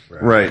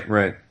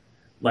 Right.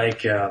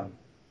 Like,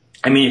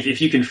 I mean, if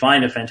you can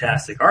find a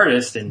fantastic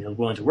artist and they're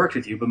willing to work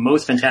with you, but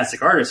most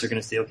fantastic artists are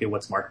going to say, okay,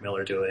 what's Mark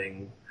Miller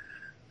doing?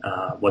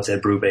 What's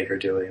Ed Brubaker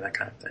doing? That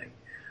kind of thing.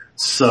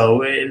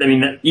 So, I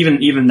mean,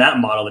 even that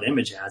model that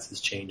Image has is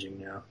changing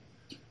now.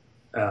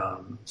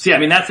 So yeah, I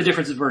mean, that's the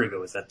difference with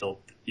Vertigo, is that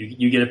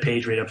you get a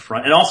page rate up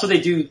front. And also they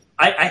do,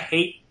 I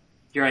hate,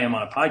 here I am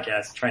on a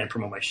podcast trying to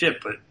promote my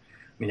shit, but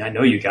I mean, I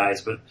know you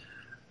guys, but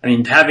I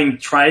mean, having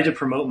tried to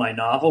promote my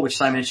novel, which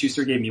Simon &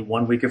 Schuster gave me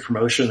 1 week of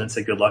promotion and then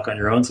said good luck on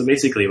your own. So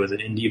basically it was an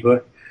indie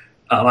book.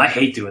 I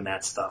hate doing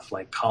that stuff,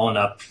 like calling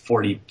up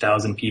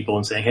 40,000 people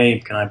and saying,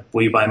 hey,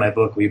 will you buy my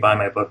book? Will you buy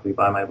my book? Will you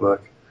buy my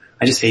book?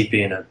 I just hate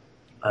being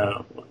I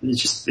don't know,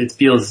 it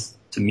feels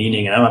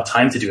demeaning, and I don't have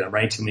time to do that. I'm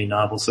writing too many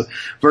novels. So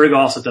Vertigo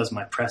also does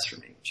my press for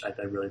me, which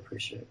I really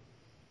appreciate.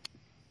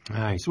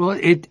 Nice. Well,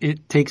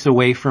 it takes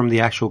away from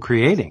the actual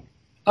creating.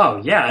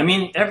 Oh yeah, I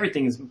mean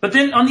everything's. But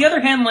then on the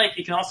other hand, like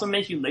it can also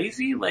make you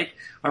lazy. Like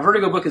my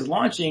Vertigo book is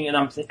launching, and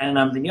I'm thinking,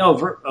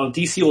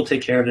 DC will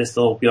take care of this.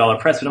 They'll get all our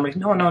press. But I'm like,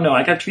 no.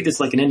 I got to treat this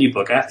like an indie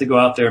book. I have to go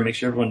out there and make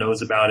sure everyone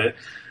knows about it,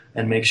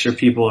 and make sure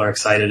people are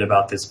excited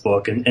about this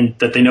book, and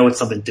that they know it's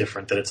something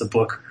different. That it's a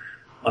book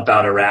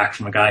about Iraq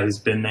from a guy who's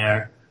been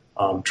there,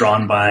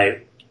 drawn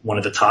by one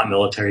of the top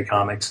military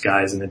comics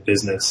guys in the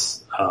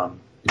business.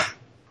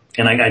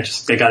 And I got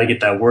to get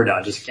that word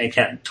out. I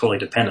can't totally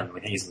depend on him. I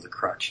can't use him as a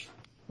crutch.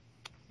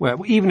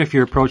 Well, even if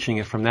you're approaching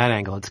it from that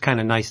angle, it's kind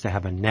of nice to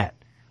have a net,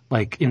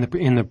 like in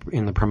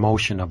the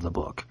promotion of the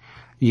book.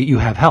 You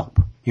have help.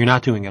 You're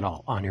not doing it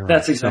all on your own.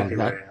 That's exactly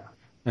right.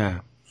 Yeah.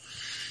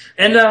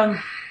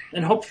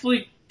 And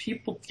hopefully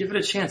people give it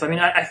a chance. I mean,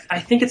 I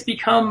think it's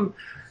become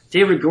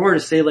David Gore to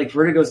say like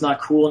Vertigo's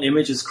not cool and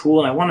Image is cool,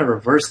 and I want to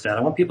reverse that.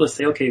 I want people to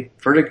say, okay,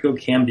 Vertigo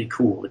can be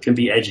cool. It can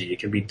be edgy. It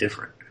can be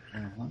different.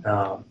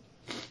 Mm-hmm.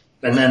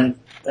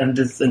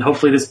 And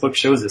hopefully this book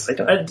shows this. It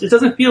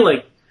doesn't feel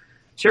like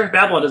Sheriff of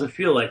Babylon doesn't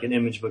feel like an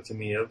Image book to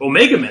me.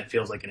 Omega Men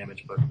feels like an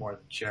Image book more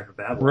than Sheriff of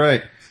Babylon.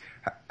 Right.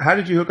 How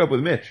did you hook up with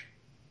Mitch?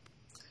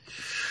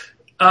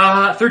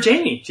 Through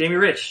Jamie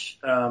Rich,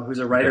 who's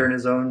a writer in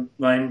his own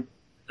mind.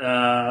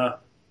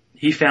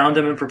 He found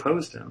him and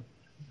proposed him.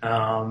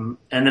 And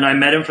then I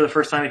met him for the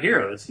first time at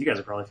Heroes. You guys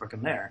are probably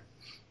fucking there.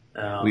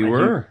 We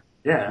were.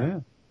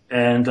 Yeah.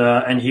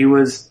 And he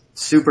was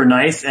super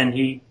nice, and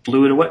he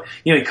blew it away.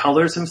 You know, he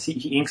colors them,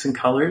 he inks and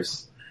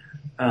colors.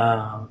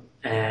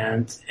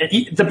 And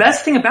the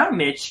best thing about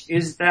Mitch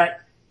is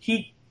that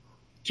he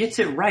gets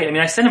it right. I mean,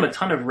 I sent him a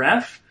ton of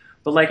ref,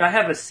 but like I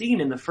have a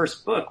scene in the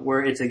first book where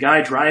it's a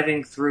guy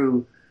driving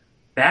through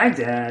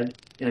Baghdad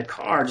in a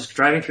car, just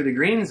driving through the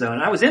green zone.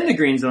 I was in the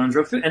green zone,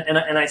 drove through,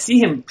 and I see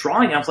him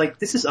drawing. I was like,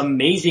 this is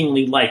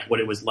amazingly like what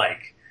it was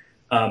like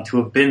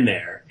to have been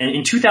there. And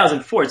in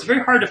 2004, it's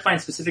very hard to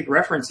find specific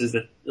references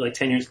that like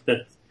 10 years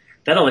that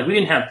are like, we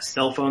didn't have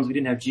cell phones, we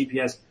didn't have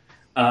GPS.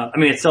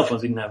 We had cell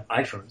phones, we didn't have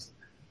iPhones.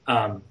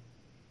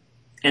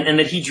 And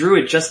that he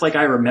drew it just like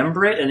I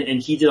remember it,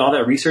 and he did all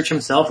that research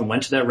himself and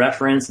went to that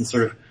reference and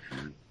sort of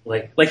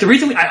like the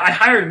reason I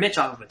hired Mitch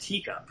off of a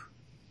teacup.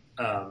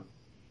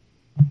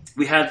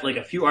 We had like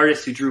a few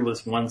artists who drew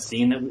this one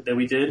scene that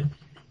we did,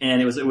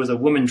 and it was a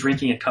woman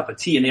drinking a cup of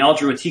tea, and they all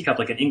drew a teacup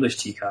like an English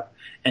teacup,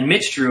 and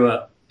Mitch drew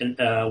an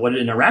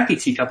Iraqi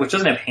teacup which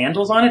doesn't have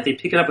handles on it. They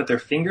pick it up with their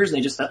fingers and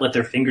they just let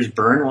their fingers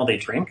burn while they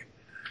drink.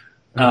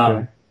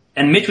 Okay.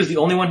 And Mitch was the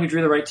only one who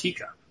drew the right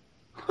teacup.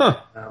 Huh.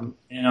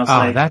 And I was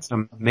like, that's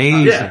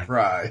amazing. Yeah.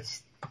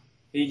 Surprise.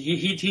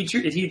 He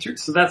drew,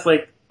 so that's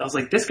like, I was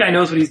like, this guy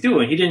knows what he's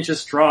doing. He didn't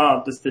just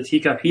draw the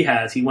teacup he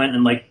has. He went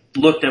and like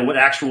looked at what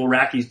actual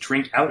Iraqis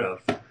drink out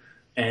of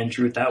and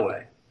drew it that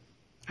way.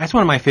 That's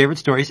one of my favorite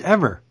stories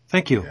ever.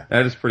 Thank you. Yeah.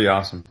 That is pretty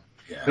awesome.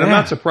 Yeah. And I'm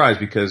not surprised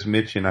because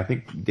Mitch, and I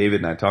think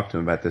David and I talked to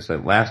him about this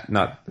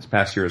not this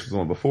past year, it was the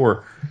one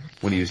before,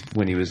 when he was,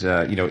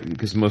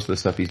 because most of the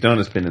stuff he's done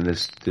has been in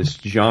this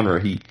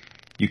genre.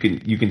 You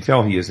can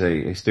tell he is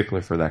a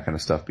stickler for that kind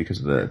of stuff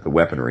because of the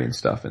weaponry and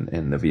stuff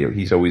and the VO.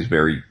 He's always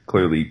very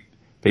clearly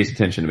pays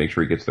attention to make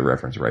sure he gets the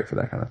reference right for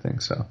that kind of thing.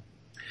 So,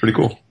 pretty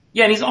cool.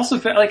 Yeah, and he's also,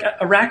 like,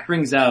 Iraq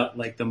brings out,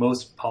 like, the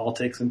most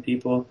politics in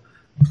people.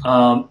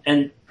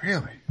 And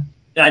Really?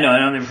 I know, I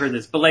don't ever heard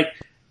this, but like,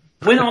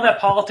 when all that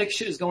politics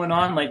shit is going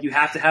on, like, you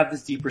have to have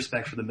this deep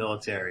respect for the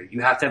military.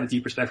 You have to have a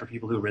deep respect for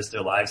people who risked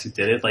their lives, who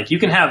did it. Like, you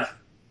can have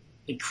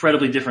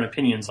incredibly different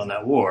opinions on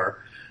that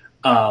war,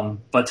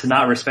 but to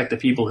not respect the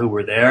people who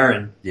were there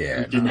and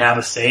didn't have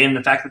a say in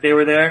the fact that they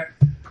were there.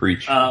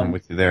 Preach. I'm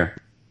with you there.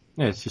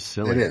 Yeah, it's just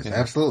silly. It is, Yeah.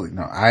 absolutely.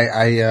 No,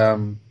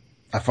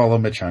 I follow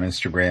Mitch on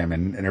Instagram,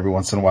 and every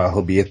once in a while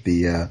he'll be at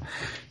the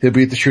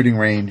shooting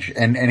range,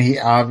 and he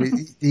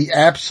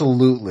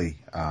absolutely,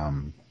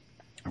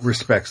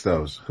 respects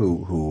those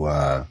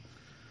who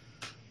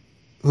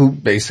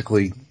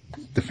basically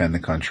defend the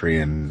country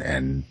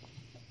and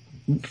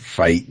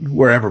fight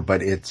wherever,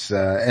 but it's,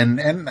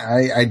 and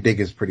I dig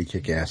his pretty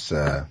kick-ass,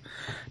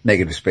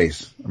 negative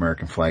space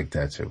American flag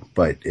tattoo,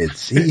 but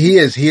he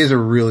is a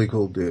really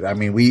cool dude. I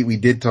mean, we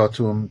did talk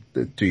to him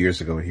 2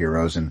 years ago at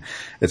Heroes, and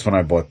it's when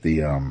I bought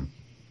the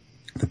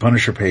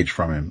Punisher page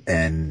from him,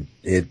 and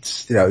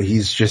it's,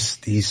 he's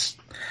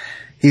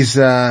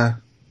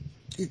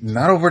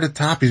not over the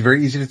top. He's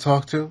very easy to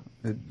talk to,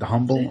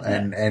 humble,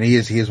 and he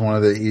is one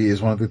of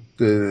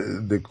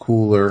the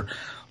cooler,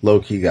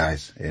 low-key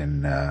guys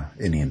in the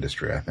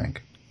industry, I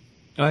think.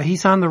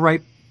 He's on the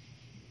right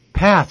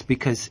path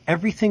because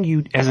as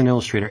an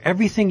illustrator,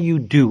 everything you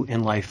do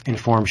in life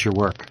informs your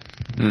work.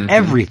 Mm-hmm.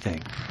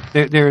 Everything.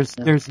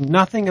 There's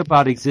nothing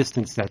about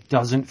existence that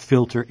doesn't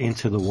filter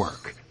into the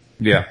work.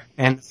 Yeah.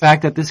 And the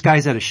fact that this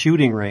guy's at a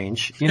shooting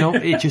range,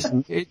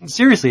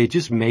 seriously, it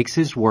just makes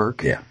his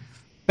work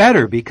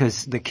better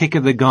because the kick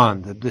of the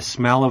gun, the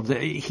smell of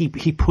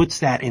he puts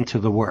that into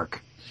the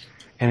work.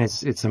 And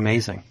it's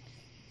amazing.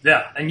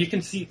 Yeah, and you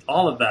can see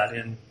all of that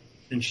in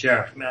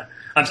Sheriff. Man,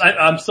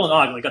 I'm still in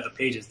awe. I got the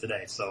pages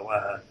today, so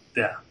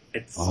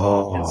it's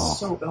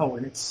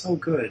so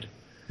good.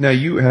 Now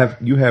you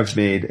have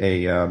made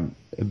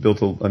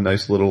built a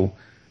nice little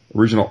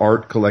original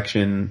art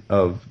collection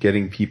of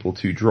getting people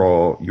to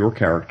draw your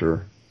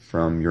character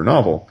from your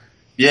novel.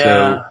 Yeah.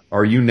 So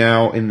are you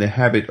now in the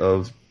habit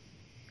of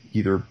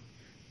either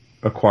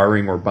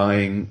acquiring or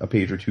buying a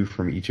page or two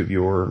from each of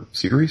your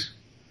series?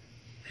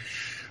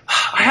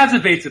 I have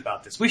debates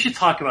about this. We should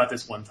talk about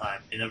this one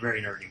time in a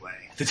very nerdy way.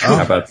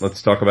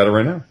 Let's talk about it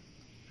right now.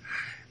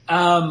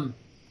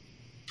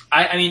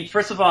 I mean,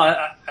 first of all,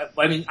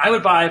 I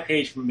would buy a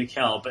page from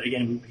Mikkel, but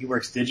again, he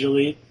works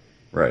digitally.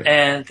 Right.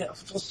 And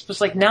it's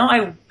like now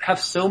I have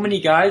so many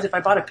guys, if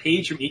I bought a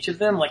page from each of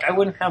them, like I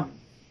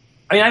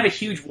have a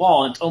huge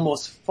wall and it's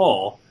almost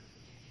full.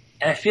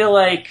 And I feel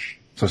like...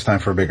 So it's time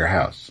for a bigger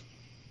house.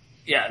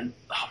 Yeah.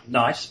 Oh, no,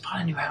 I just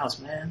bought a new house,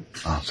 man.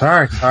 Oh,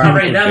 sorry. Not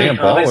right now,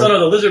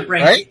 the lizard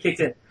brain kicked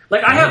in.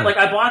 Like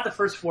I bought the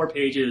first 4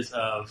 pages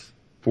of...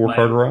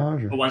 4-car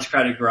garage? A Once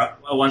Crowded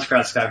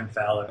Sky from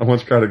Fowler. A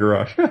Once Crowded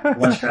Garage.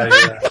 Once Crowded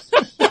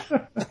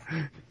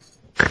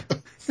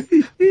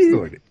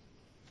Garage.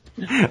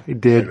 I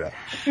did.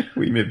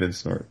 We may have been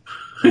smart.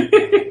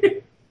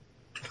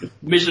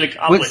 Mission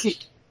accomplished. See,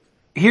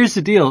 here's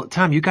the deal,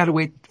 Tom. You got to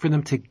wait for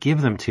them to give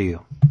them to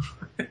you.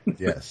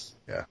 Yes.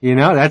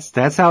 Yeah.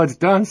 That's how it's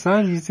done,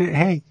 son. You say,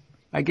 "Hey,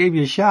 I gave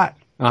you a shot.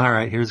 All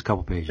right, here's a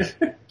couple pages."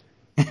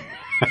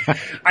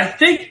 I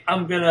think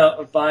I'm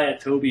gonna buy a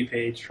Toby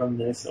page from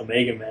this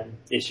Omega Man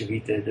issue he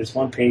did. There's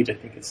one page I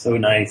think is so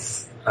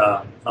nice.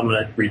 I'm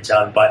gonna reach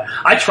out and buy.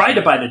 I tried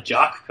to buy the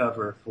Jock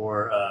cover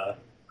for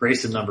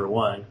Grayson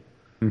 #1,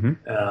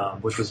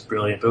 which was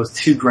brilliant. But it was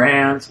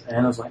 $2,000,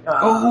 and I was like,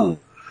 oh.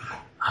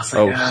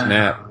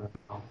 Snap,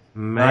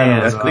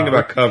 man! That's the thing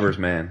about covers,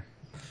 man.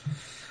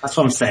 That's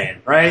what I'm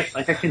saying, right?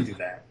 Like I can do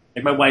that.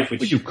 Like my wife would.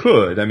 But you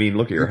could. I mean,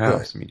 look at your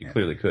house. I mean, you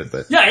clearly could.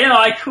 But yeah,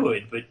 I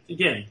could. But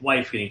again,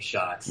 wife getting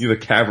shots. You have a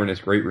cavernous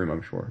great room,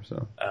 I'm sure.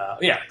 So.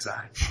 Yeah,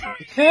 exactly.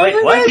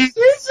 Wait, what?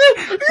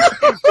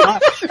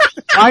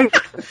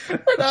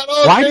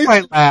 Why do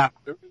I laugh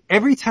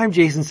every time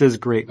Jason says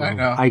great room?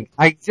 I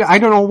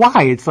don't know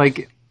why. It's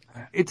like.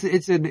 It's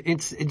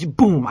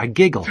boom, I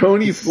giggle.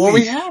 Tony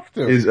we have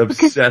to. is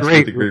obsessed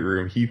with the great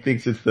room. He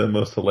thinks it's the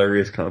most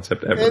hilarious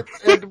concept ever.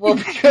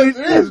 Because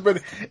it is,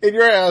 but in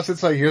your house,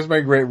 it's like, here's my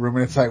great room,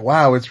 and it's like,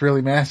 wow, it's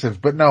really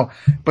massive. But no,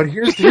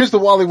 here's the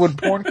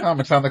Wallywood porn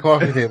comics on the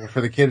coffee table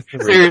for the kids to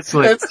read.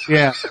 Seriously.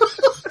 Yeah.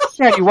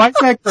 Daddy, why's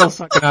that girl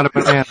sucking out a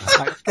banana?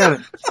 I get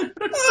it.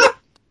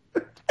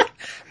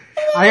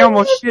 I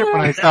almost shit when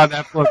I saw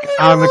that book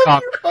on the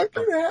coffee.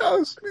 Fucking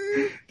house,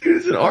 man. Dude,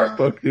 it's an art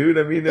book, dude.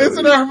 I mean, it's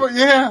an art book,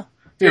 yeah.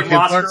 Here,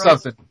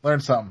 learn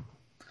something.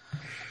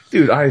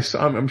 Dude,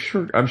 I'm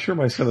sure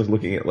my son is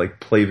looking at like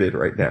Playvid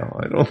right now.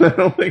 I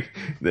don't think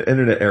the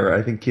internet era.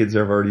 I think kids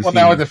have already seen.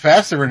 Well, now with the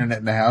faster internet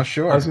in the house,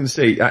 sure. I was going to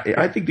say,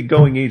 I think the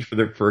going age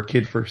for a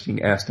kid first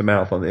seeing ass to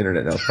mouth on the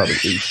internet now is probably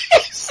 8.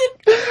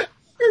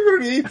 You're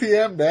going to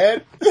ATM,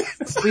 Dad.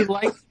 We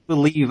like to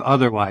believe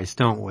otherwise,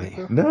 don't we?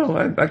 No,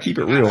 I keep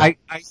it real.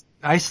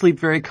 I sleep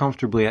very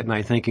comfortably at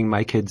night thinking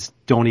my kids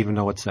don't even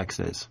know what sex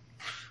is.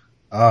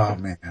 Oh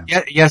man.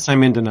 Yes,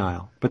 I'm in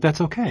denial, but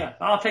that's okay. Yeah,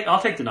 I'll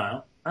take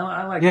denial.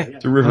 I like it. Yeah.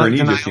 It's a river in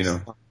Egypt, you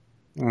know.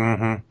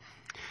 Mm-hmm.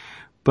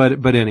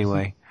 But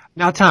anyway.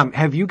 Now, Tom,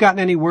 have you gotten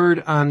any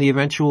word on the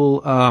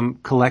eventual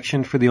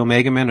collection for the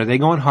Omega Men? Are they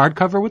going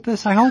hardcover with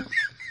this, I hope?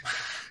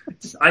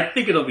 I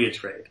think it'll be a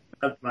trade.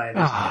 That's my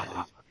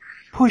understanding.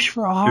 Push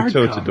for a hardcover.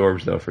 You're so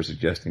adorbs, though, for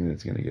suggesting that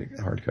it's going to get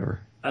a hardcover.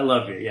 I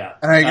love you, yeah.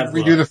 And I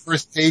redo the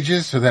first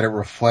pages so that it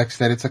reflects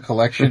that it's a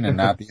collection and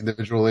not the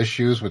individual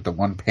issues with the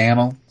one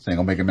panel saying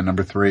Omega Man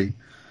 #3.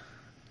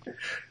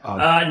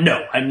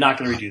 No, I'm not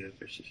going to redo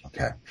the Fisher.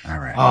 Okay. All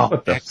right. Oh,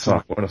 What the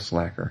excellent. fuck? What a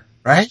slacker.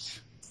 Right?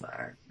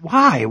 Sorry.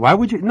 Why? Why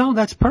would you? No,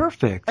 that's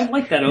perfect. I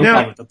like that opening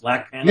Now- with the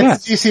Black Panther. Yeah.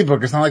 It's a DC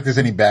book. It's not like there's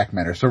any back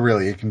matter. So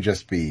really, it can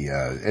just be,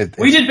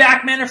 We did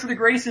Backmanner for the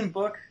Grayson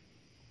book.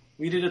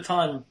 We did a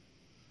ton.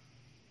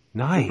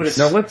 Nice.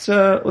 Now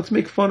let's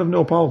make fun of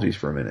No Apologies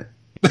for a minute.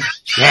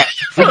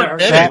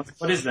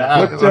 What is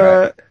that?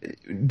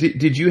 What,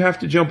 did you have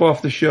to jump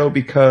off the show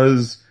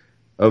because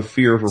of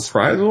fear of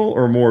reprisal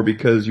or more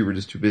because you were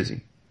just too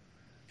busy?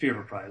 Fear of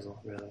reprisal,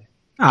 really.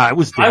 It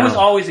was I was Daryl.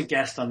 always a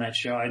guest on that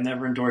show. I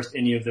never endorsed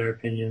any of their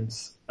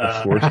opinions.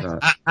 Of course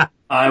not.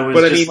 I was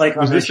But I just mean, like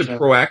on was this a show.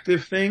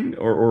 proactive thing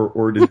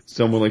or did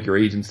someone like your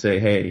agent say,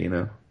 hey, you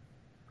know?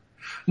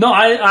 No,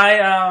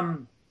 I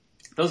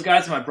those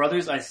guys are my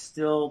brothers. I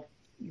still,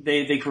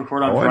 they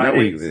record on Oh, I know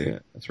Fridays. yeah,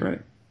 that's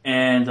right.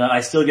 And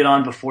I still get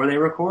on before they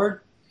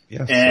record.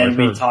 Yes, And I've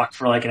we heard. talk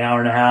for like an hour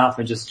and a half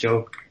and just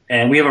joke.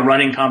 And we have a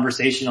running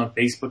conversation on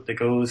Facebook that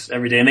goes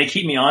every day. And they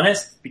keep me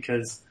honest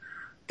because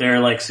they're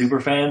like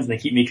super fans and they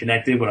keep me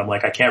connected. But I'm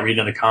like, I can't read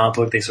another comic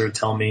book. They sort of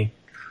tell me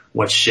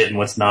what's shit and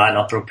what's not. And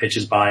I'll throw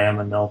pitches by them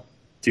and they'll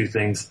do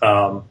things.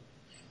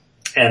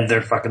 And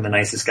they're fucking the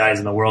nicest guys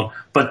in the world.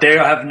 But they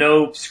have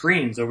no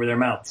screens over their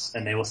mouths.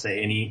 And they will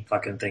say any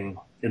fucking thing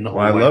in the whole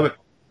Well, I way. love it.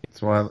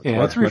 That's why Yeah,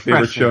 that's it's my favorite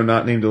refreshing. show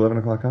not named 11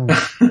 O'Clock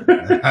Comics.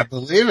 I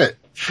believe it.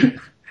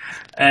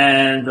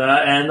 And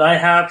I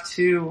have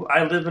to,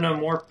 I live in a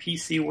more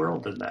PC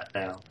world than that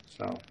now.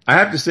 So. I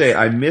have to say,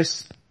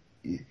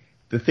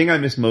 the thing I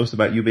miss most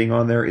about you being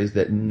on there is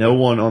that no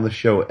one on the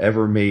show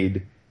ever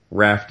made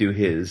Raph do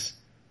his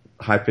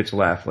high-pitched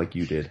laugh like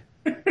you did.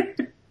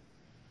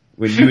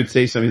 When you would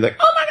say something like,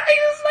 oh my god, he's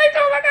a snake,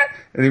 oh my god!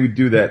 And he would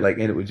do that, like,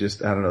 and it would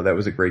just, I don't know, that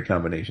was a great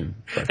combination.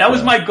 But, That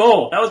was my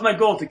goal. That was my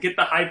goal, to get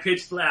the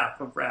high-pitched laugh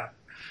of rap.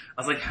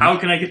 I was like, how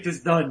can I get this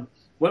done?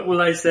 What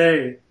will I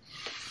say?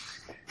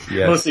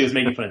 yes. Mostly it was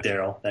making fun of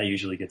Daryl. That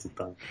usually gets it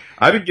done.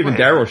 I've been giving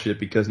Daryl shit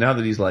because now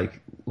that he's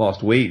like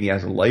lost weight and he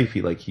has a life,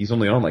 he's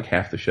only on like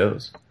half the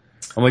shows.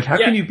 I'm like, how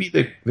Yeah. can you be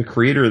the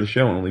creator of the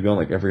show and only be on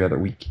like every other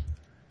week?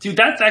 Dude,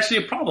 that's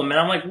actually a problem, man.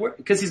 I'm like,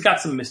 because he's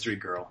got some mystery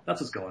girl. That's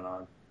what's going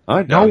on.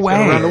 I No know. He's got way.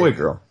 a round the way,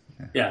 girl.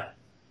 Yeah.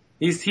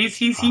 He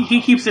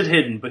keeps it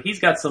hidden, but he's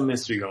got some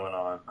mystery going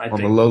on, I On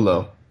think. the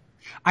low.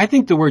 I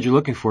think the word you're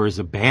looking for is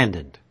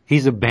abandoned.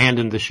 He's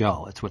abandoned the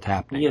show. That's what's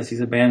happening. Yes, he's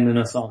abandoned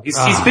us all. He's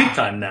big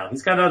time now.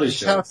 He's got other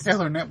shows.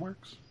 Taylor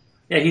Networks.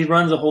 Yeah, he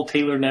runs a whole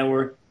Taylor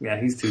network. Yeah,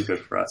 he's too good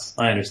for us.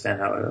 I understand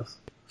how it is.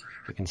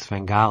 Freaking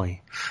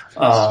Svengali.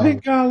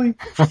 Sweet golly.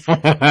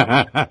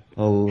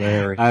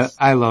 Hilarious.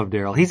 I love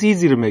Daryl. He's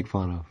easy to make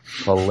fun of.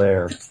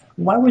 Hilarious.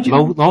 Why would you?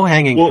 Low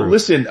hanging Well, fruit.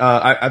 listen,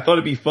 I thought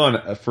it'd be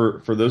fun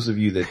for those of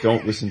you that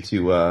don't listen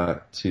to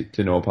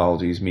No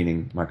Apologies,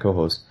 meaning my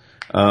co-host.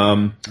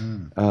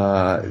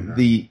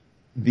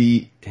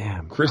 The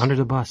Damn. Chris- Under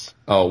the bus.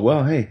 Oh,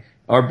 well, hey,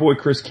 our boy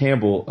Chris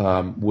Campbell,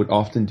 would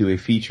often do a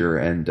feature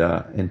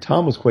and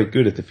Tom was quite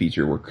good at the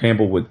feature where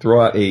Campbell would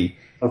throw out a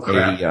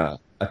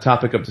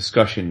topic of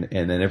discussion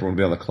and then everyone would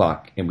be on the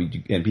clock and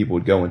people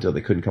would go until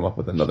they couldn't come up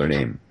with another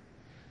name.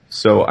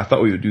 So I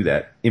thought we would do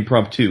that.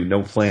 Impromptu,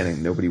 no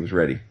planning, nobody was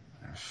ready.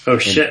 Oh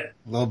shit.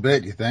 A little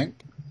bit, you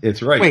think?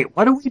 It's right. Wait,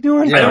 what are we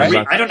doing? Yeah,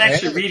 right. I don't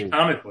actually read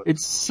comic books.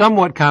 It's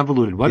somewhat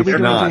convoluted. What are we It's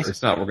doing? not. Jason?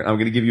 It's not. I'm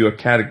going to give you a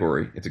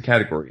category. It's a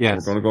category. Yes.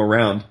 We're going to go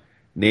around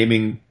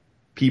naming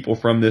people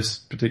from this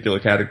particular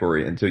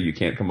category until you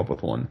can't come up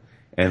with one,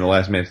 and the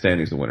last man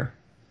standing is the winner.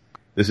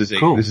 This is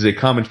a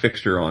common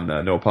fixture on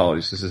No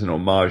Apologies. This is an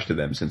homage to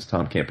them since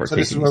Tom can't So partake.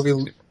 this is in where these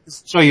we. things.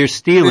 So you're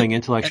stealing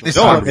intellectual This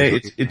No, property.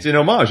 hey, it's an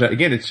homage.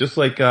 Again, it's just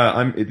like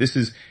This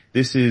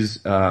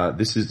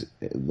is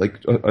like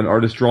an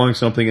artist drawing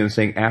something and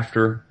saying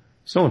after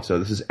so and so.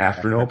 This is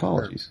after No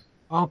Apologies.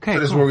 Okay, So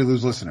this is cool. where we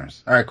lose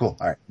listeners. All right, cool.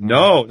 All right.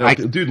 No, I-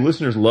 dude,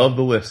 listeners love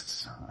the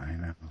lists. I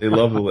know. They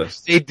love the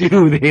lists. They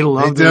do. They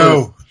love They the do.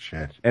 list.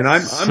 Shit.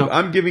 And So-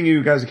 I'm giving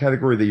you guys a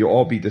category that you'll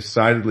all be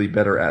decidedly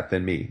better at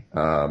than me.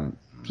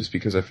 Just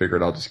because I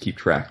figured I'll just keep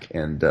track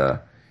and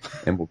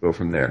we'll go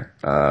from there.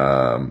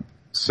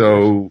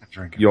 So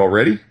you all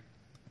ready?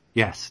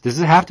 Yes. Does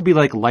it have to be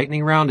like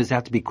lightning round? Does it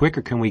have to be quick,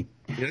 or can we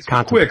It's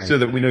contemplate? quick so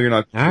that we know you're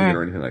not All right.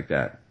 or anything like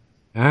that.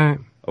 All right.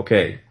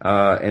 Okay.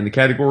 And the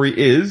category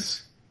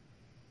is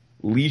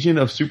Legion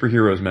of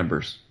Superheroes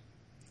members.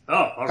 Oh,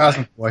 all right.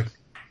 Cosmic Boy.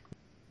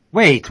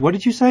 Wait, what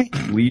did you say?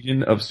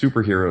 Legion of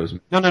Superheroes.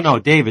 No.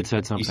 David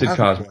said He something. said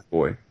Cosmic Cosmic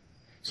Boy.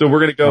 So we're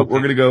gonna go. Okay.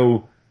 We're gonna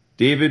go.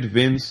 David,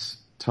 Vince,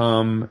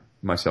 Tom,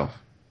 myself.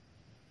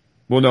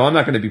 Well, no, I'm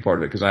not going to be part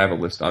of it because I have a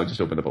list. I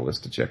just opened up a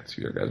list to check to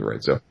see if you guys are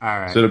right. So, All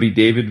right. so it'll be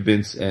David,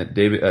 Vince, and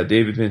David,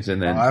 Vince,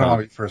 and then I don't Tom.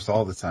 want to be first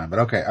all the time, but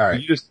okay. All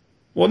right. You just,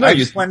 well, no, I you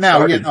just went now.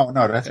 started. Yeah,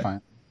 no, that's fine.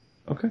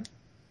 Okay.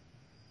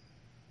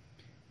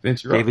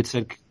 Vince, you're David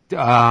said,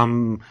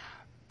 Saturn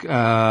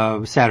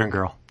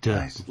Girl. Duh.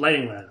 Nice.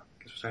 Lighting ladder.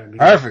 'Cause we're trying to be-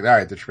 Perfect. All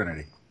right, the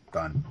Trinity.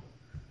 Done.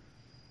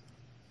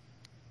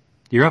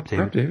 You're up, up.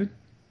 You're up, David. David.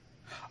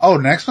 Oh,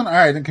 next one? All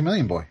right, then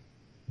Chameleon Boy.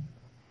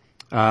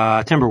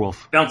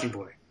 Timberwolf. Bouncing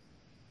boy.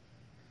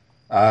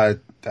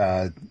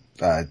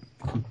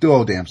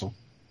 Duo damsel.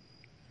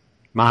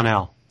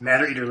 Monel.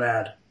 Matter Eater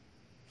Lad.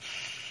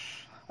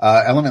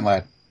 Element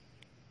lad.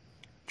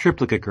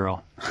 Triplicate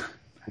girl.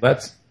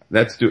 That's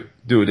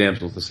do a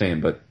damsel's the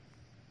same, but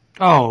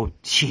Oh,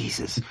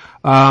 Jesus.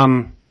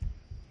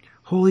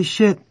 Holy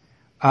shit.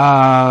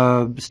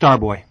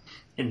 Starboy.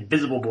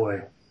 Invisible Boy.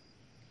 isn't it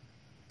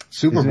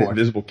Superboy.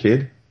 Invisible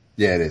Kid?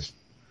 Yeah, it is.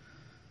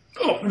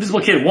 Oh,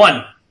 Invisible Kid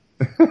 1.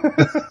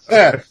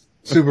 Yeah,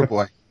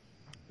 Superboy.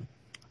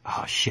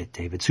 Oh shit,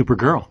 David.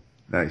 Supergirl.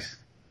 Nice.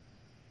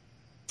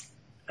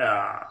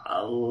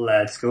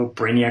 Let's go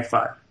Brainiac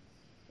 5.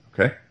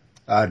 Okay.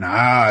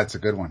 Nah, it's a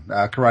good one.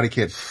 Karate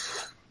Kid.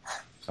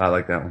 I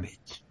like that one.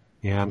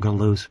 Yeah, I'm gonna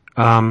lose.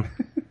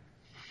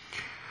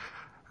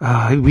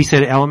 We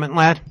said Element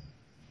Lad?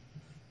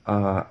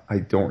 I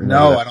don't remember.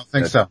 No, that. I don't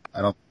think so.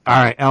 I don't.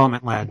 Alright,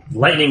 Element Lad.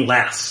 Lightning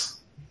Lass.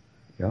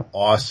 Yeah.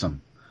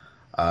 Awesome.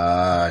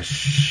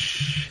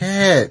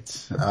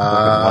 Shit.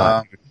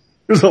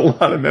 There's a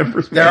lot of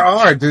members. There man.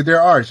 are, dude,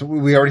 there are. So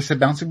we already said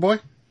Bouncing Boy?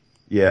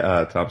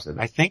 Yeah, Tom said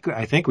that. I think we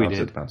Tom did.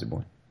 said Bouncy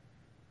Boy.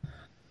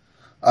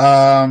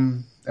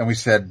 And we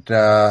said,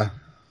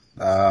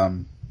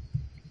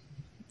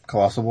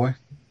 Colossal Boy?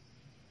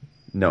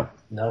 No.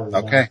 No.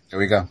 Okay, there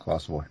we go.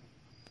 Colossal Boy.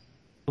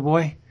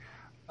 Boy.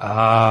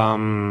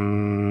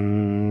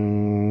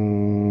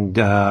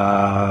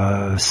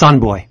 Sun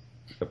Boy.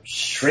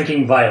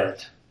 Shrinking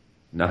Violet.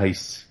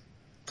 Nice.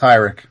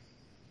 Tyrick.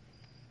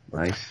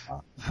 Nice.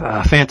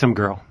 Phantom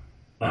Girl.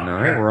 Oh, All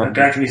right, we're that on.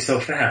 back to me so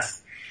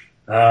fast.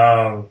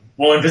 Well,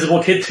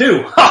 Invisible Kid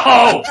 2. Oh!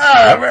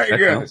 Ah, very That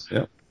good. counts.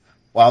 Yep.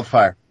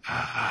 Wildfire. Oh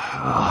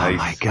Nice.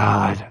 my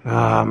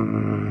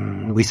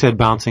god. We said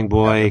Bouncing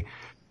Boy.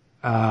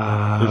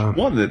 There's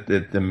one that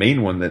the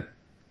main one that,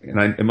 and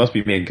it must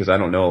be main because I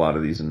don't know a lot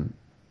of these, and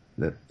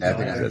that. I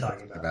think I I know what said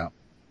you're about.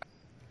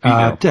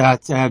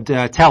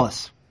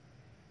 Tellus.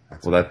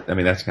 Well, that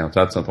counts.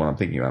 That's not the one I'm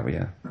thinking about, but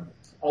yeah.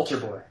 Alter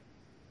Boy.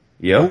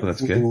 Yep,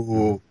 that's good.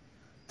 Ooh,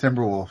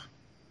 Timberwolf.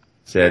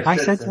 Said. I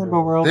said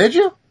Timberworld. Did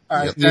you?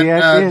 Alright, Yep. then,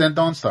 Yeah, I did. then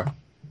Dawnstar.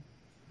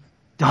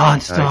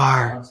 Dawnstar.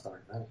 Dawnstar,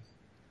 nice.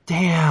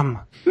 Damn.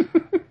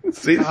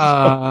 See, this is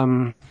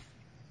Um.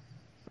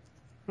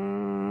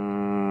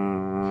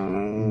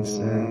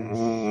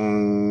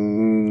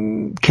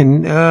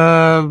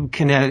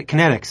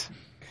 Kinetics.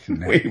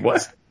 Wait,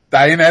 what?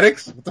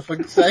 Dianetics? What the fuck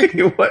you say?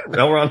 What?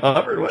 L. Ron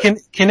Hubbard? What?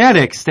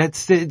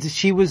 Kinetics.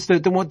 She was the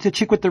one, the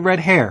chick with the red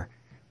hair.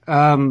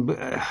 Oh,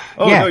 yeah,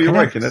 no, you're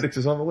right. Kinetics. Kinetics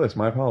is on the list.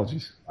 My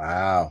apologies.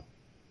 Wow.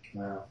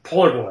 Wow.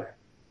 Polar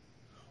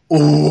Boy.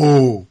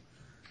 Ooh.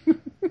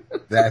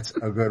 That's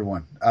a good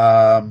one.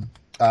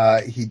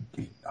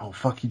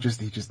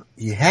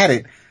 He had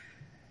it.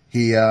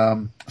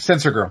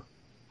 Sensor Girl.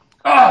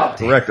 Oh!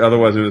 Correct.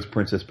 Otherwise, it was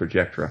Princess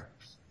Projectra.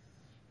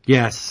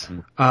 Yes.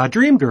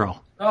 Dream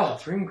Girl. Oh,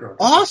 Dream Girl.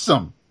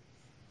 Awesome.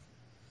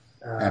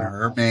 Uh, And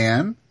her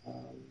man.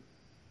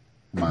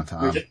 Come on,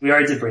 Tom. we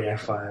already did Brainiac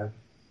 5.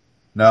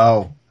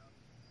 No.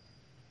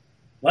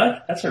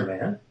 What? That's her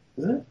man,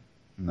 isn't it?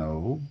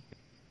 No.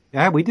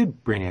 Yeah, we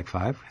did Brainiac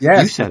 5.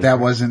 Yes, you said but that it.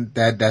 wasn't,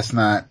 that's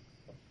not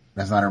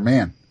her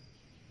man.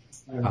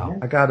 Her Oh. man?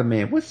 I got a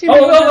man. What's your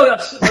No,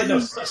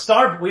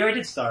 Star. We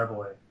already did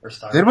Starboy or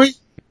Star. Did we?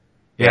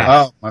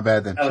 Yeah. Oh, my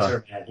bad then. That was Sorry.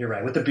 her man. You're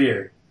right. With the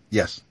beard.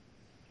 Yes.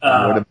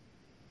 What a-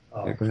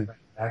 Oh, Yeah, go ahead.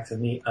 back to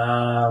me.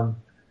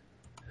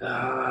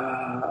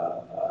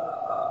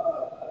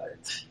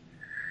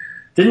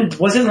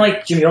 Wasn't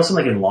like Jimmy Olsen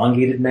like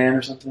Elongated Man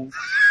or something?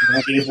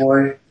 Elongated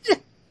Boy?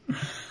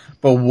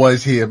 But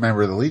was he a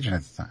member of the Legion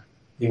at the time?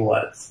 He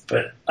was.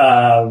 But,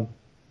 does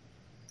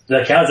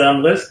that count? Is that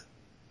on the list?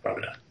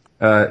 Probably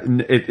not.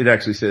 It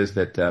actually says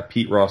that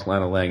Pete Ross,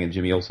 Lana Lang, and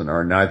Jimmy Olsen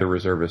are neither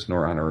reservists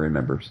nor honorary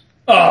members.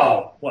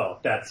 Oh, well,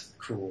 that's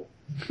cruel.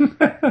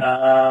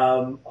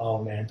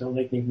 Oh man, don't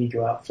make me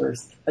go out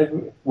first.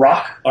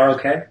 Rock,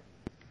 R-O-K?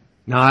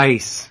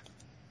 Nice.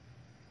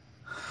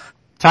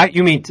 Ty,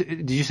 you mean,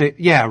 did you say,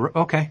 yeah,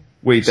 okay.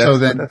 Wait, So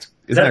isn't No,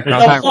 that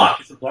contact?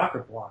 block. Is it block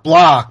or block?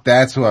 Block,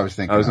 that's who I was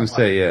thinking I was of. gonna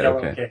say, yeah,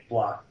 okay. Okay,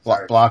 block.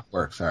 Sorry. Block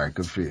works. Alright,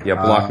 good for you. Yeah,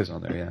 block is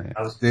on there, yeah.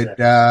 I was Did,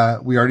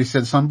 we already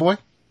said Sunboy?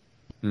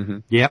 Mm-hmm.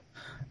 Yep.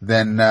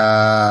 Then,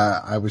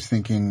 I was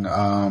thinking,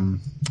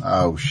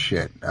 oh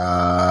shit.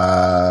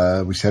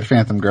 We said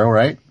Phantom Girl,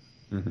 right?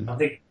 Mm-hmm. I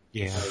think.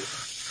 Yeah.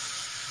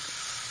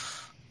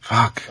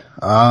 Fuck.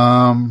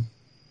 Can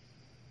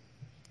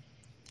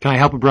I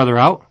help a brother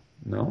out?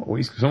 No,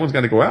 someone's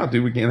got to go out,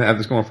 dude. We can't have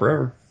this going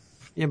forever.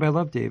 Yeah, but I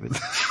love David.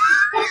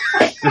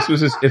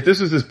 If this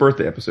was his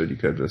birthday episode, you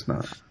could, but it's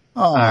not.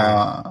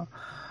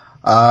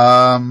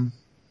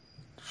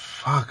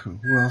 Fuck, who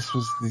else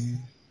was the,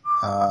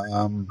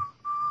 oh,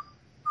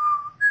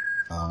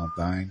 I'm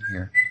dying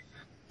here.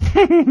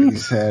 He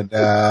said,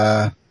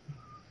 yeah,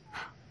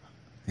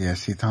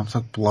 see, Tom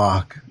took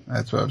Block.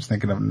 That's what I was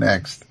thinking of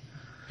next.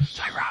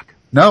 Cyrock.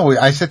 No,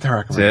 I said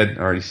Tarek. Said,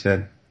 already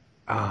said.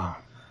 Oh.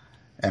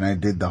 And I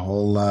did the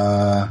whole,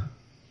 oh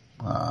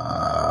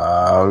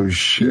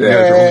shit. You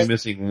guys are only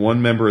missing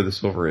one member of the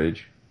Silver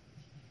Age.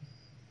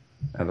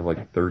 out of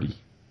like 30.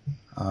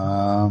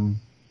 30.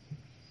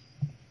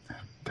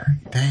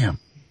 Damn.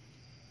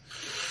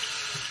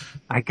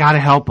 I gotta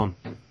help him.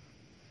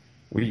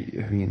 But are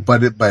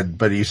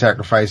you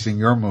sacrificing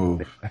your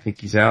move? I think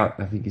he's out.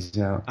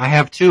 I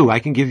have two. I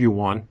can give you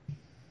one.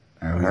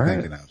 What are you All right.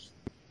 thinking of?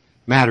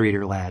 Matter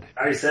Eater Lad.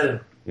 I already said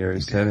it. You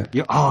already said it.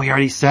 You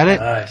already said it?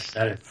 I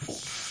said it.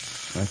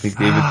 I think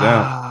David's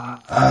out.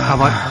 How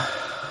about?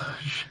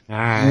 All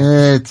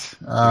right. It,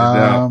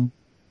 out.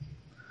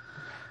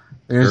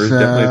 there's There is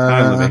definitely a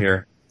time limit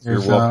here. You're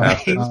there's, well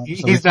past it.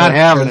 He's not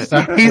having it.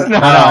 He's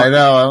not. I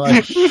know. I'm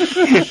like,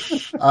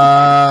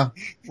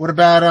 what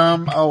about,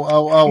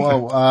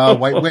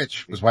 White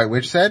Witch? Was White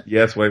Witch said?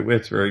 Yes, White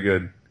Witch, very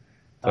good.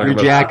 You're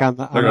Jack on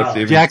the.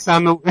 Steven. Jack's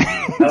on the.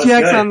 was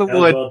Jack's good. on the That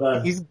was wood. well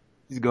done. He's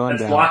going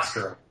That's down. Block's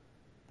girl.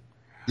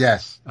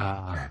 Yes. Okay.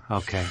 All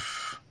right,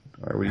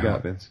 what do you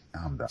got, Vince?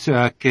 I'm done.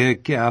 So,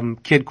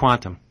 Kid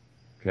Quantum.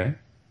 Okay.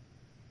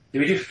 Did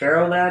we do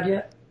Pharaoh Lad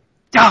yet?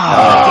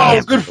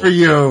 Oh, good for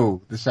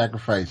you. The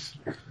sacrifice.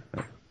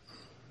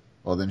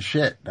 Well then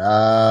shit.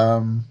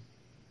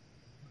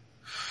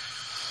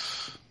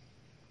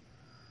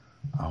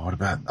 What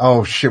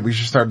about, shit, we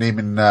should start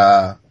naming,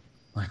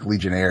 like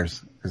Legionnaires,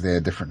 because they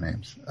had different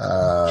names.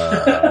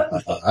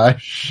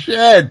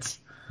 Shit!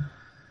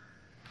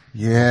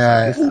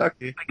 Yeah. I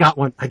got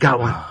one.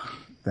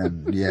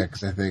 Then, yeah,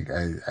 cause I think,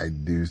 I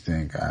do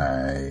think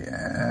I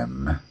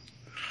am,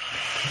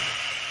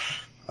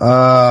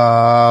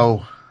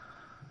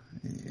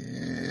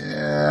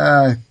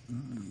 yeah.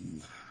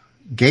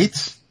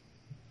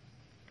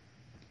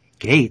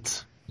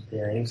 Gates?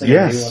 Yeah, he looks like a new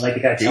Yes. one, like the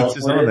guy Gates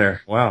is on teleported.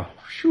 there. Wow.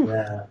 Phew.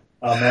 Yeah.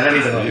 Oh man, that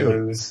means I'm gonna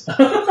lose.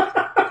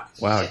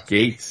 Wow,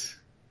 Gates.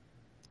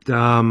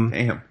 Um,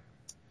 Damn.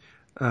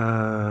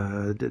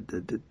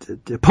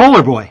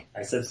 Polar Boy.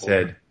 I said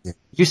Said.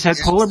 You said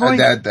Polar Boy?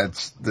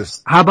 That's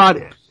this. How about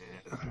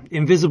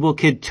Invisible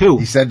Kid 2?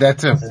 He said that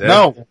too. Said.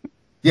 No.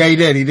 Yeah, he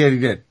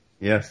did.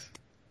 Yes.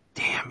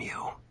 Damn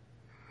you.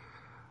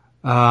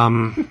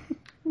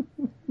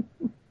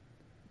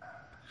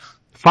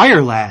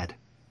 Fire Lad.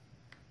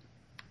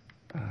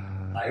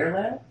 Fire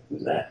Lad?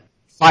 Who's that?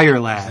 Fire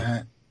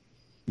Lad.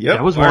 Yep.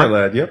 That was Fire one.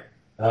 Lad. Yep.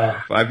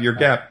 5-year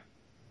gap.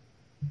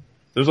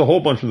 There's a whole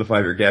bunch from the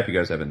 5-year gap you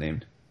guys haven't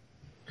named.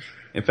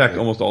 In fact,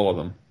 almost all of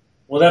them.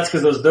 Well, that's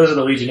because those are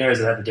the Legionnaires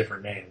that have the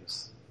different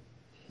names.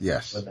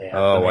 Yes. When they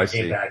Oh, I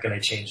came see. back and they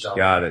changed all.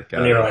 Got it.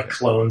 And they were like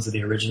clones of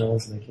the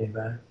originals, and they came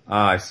back.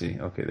 Ah, I see.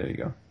 Okay, there you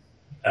go.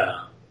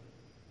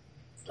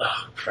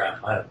 Oh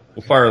crap! Well,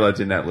 Fire Lad's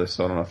in that list,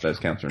 so I don't know if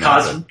that counts or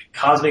not.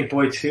 Cosmic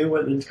Boy 2.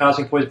 What, did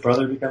Cosmic Boy's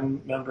brother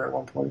become a member at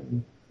one point?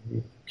 And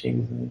he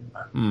changed his name.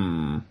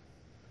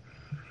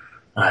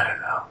 I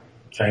don't know.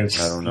 I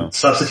don't know.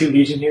 Substitute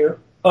Legion Hero.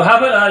 Oh, how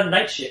about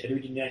Nightshade? Did we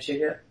do Nightshade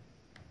yet?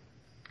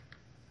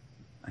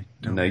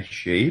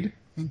 Nightshade?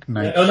 think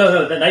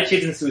No. The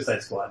Nightshade's in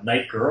Suicide Squad.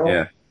 Night Girl.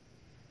 Yeah.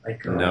 Night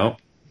Girl. No.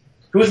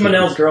 Who's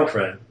Manel's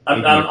girlfriend?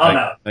 I'm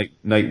out.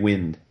 Night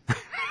Wind.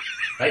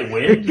 Night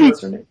Wind.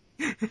 What's her name?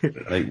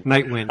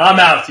 Nightwind. I'm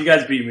out. You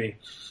guys beat me.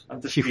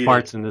 I'm She defeated.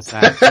 farts in the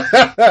sack.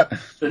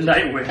 The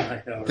Nightwind.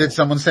 I know. Did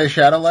someone say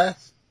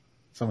Shadowlass?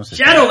 Someone said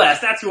Shadowlass.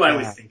 That's who I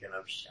was thinking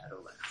of.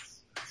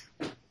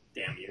 Shadowlass.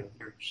 Damn you.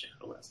 You're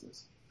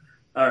Shadowlassness.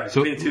 Alright,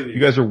 So, between the two of You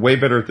guys are way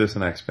better at this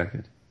than I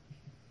expected.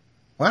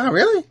 Wow,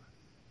 really?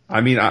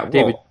 I mean,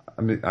 David.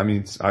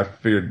 I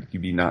figured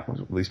you'd be not,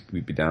 at least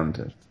we'd be down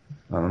to,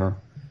 I don't know.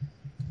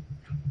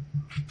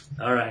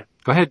 Alright.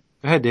 Go ahead,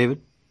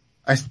 David.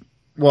 I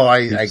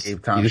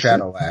gave Tom you just-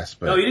 Shadowlass,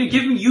 but No, you didn't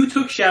give me. You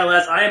took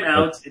Shadowlass. I am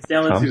out. It's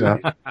down to Tom's two.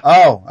 out.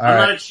 all I'm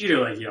not right. a cheater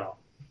like y'all.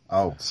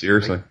 Oh,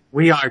 Seriously.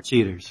 We are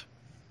cheaters.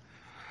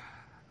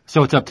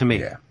 So it's up to me.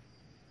 yeah.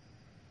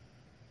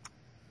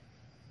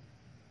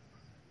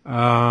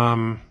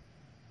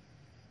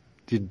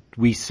 Did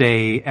we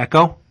say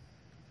Echo?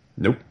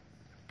 Nope.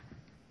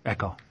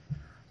 Echo.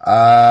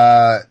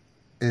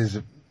 Is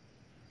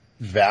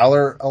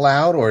Valor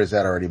allowed, or is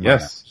that already mine?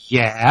 Yes.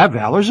 Yeah,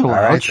 Valor's All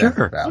allowed, right, then,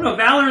 sure. Oh Valor. no,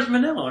 Valor is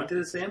Manel. Aren't they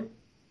the same?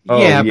 Oh,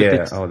 Yeah, yeah. but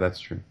it's- Oh, that's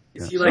true.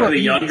 Is Yeah. he like Well, the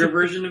he- younger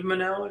version of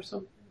Manel or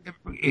something? It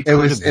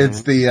could have been.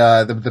 It's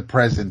the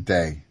present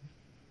day.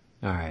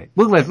 All right.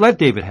 Well, let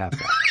David have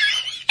that.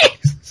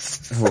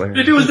 Hilarious.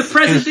 If it was the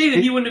present day,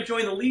 then he wouldn't have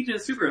joined the Legion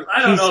of Superheroes. I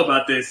don't He's- know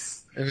about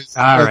this.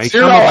 All right.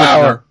 Zero come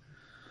up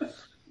with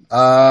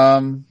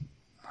hour.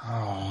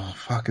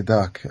 Fuck a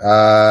duck.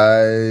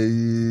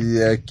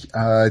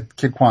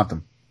 Kid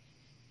Quantum.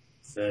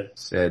 Said.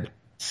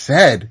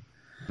 Said.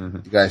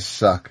 You guys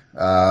suck.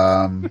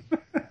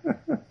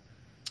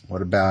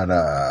 What about,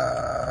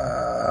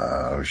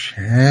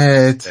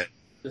 shit.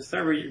 Just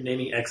start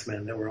naming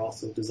X-Men that were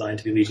also designed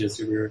to be Legion of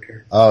Superhero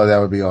characters. Oh, that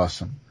would be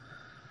awesome.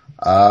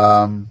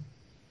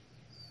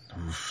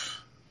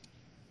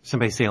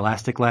 Somebody say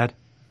Elastic Lad?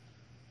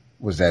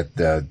 Was that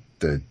the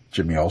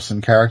Jimmy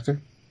Olsen character?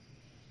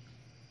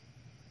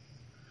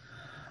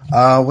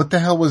 What the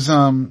hell was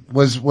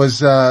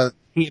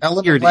He Ellen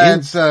appeared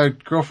Ladd's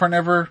girlfriend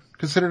ever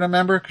considered a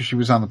member? Cause she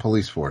was on the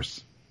police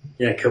force.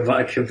 Yeah,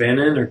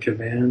 Kavanin or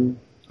Kavan.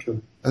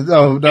 No,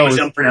 It was it was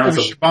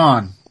unpronounceable.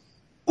 Siobhan.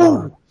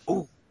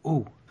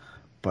 Ooh.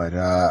 But,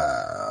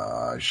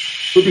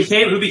 Who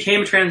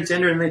became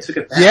transgender and they took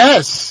it back.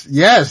 yes,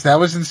 that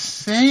was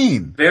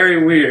insane.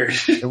 Very weird.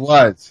 It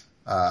was.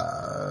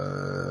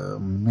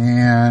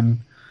 Man.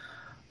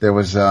 There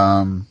was,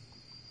 oh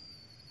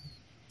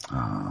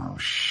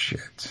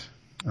shit.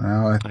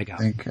 Well, I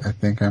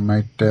think I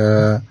might,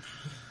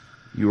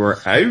 You are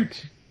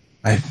out.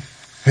 I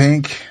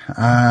think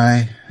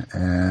I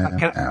am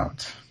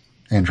out.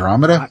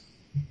 Andromeda?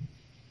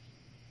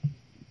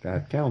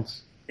 That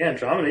counts. Yeah,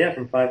 Andromeda,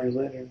 from 5 years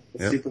later.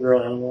 The Yep.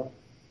 Supergirl animal.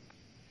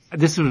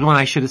 This was one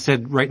I should have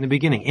said right in the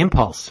beginning.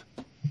 Impulse.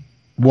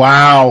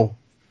 Wow.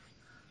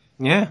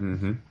 Yeah.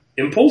 Mm-hmm.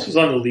 Impulse was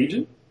on the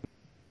Legion?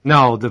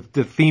 No,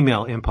 the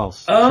female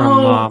Impulse.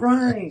 Oh, from,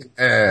 right.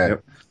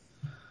 Yep.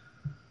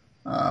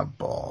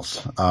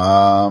 Balls.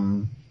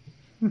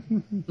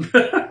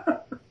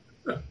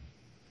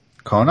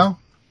 Kono?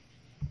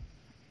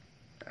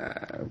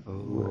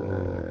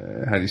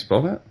 How do you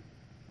spell that?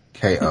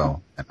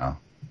 K-O-N-O.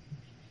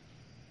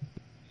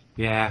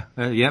 Yeah.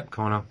 Yep,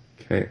 Kono.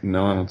 Okay.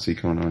 No, I don't see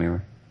Kono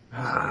anywhere.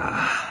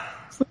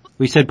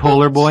 We said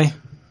Polar Boy.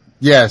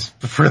 Yes,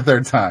 for the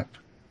third time.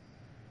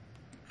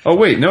 Oh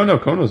wait, no,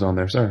 Kono's on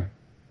there. Sorry.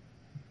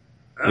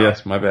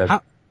 Yes, my bad.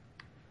 How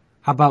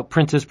about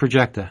Princess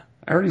Projecta?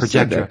 I already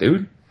said that,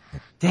 dude.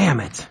 Damn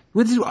it.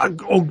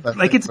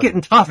 It's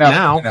getting tough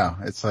now. No,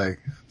 it's like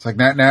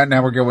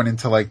now we're going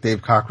into like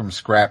Dave Cockrum's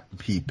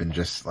scrap heap and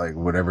just like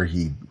whatever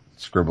he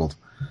scribbled.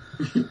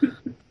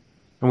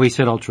 And we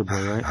said Ultra Boy,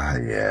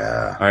 right?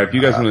 Yeah. All right, if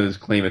you guys want to just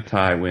claim a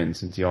tie win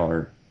since y'all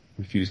are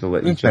refuse to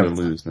let each other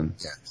lose, then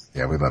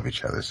Yeah, we love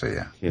each other, so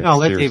yeah. No,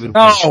 let seriously. David.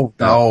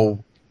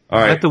 No. All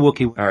right. Let the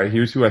Wookiee win. All right,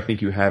 here's who I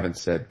think you haven't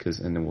said,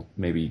 and then we'll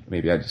maybe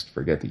I just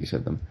forget that you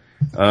said them.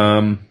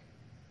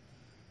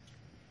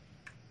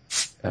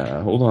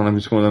 Hold on, I'm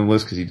just going down the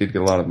list because you did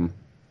get a lot of them.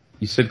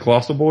 You said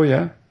Colossal Boy,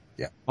 yeah?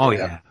 Yeah. Oh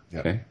yeah.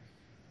 Okay.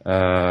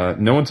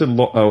 No one said,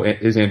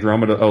 is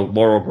Andromeda,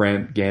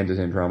 Laurel Gand is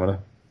Andromeda?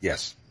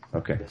 Yes.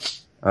 Okay.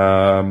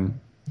 Tom,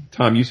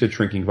 you said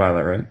Shrinking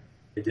Violet, right?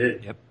 They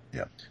did. Yep.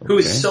 Who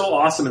is so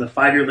awesome in the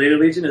 5 year later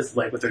Legion is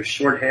like with her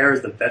short hair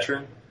as the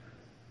veteran.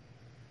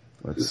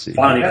 Let's see.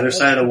 On the other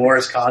side of the war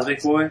is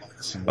Cosmic Boy.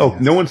 Oh,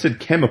 no one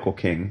said Chemical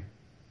King.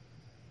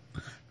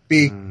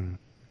 Wait,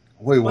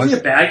 Was he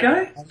a bad guy?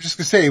 I was just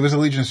gonna say, he was a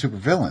Legion of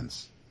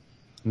Supervillains.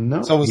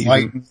 No. So was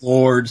Lightning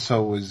Lord,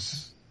 so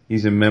was...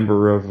 He's a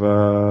member of,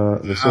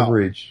 the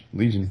Silver Age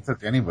Legion.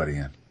 Took anybody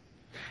in.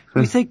 Did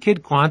we say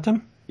Kid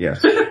Quantum?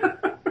 Yes.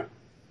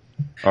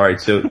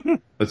 Alright, so,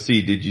 let's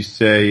see, did you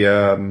say,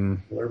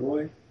 Killer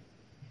Boy?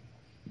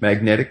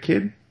 Magnetic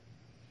Kid?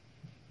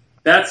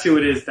 That's who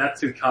it is.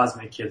 That's who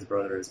Cosmic Kid's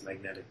brother is,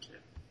 Magnetic Kid.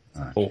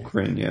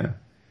 Fulcrin, yeah.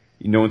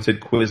 No one said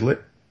Quizlet?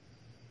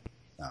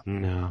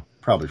 No.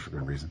 Probably for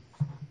good reason.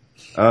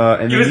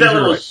 And He then was these that are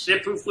little like-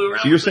 ship who flew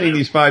around. So you're with saying him?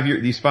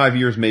 these 5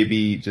 years may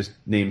be just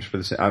names for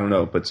the same, I don't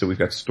know, but so we've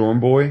got Storm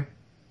Boy,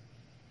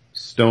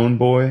 Stone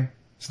Boy,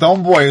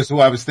 Stone Boy is who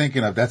I was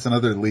thinking of. That's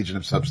another Legion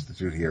of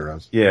Substitute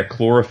Heroes. yeah,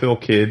 Chlorophyll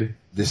Kid,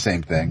 The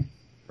same thing.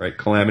 right,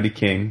 Calamity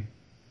King,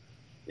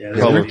 Yeah,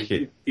 Color these-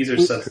 Kid. These are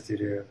substitute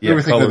heroes. Yeah,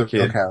 Everything Color are the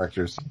real Kid.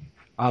 characters.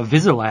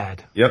 Vizilad.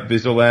 Yep,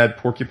 Vizolad,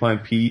 Porcupine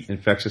Pete,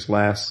 Infectious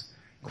Lass,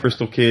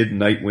 Crystal Kid,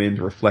 Nightwind,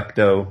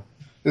 Reflecto.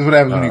 This is what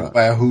happens when you go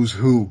by a who's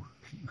who.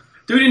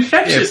 Dude,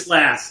 Infectious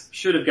Lass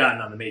should have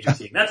gotten on the major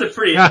team. That's a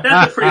pretty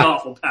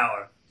awful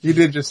power. You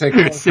did just say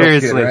Crystal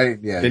Seriously. Kid, right?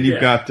 Yeah. Then you've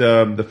got,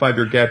 the 5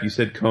 year gap, you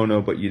said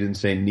Kono, but you didn't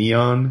say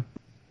Neon,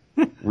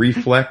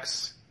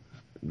 Reflex,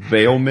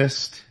 Veil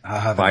Mist,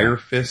 Fire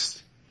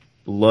Fist,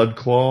 Blood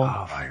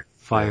Claw,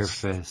 Fire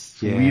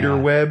Fist. Yeah. Leader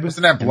Web,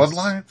 Wasn't that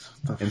Bloodlines?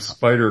 and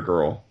Spider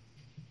Girl.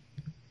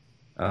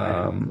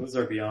 Those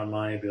are beyond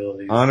my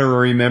abilities.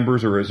 Honorary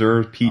members or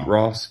reserves, Pete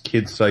Ross,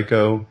 Kid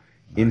Psycho,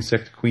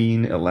 Insect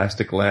Queen,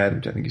 Elastic Lad,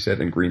 which I think you said,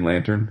 and Green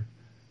Lantern,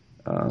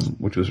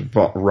 which was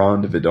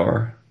Ron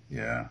Vidar.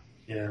 Yeah.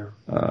 Yeah.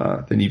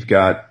 Then you've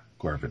got,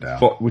 Gore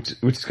Vidal. which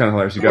is kind of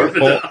hilarious.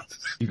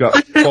 You've Gore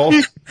got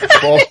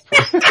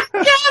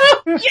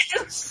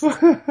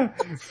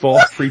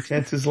false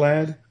pretenses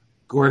lad,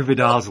 Gore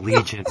Vidal's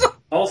Legion.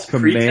 False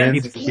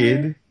Command Pretense.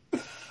 Kid,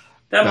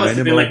 That must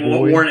have been like Dynamo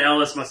Boy. Warren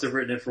Ellis must have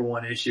written it for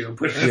one issue and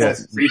put it in yeah,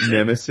 False Pretense.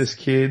 Nemesis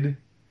Kid.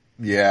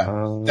 Yeah.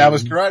 That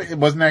was Karate.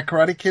 Wasn't that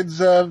Karate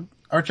Kid's,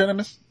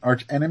 archenemy?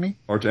 Arch Enema.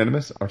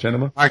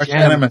 Archenema.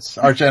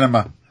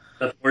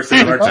 That's the worst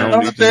thing about Oh,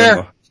 Archon. it's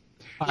there.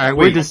 Alright,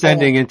 we're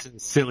descending into the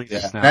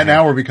silliness now.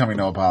 Now we're becoming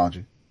no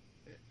apology.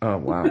 Oh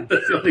wow,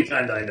 That's the only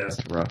kind I know. that's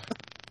rough.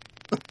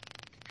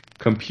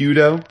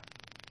 Computo.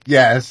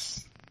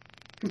 Yes.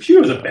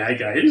 Computer was a bad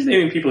guy. You're just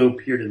naming people who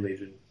appeared in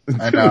Legion.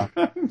 I know.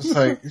 It's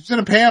like, he's in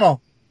a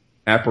panel.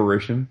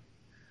 Apparition.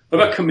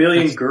 What about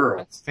Chameleon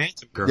Girl?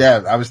 Phantom Girl.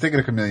 Yeah, I was thinking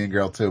of Chameleon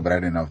Girl too, but I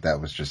didn't know if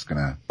that was just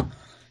gonna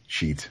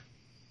cheat.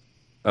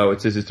 Oh,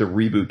 it says it's a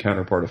reboot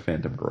counterpart of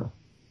Phantom Girl.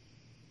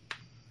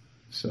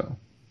 So,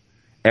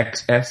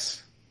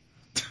 XS.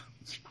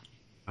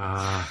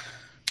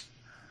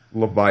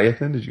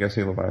 Leviathan. Did you guys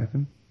say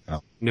Leviathan?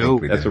 No.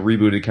 That's a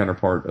rebooted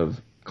counterpart of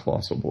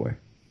Colossal Boy.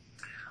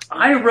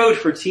 I wrote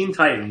for Teen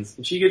Titans,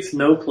 and she gets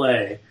no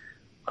play.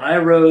 I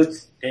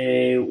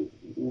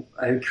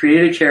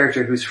created a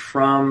character who's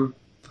from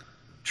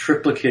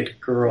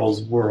Triplicate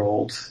Girls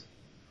world,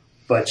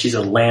 but she's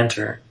a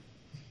lantern.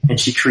 And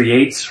she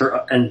creates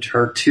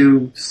her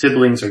two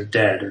siblings are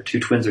dead, her two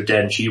twins are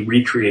dead, and she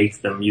recreates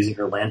them using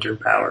her lantern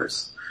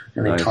powers.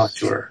 And they talk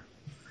to her.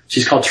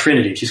 She's called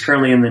Trinity. She's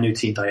currently in the new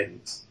Teen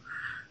Titans.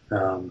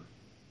 So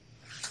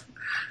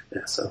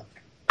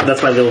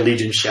that's my little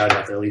Legion shout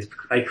out there. At least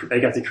I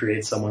got to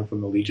create someone from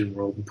the Legion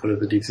world and put it in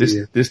the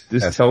DCU.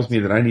 This tells me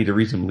that I need to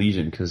read some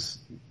Legion because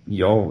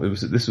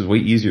this was way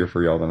easier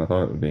for y'all than I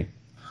thought it would be.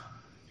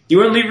 You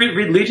wouldn't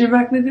read Legion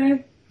back in the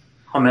day?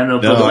 Oh man, the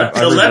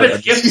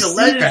 11th gift, the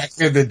legend. Back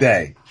in the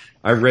day.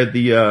 I read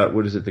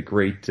the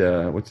Great,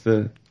 what's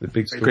the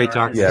big story? Great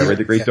Darkness. Yeah, I read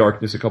the Great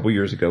Darkness a couple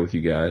years ago with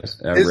you guys.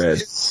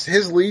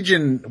 His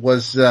Legion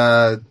was,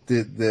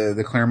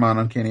 the Claremont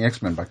Uncanny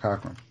X-Men by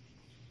Cockrum.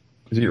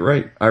 Is it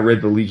right? I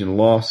read the Legion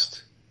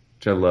Lost,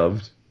 which I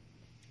loved.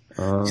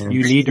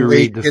 You need to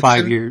read the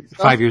 5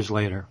 years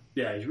later.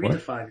 Yeah, you read the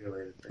 5 year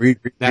later. Read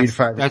 5 years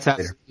later. That's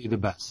absolutely the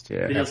best.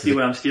 Yeah. Then you'll see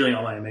what I'm stealing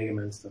all my Omega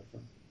Men stuff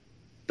from.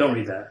 Don't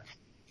read that.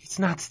 It's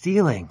not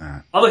stealing.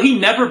 Although he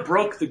never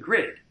broke the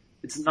grid.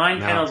 It's 9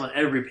 panels on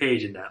every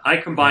page in that. I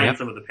combined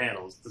some of the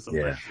panels to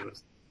sometimes do it.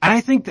 And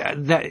I think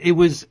that it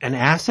was an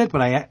asset,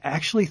 but I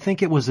actually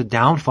think it was a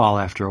downfall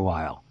after a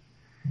while.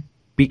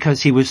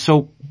 Because he was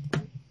so,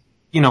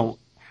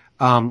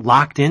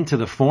 locked into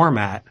the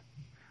format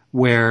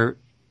where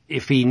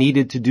if he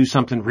needed to do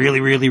something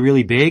really, really,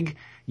 really big,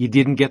 you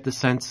didn't get the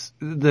sense,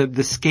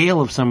 the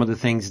scale of some of the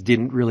things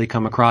didn't really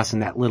come across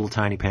in that little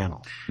tiny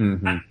panel.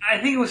 Mm-hmm. I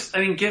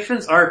think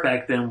Giffen's art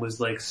back then was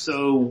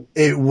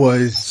it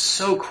was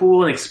so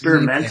cool and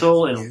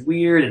experimental and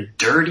weird and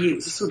dirty. It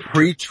was just so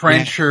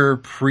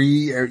pre-Trencher,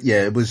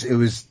 it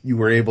was, you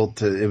were able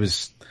to, it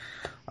was,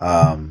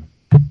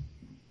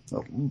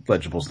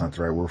 legible's not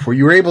the right word for it.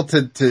 You were able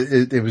to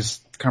it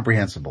was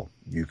comprehensible.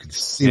 You could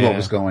see what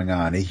was going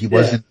on. He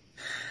wasn't,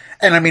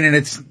 and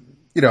it's,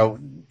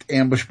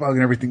 Ambush Bug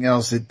and everything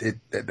else,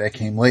 that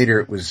came later.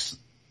 It was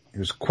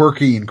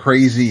quirky and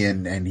crazy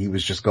and he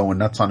was just going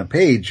nuts on a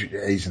page.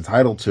 He's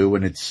entitled to,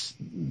 and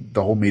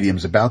the whole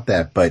medium's about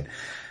that. But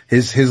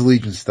his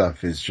Legion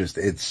stuff is just,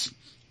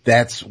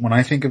 that's when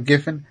I think of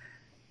Giffen,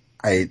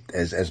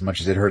 as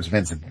much as it hurts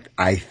Vince,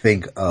 I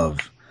think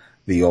of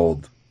the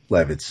old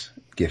Levitz,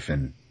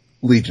 Giffen,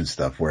 Legion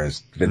stuff,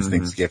 whereas Vince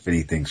thinks Giffen,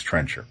 he thinks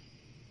Trencher.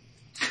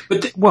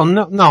 But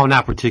no,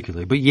 not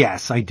particularly, but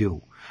yes, I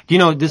do.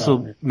 This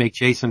will make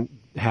Jason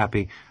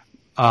happy.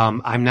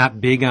 I'm not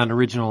big on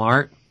original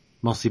art,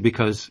 mostly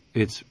because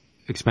it's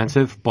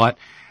expensive, but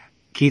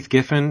Keith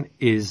Giffen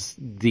is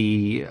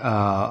the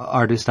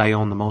artist I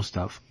own the most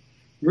of.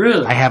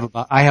 Really? I have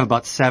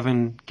about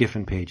 7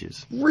 Giffen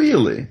pages.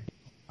 Really?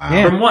 Wow.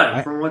 Yeah. From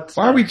what? From what?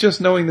 Why are we just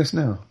knowing this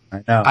now?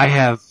 I know. I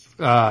have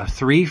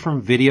 3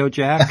 from Video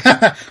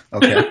Jack.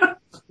 Okay.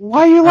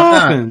 Why are you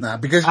laughing? Nah,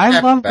 because I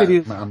love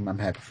videos. I'm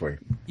happy for you.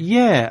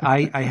 Yeah,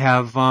 I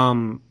have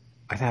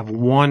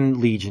 1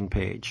 Legion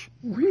page.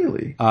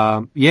 Really?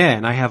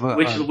 And I have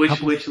Which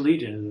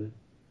Legion is it?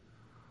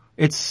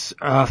 It's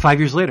 5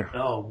 years later.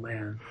 Oh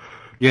man.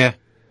 Yeah,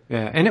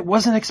 and it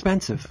wasn't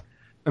expensive.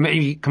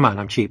 Come on,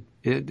 I'm cheap.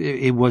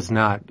 It was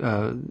not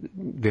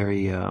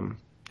very.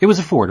 It was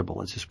affordable.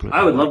 Let's just put it.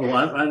 I would love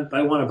one.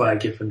 I want to buy a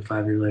Giffen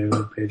 5 year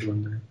later page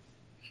one day.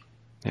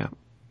 Yeah,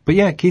 but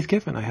yeah, Keith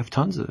Giffen. I have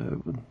tons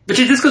of. But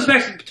see, this goes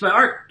back to my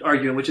art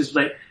argument, which is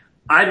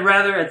I'd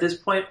rather at this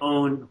point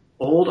own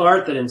old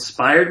art that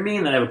inspired me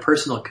and that I have a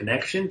personal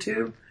connection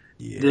to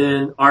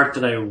than art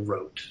that I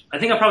wrote. I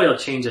think I'll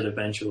change it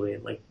eventually,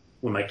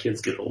 when my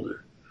kids get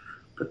older.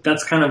 But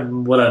that's kind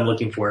of what I'm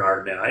looking for in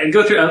art now.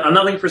 I'm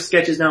not looking for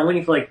sketches now. I'm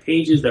looking for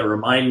pages that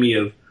remind me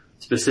of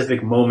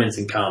specific moments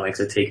in comics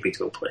that take me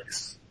to a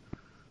place.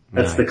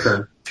 That's the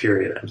current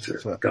period I'm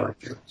sort of going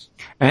through.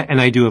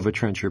 And I do have a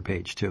Trencher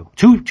page too.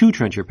 Two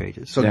Trencher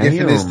pages. So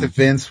Giffen is to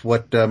Vince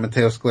what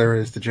Matteo Scalera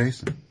is to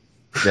Jason.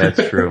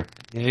 That's true.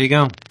 There you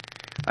go.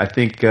 I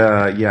think,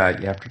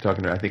 after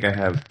talking to her, I think I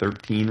have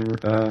 13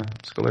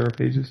 Scalera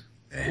pages.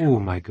 Oh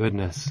my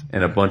goodness.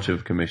 And a bunch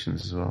of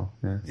commissions as well.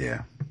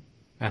 Yeah.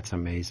 That's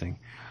amazing.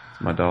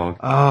 It's my dog.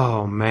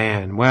 Oh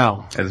man.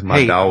 Well. That's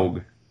my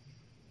dog.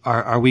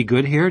 Are we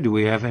good here? Do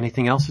we have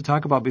anything else to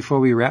talk about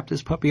before we wrap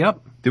this puppy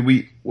up? Did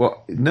we?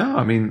 Well, no.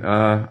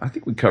 I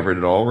think we covered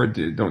it all.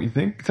 Don't you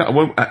think?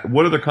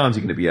 What other cons are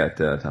you going to be at,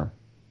 Tom?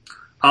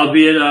 I'll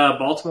be at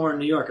Baltimore and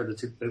New York are the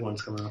 2 big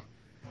ones coming up.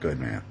 Good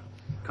man.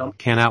 Come.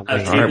 Cannot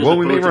wait. All right. Well,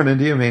 we may run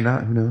into you, may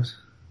not. Who knows?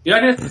 You're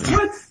not gonna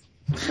what?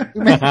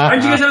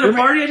 Aren't you guys having a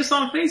party? I just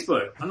saw on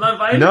Facebook. I'm not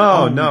invited.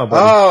 No,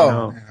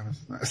 Oh.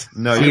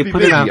 No, So you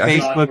put it on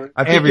Facebook.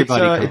 I think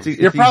Everybody.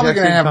 You're probably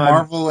going to have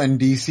Marvel and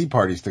DC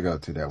parties to go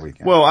to that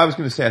weekend. Well, I was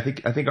going to say,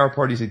 I think our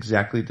party's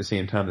exactly at the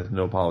same time that the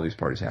No Apologies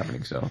party's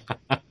happening, so.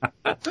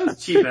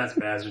 Those cheap ass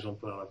bastards don't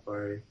put on a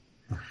party.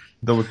 I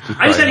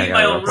I just had to get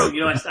my own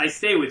room. I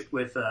stay with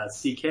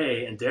CK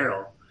and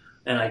Daryl.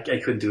 and I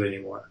couldn't do it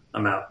anymore.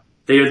 I'm out.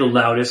 They are the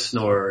loudest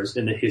snorers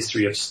in the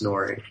history of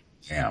snoring.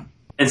 Yeah.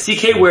 And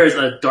CK wears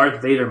a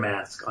Darth Vader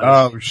mask.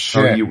 On his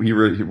shit. Oh, you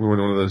were one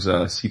of those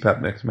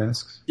CPAP mix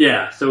masks?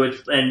 Yeah, so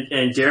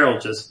and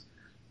Gerald just,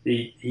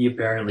 he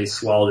apparently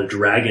swallowed a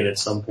dragon at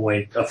some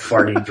point, a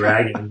farting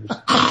dragon.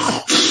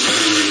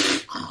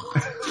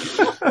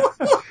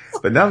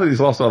 But now that he's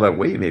lost all that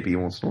weight, maybe he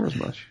won't snore as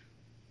much.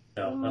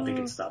 No, nothing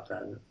can stop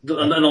that.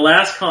 On the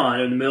last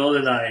con, in the middle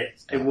of the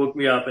night, it woke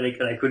me up and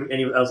I couldn't,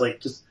 I was like,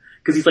 just,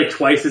 cause he's like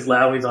twice as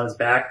loud when he's on his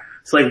back.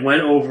 So I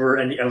went over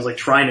and I was like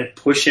trying to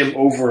push him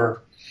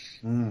over,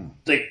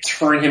 like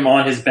turn him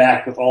on his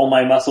back with all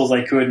my muscles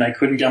I could, and I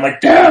couldn't get, I'm like,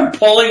 damn,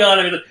 pulling on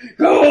him. He's like,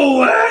 go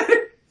away!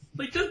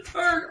 Like, just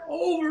turn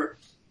over.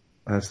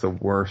 That's the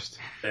worst.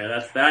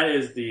 Yeah, that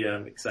is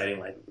the exciting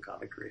life of a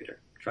comic creator.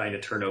 Trying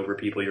to turn over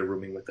people you're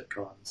rooming with at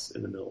cons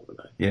in the middle of the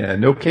night. Yeah,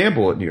 no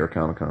Campbell at New York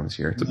Comic Con this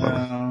year. It's a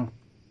bummer.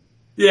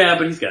 Yeah,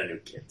 but he's got a new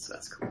kid, so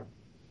that's cool.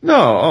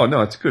 No,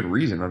 it's a good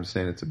reason. I'm just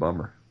saying it's a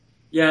bummer.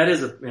 Yeah, it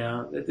is it's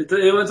not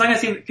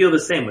gonna feel the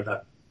same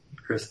without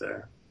Chris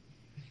there.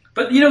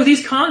 But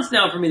these cons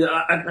now for me,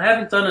 I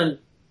haven't done a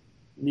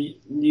New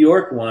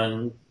York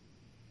one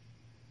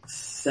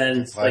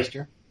since last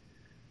year.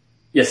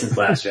 Yeah, since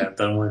last year I've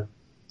done one.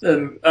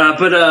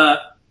 But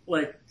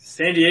like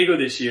San Diego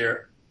this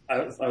year,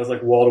 I was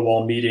like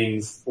wall-to-wall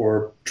meetings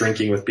or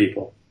drinking with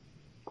people.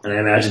 And I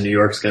imagine New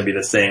York's going to be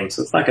the same.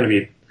 So it's not going to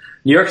be,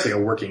 New York's like a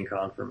working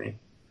con for me.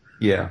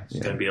 Yeah.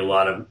 It's going to be a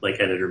lot of like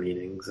editor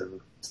meetings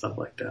and stuff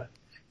like that.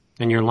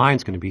 And your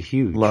line's going to be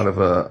huge. A lot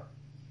of,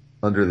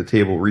 under the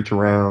table reach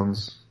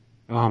arounds.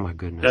 Oh my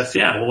goodness.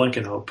 Well, one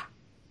can hope.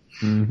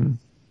 Mm-hmm.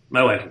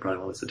 My wife will probably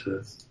won't listen to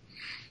this.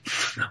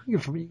 No,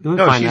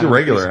 she's a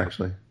regular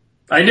actually.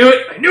 I knew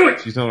it!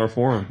 She's on our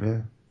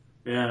forum,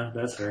 yeah. Yeah,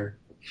 that's her.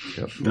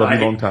 Yep. Love you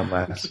long time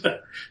lapse.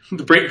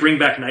 Bring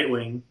back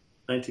Nightwing,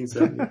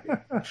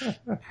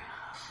 1970.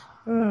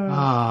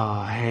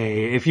 Oh,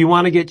 hey, if you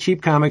want to get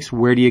cheap comics,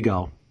 where do you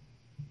go?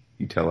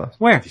 You tell us.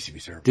 Where? DCB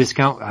Service.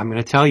 Discount, I'm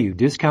going to tell you,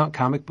 Discount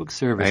Comic Book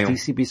Service, Damn.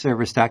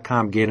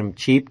 DCBService.com. Get them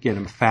cheap, get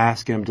them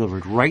fast, get them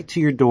delivered right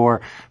to your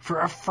door for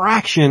a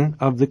fraction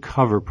of the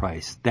cover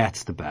price.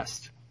 That's the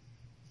best.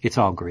 It's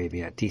all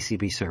gravy at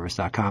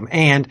DCBService.com.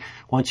 And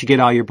once you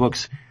get all your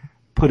books,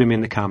 put them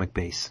in the Comic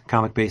Base.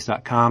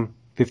 ComicBase.com,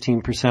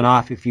 15%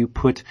 off if you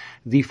put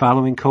the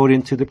following code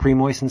into the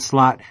pre-moistened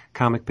slot,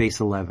 Comic Base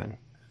 11.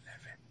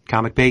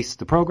 Comic Base,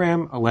 the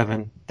program,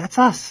 11. That's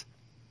us.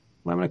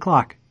 11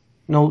 o'clock.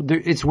 No,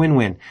 it's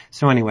win-win.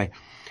 So anyway,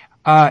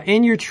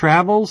 in your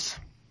travels,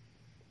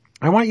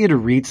 I want you to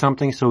read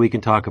something so we can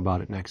talk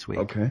about it next week.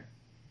 Okay.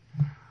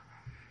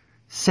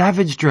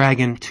 Savage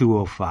Dragon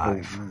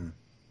 205.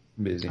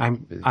 Busy.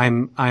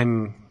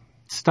 I'm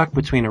stuck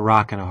between a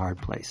rock and a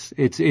hard place.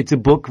 It's a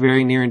book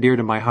very near and dear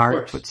to my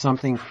heart, but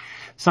something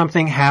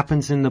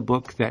happens in the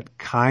book that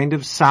kind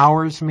of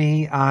sours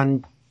me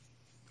on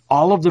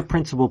all of the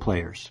principal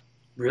players.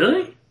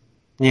 Really?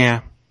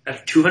 Yeah.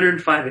 After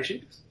 205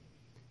 issues?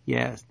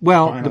 Yes.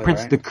 Well,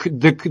 Finally,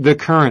 the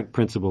current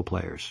principal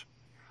players,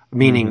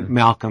 meaning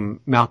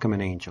Malcolm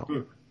and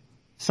Angel.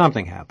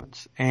 Something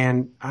happens,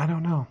 and I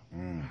don't know.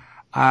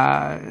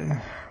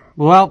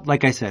 Well,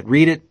 like I said,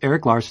 read it,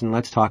 Eric Larson.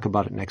 Let's talk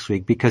about it next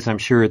week because I'm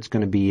sure it's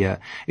going to be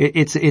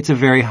it's a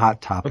very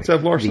hot topic. Let's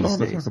have Larson these on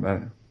to days. talk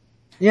about it.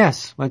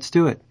 Yes, let's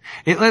do it.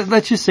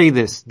 Let's just say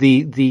this: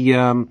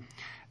 the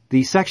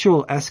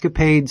sexual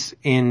escapades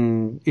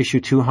in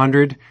issue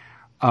 200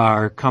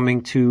 are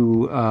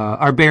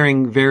are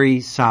bearing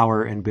very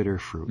sour and bitter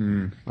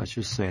fruit. Let's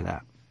just say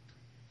that.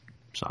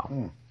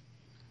 So,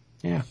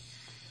 yeah.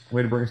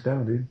 Way to bring us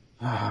down, dude.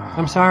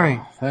 I'm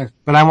sorry, Thanks.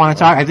 but I want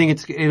to talk. I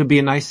think it'll be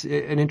an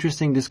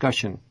interesting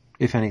discussion,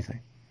 if anything.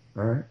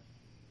 All right.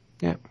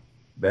 Yeah.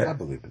 I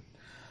believe it.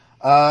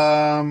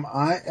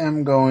 I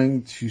am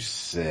going to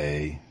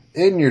say,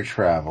 in your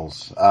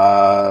travels,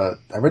 I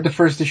read the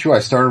first issue. I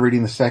started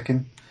reading the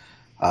second.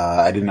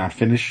 I did not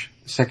finish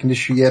the second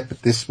issue yet,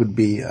 but this would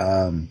be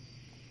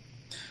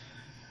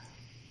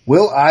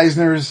Will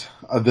Eisner's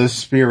The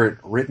Spirit,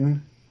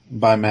 written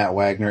by Matt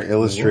Wagner,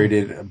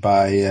 illustrated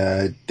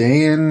by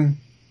Dan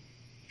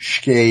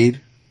Schade,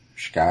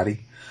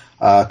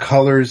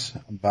 colors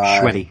by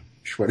Schweddy.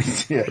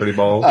 Yeah. Dirty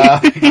balls.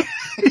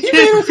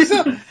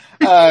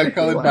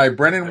 Colored by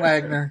Brennan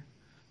Wagner.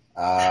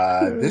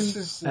 That's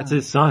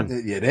his son.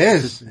 It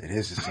is. It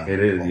is his son. It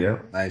is, yeah.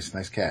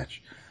 Nice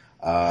catch.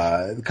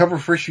 The cover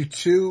for issue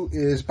 2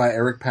 is by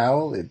Eric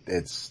Powell.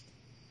 It's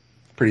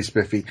pretty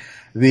spiffy.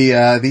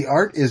 The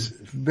art is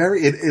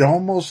it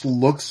almost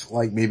looks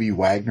like maybe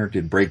Wagner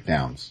did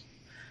breakdowns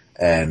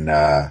and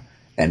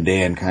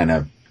Dan kind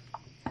of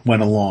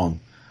went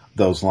along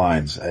those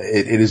lines.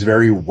 It is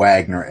very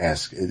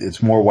Wagner-esque.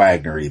 It's more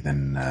Wagner-y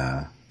than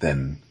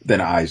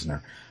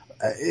Eisner.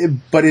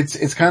 But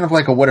it's kind of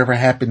like a whatever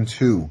happened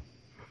to,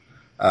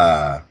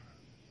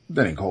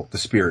 then you call it The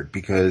Spirit,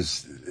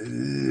 because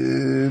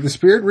The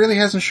Spirit really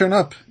hasn't shown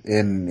up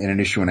in an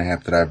issue and a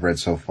half that I've read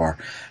so far.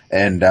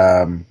 And,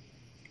 there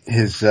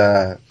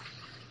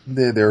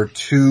are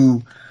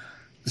two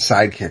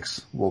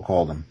sidekicks, we'll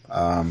call them.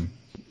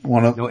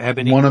 One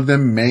of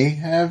them may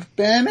have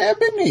been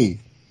Ebony.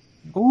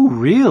 Oh,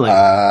 really?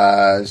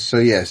 So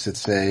yes,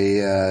 it's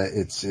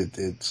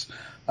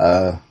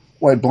a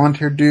white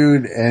blonde-haired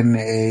dude and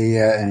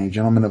a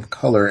gentleman of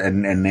color,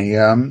 and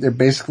they're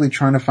basically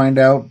trying to find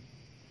out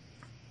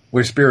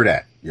where's Spirit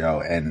at,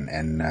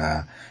 and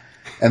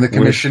the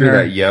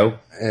commissioner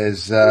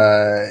is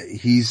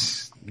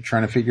he's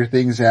trying to figure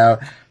things out.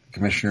 The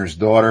commissioner's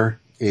daughter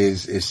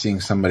is seeing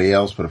somebody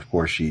else, but of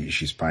course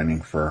she's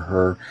pining for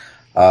her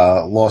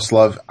lost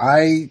love.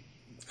 I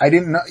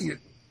didn't know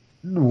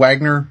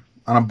Wagner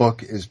on a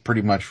book is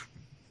pretty much.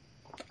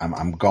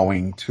 I'm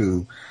going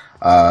to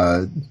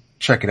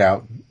check it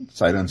out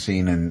sight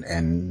unseen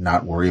and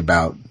not worry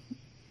about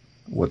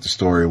what the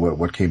story,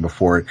 what came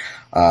before it.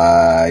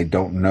 I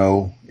don't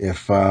know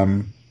if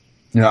I'm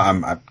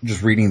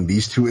just reading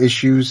these 2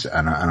 issues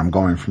and I'm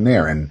going from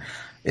there, and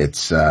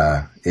it's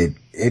it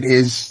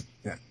is.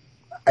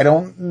 I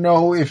don't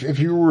know if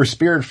you were a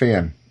Spirit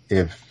fan,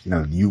 if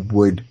you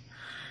would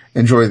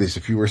enjoy this.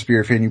 If you were a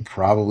Spirit fan, you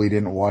probably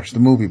didn't watch the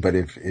movie, but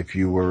if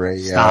you were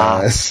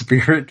a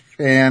Spirit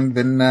fan,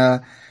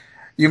 then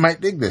you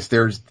might dig this.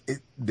 There's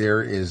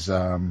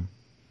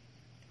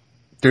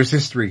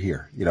history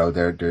here.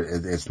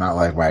 It's not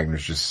like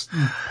Wagner's just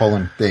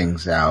pulling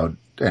things out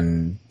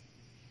and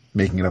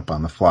making it up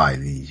on the fly.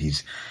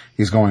 He's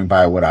going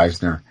by what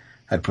Eisner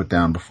had put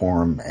down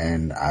before him,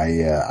 and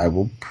I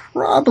will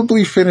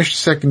probably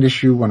finish the 2nd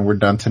issue when we're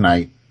done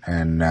tonight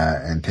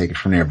and take it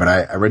from there. But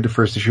I read the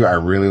 1st issue. I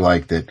really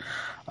liked it.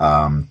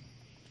 Even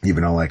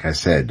though, like I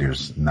said,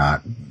 there's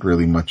not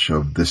really much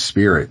of the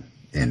Spirit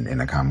in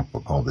a comic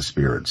book called The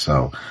Spirit.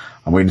 So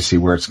I'm waiting to see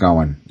where it's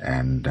going,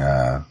 and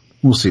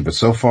we'll see. But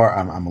so far,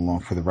 I'm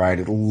along for the ride.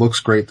 It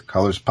looks great. The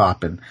color's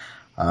popping.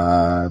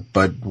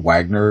 But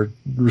Wagner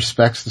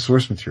respects the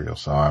source material,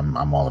 so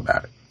I'm all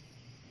about it.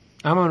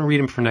 I'm going to read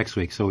them for next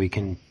week so we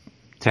can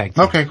tag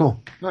team. Okay, cool.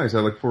 Nice.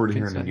 I look forward to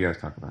hearing you guys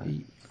talk about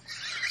it.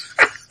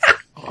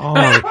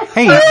 Oh,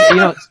 hey,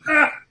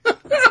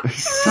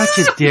 he's such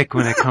a dick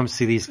when it comes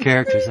to these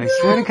characters. I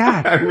swear to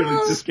God. I really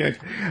just can't.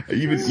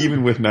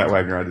 Even with Matt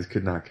Wagner, I just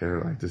could not care.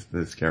 Like,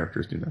 this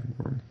characters do nothing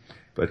for me.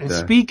 But and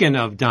speaking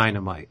of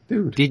Dynamite,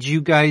 dude, did you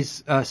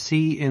guys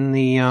see in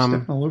the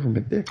stepping all over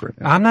my dick right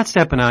now? I'm not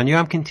stepping on you.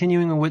 I'm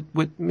continuing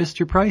what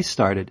Mr. Price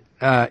started.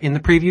 In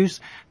the previews,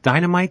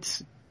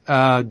 Dynamite's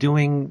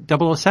doing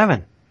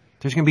 007.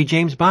 There's going to be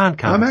James Bond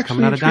comics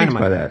coming out of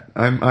Dynamite. I'm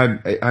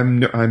actually intrigued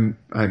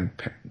by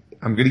that.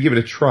 I'm going to give it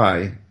a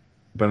try,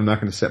 but I'm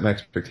not going to set my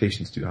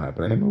expectations too high.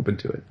 But I am open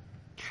to it.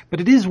 But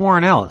it is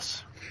Warren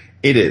Ellis.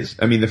 It is.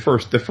 I mean, the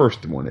first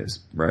one is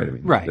right. I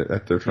mean,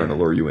 right. They're trying to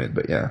lure you in,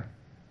 but yeah.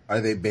 Are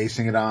they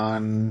basing it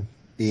on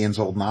Ian's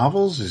old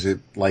novels? Is it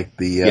like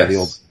the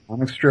old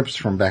comic strips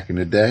from back in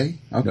the day?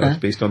 Okay, no, it's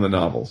based on the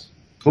novels.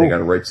 Cool. They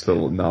got rights to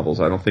the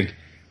novels. I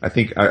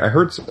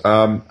heard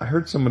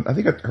someone. I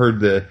think I heard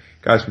the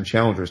guys from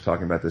Challengers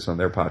talking about this on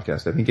their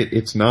podcast. I think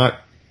it's not.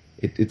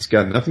 It's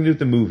got nothing to do with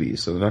the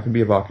movies, so they're not going to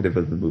be evocative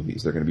of the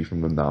movies. They're going to be from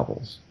the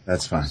novels.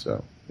 That's fine.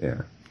 So,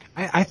 yeah.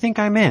 I think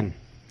I'm in.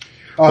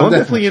 Well, I'm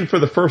definitely in for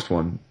the first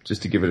one,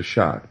 just to give it a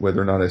shot.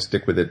 Whether or not I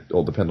stick with it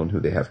will depend on who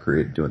they have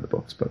created doing the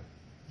books, but.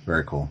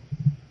 Very cool.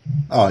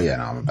 Oh yeah,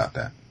 no, I'm about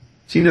that.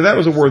 See, now that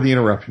was a worthy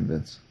interruption,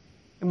 Vince.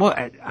 Well,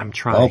 I'm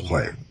trying. Well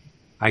played.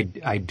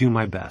 I do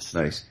my best.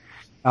 Nice.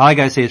 All I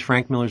gotta say is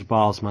Frank Miller's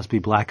balls must be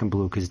black and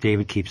blue because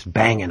David keeps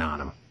banging on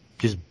them.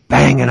 Just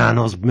banging on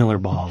those Miller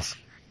balls.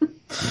 He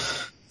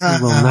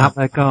will not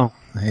let go.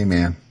 Hey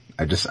man,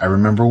 I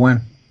remember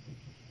when.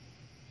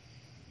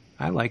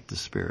 I like the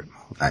Spirit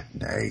movie.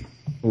 Hey.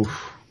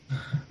 Oof.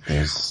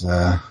 There's,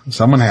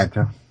 someone had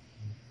to.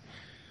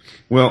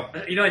 Well.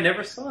 I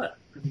never saw it.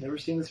 I've never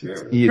seen the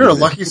Spirit movie. You're a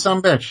lucky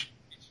sumbitch.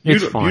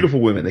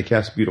 Beautiful women. They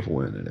cast beautiful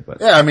women in it, but.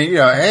 Yeah, I mean,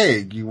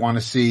 hey, you want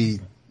to see.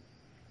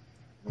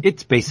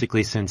 It's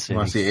basically Sin City. You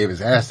want to see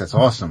Ava's ass, that's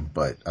awesome,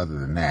 but other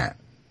than that.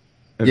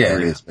 Yeah,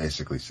 it is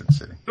basically Sin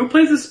City. Who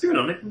plays the Spirit?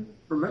 I don't even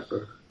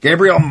remember.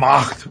 Gabriel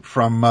Macht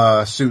from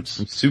Suits.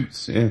 From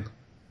Suits, yeah.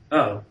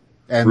 Oh.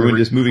 And ruined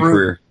his movie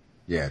career.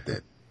 Yeah, it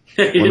did.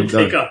 He didn't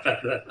take off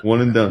after that.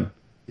 One and done.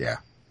 Yeah.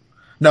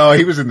 No,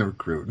 he was in The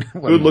Recruit.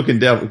 Good looking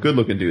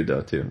dude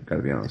though too,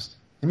 gotta be honest.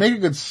 I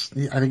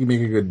think he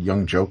make a good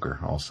young Joker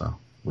also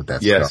with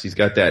that Yes, stuff. he's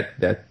got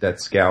that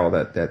scowl,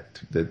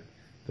 the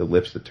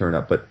lips that turn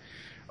up, but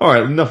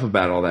alright, enough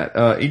about all that.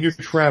 In your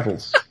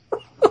travels.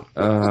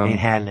 Ain't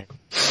had it.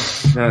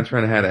 No, I'm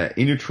trying to have that.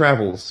 In your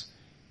travels.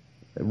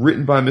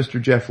 Written by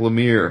Mr. Jeff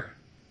Lemire,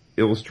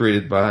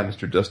 illustrated by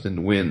Mr. Dustin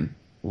Nguyen,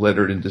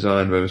 lettered and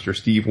designed by Mr.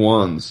 Steve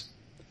Wands,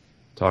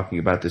 talking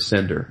about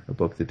Descender, a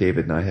book that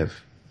David and I have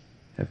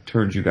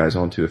turned you guys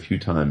onto a few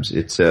times.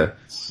 It's a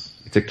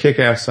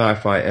kick-ass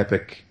sci-fi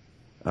epic,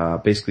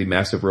 basically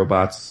massive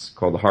robots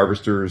called the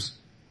Harvesters,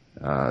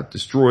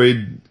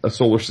 destroyed a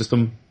solar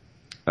system,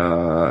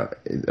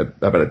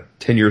 about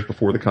 10 years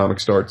before the comic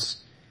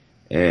starts,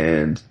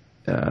 and,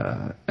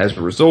 as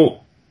a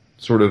result,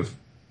 sort of,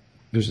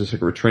 there's this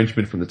like a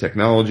retrenchment from the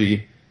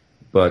technology.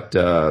 But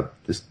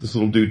this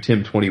little dude,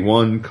 Tim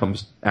 21,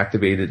 comes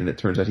activated, and it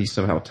turns out he's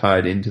somehow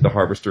tied into the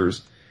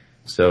Harvesters.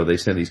 So they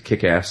send these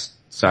kick-ass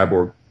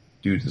cyborg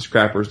dudes, the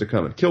Scrappers, to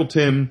come and kill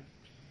Tim.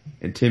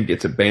 And Tim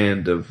gets a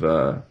band of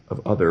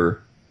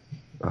other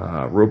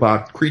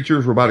robotic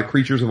creatures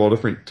of all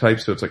different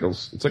types. So it's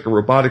like a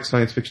robotic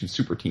science fiction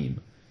super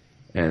team.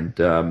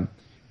 And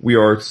we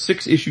are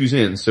 6 issues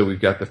in, so we've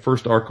got the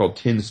first arc called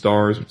 10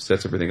 Stars, which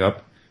sets everything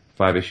up,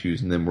 5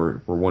 issues, and then we're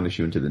 1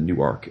 issue into the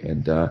new arc.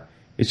 And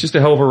it's just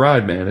a hell of a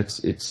ride, man.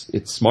 It's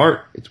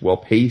smart, it's well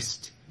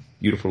paced,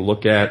 beautiful to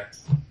look at,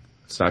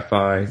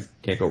 sci-fi,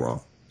 can't go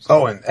wrong.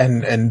 Oh,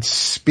 and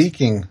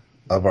speaking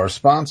of our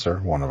sponsor,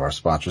 one of our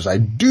sponsors, I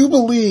do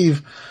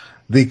believe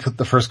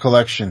the first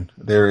collection,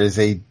 there is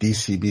a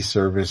DCB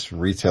service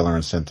retailer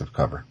incentive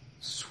cover.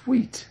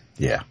 Sweet.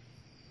 Yeah.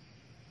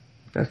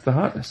 That's the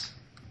hotness.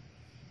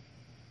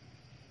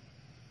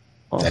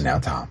 Awesome. And now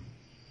Tom.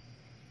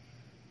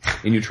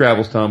 In your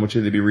travels, Tom, what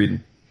should they be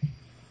reading?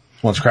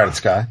 Once Crowded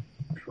Sky.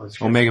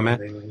 Omega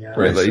Man. Yeah.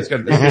 Right, he's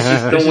got, Don't this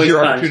is waste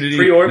your time. opportunity.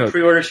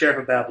 Pre-order Sheriff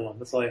of Babylon.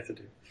 That's all you have to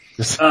do.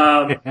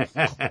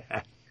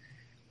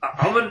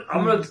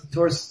 I'm gonna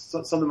towards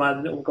something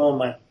going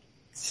my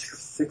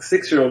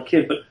 6-year-old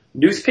kid, but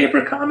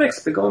newspaper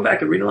comics. Been going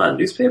back and reading a lot of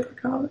newspaper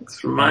comics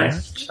from my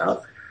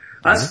child.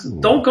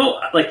 Don't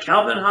go like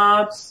Calvin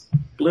Hobbes,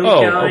 Bloom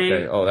County.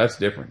 Okay. Oh, that's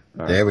different.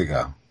 All right. There we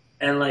go.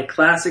 And like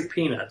classic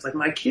Peanuts. Like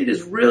my kid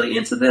is really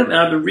into them, and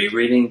I've been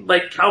rereading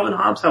like Calvin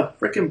Hobbes, how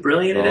freaking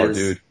brilliant it is. Oh,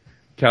 dude.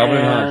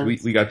 Calvin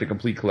Hobbes, we got the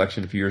complete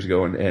collection a few years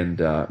ago, and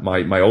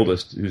my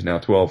oldest, who's now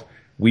 12,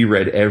 we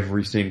read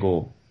every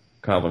single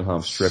Calvin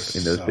Hobbes strip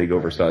in those big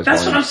oversized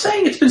That's volumes. what I'm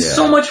saying. It's been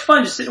so much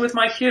fun just sitting with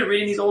my kid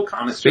reading these old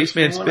comics.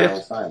 Spaceman's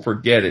Fifth,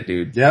 forget it,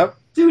 dude. Yep.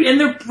 Dude, and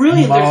they're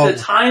brilliant. There's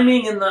the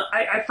timing and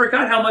I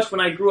forgot how much when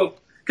I grew up,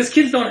 cause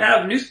kids don't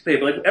have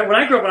newspaper. Like when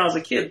I grew up when I was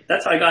a kid,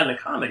 that's how I got into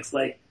comics.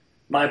 Like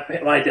my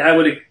dad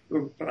would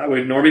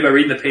ignore me by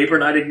reading the paper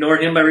and I'd ignore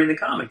him by reading the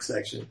comics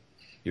section.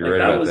 You're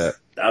right about that.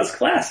 That was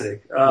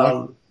classic.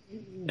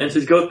 And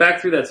to go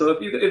back through that. So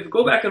if you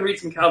go back and read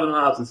some Calvin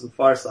Hobbes and some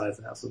Far Sides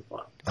and have some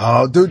fun.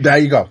 Oh, dude, there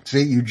you go.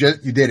 See, you did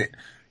it.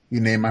 You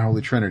named my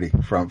Holy Trinity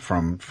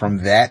from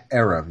that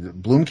era.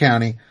 Bloom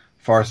County,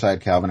 Far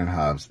Side, Calvin and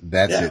Hobbes.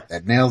 That's it.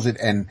 That nails it.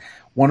 And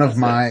one of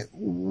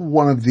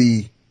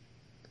the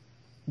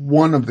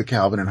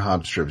Calvin and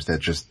Hobbes strips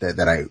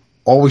that I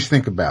always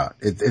think about.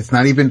 It's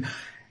not even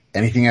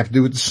anything have to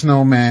do with the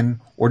snowmen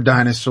or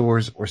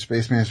dinosaurs or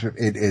spaceman strip.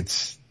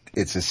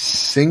 It's a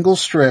single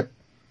strip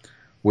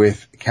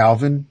with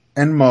Calvin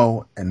and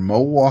Mo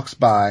walks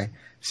by,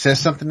 says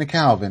something to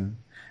Calvin,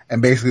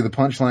 and basically the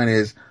punchline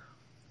is,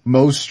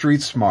 Mo's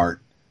street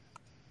smart.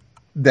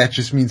 That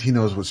just means he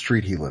knows what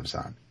street he lives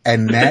on.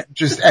 And that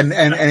just, and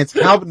it's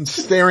Calvin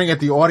staring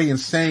at the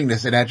audience saying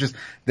this, and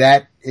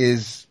that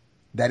is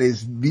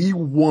the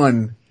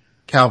one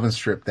Calvin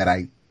strip that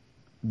I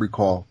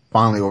recall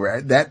fondly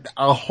over. That,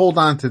 I'll hold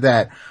on to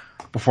that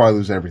before I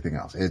lose everything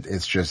else.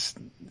 It's just,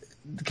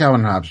 Calvin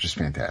and Hobbes is just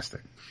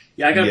fantastic.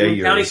 Yeah, I got a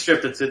Bloom County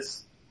strip that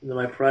sits in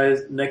my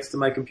prize next to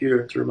my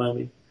computer to remind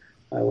me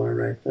I want to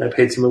write. And I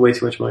paid way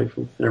too much money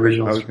for an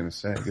original. I was going to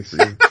say, good for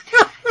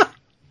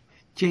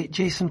you.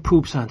 Jason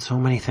poops on so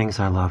many things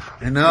I love.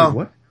 I know. Wait,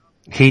 what?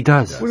 He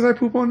does. What did I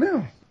poop on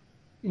now?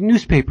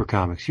 Newspaper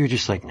comics. You're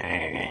just like,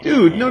 nah.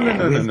 Dude, no.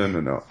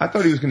 I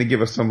thought he was going to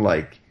give us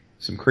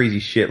some crazy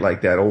shit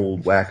like that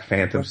old whack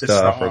Phantom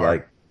stuff or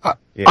like. I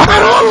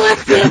don't like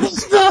Phantom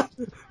stuff.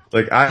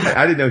 Like,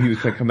 I didn't know he was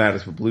going to come at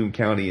us with Bloom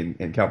County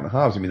and Calvin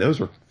Hobbes. I mean, those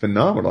were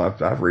phenomenal.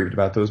 I've raved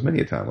about those many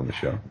a time on the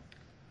show.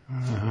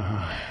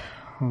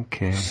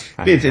 Okay.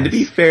 Vince, and to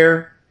be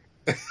fair,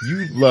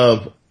 you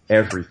love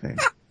everything.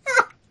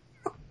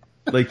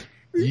 Like,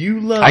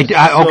 you love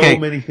so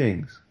many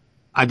things.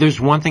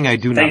 There's one thing I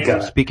do not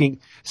love.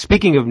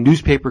 Speaking of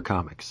newspaper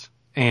comics,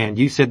 and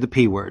you said the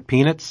P word,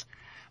 Peanuts.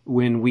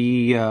 When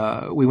we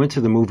went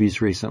to the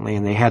movies recently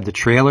and they had the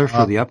trailer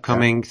for the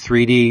upcoming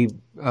 3D,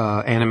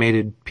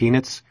 animated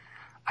Peanuts,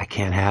 I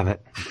can't have it.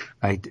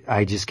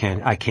 I just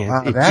can't, I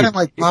can't. That and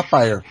like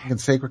Popeye and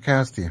Sacred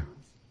Cows to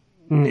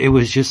you. It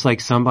was just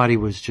like somebody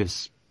was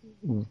just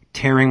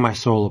tearing my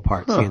soul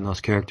apart seeing those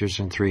characters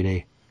in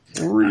 3D.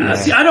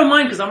 See, I don't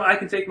mind because I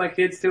can take my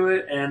kids to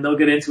it and they'll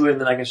get into it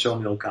and then I can show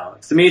them the old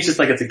comics. To me, it's just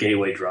like it's a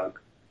gateway drug.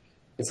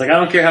 It's like I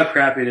don't care how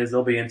crappy it is,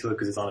 they'll be into it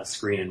because it's on a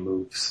screen and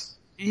moves.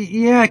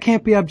 Yeah, I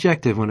can't be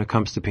objective when it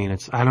comes to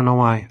Peanuts. I don't know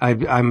why.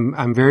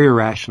 I'm very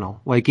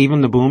irrational. Like even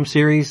the Boom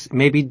series,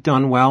 maybe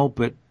done well,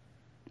 but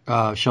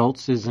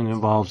Schultz isn't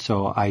involved,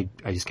 so I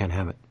just can't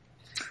have it.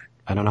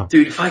 I don't know.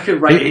 Dude, if I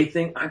could write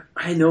anything,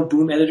 I know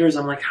Boom editors,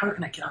 I'm like, how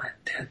can I get on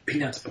that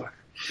Peanuts book?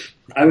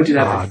 I would do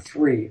that for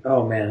free.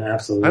 Oh man,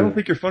 absolutely. I don't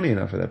think you're funny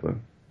enough for that book.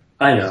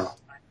 I know.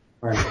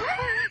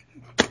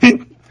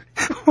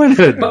 What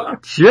a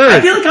jerk.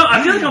 I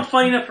feel like I'm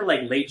funny enough for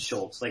like late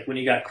Schultz, like when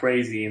he got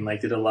crazy and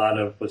like did a lot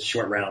of with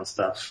short round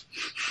stuff.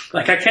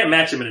 Like I can't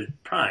match him in his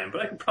prime,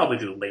 but I can probably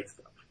do the late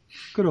stuff.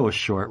 Good old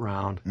short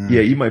round.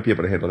 Yeah, you might be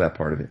able to handle that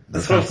part of it.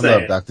 That's what I'm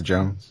saying. Dr.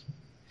 Jones.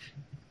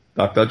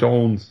 Dr.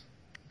 Jones.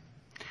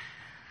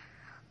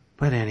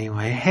 But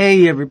anyway,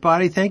 hey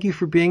everybody, thank you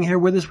for being here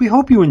with us. We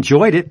hope you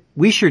enjoyed it.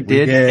 We sure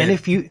did. And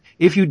if you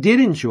did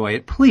enjoy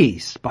it,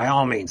 please, by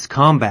all means,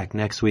 come back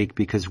next week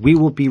because we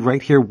will be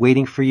right here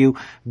waiting for you.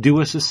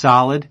 Do us a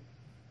solid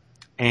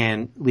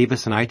and leave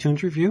us an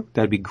iTunes review.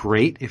 That'd be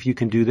great if you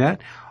can do that.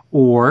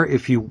 Or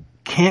if you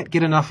can't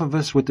get enough of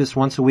us with this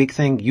once a week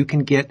thing, you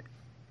can get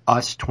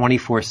us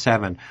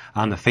 24/7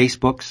 on the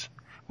Facebooks.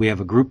 We have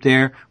a group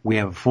there. We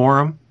have a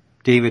forum.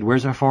 David,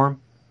 where's our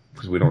forum?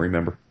 Because we don't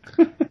remember.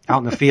 Out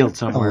in the field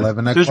somewhere.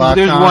 11 There's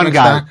one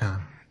guy.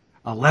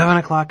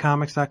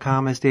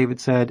 11o'clockcomics.com, as David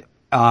said.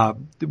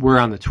 We're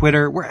on the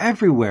Twitter. We're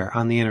everywhere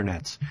on the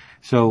internets.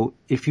 So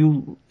if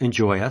you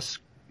enjoy us,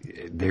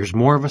 there's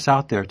more of us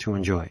out there to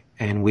enjoy.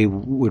 And we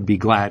would be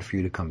glad for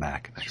you to come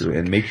back. True.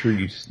 And make sure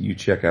you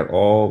check out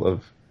all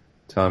of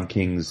Tom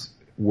King's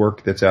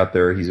work that's out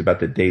there. He's about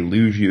to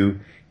deluge you.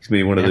 He's going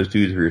to be one of those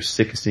dudes where you're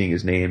sick of seeing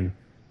his name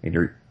and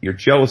you're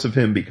jealous of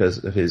him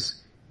because of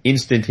his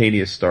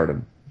instantaneous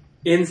stardom.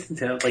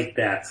 Instant like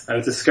that. I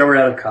was discovered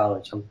out of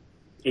college. I'm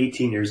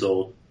 18 years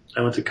old.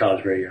 I went to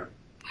college very young.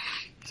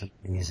 It's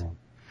amazing.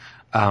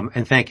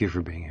 And thank you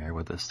for being here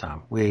with us,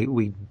 Tom. It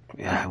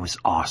was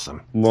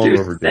awesome. Long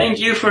overdue. Thank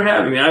you for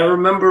having me. I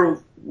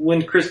remember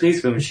when Chris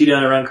Neesman was cheating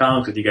around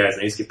comics with you guys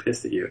and I used to get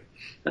pissed at you.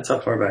 That's how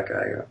far back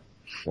I go.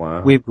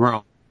 Wow. We've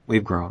grown.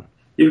 You've grown.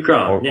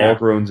 All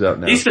grown up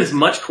now. Neesman's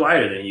much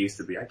quieter than he used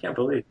to be. I can't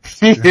believe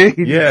it.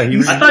 Yeah.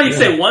 I thought you'd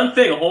say one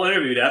thing a whole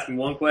interview to ask me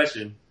one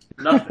question.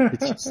 Nothing.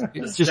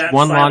 It's just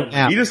one long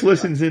nap. He just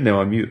listens in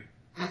now on mute.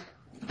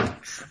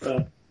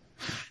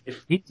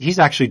 He's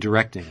actually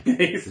directing.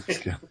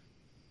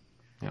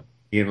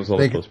 Ian was all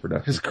the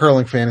post-production. His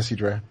curling fantasy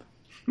draft.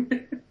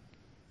 Good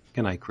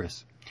night,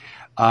 Chris.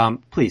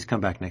 Please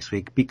come back next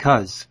week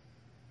because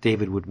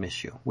David would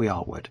miss you. We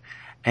all would.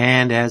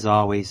 And as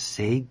always,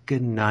 say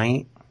good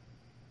night.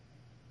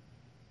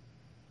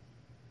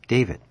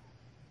 David.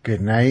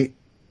 Good night.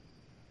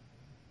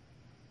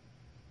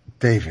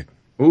 David.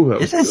 Ooh,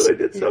 that was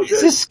good. It's so good. Is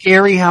this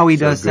scary how he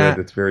does good. that?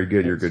 That's very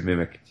good. You're a good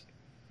mimic.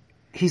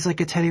 He's like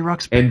a Teddy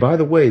Ruxpin. And by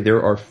the way,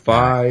 there are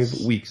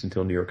 5 weeks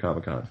until New York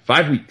Comic Con.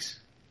 5 weeks.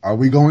 Are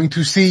we going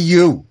to see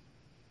you?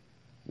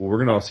 Well, we're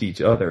going to all see each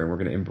other and we're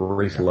going to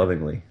embrace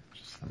lovingly.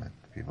 Just some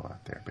people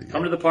out there. But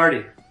Come to the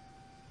party.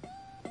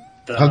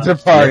 Come to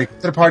the party.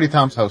 To the party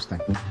Tom's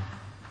hosting.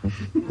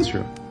 That's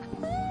true.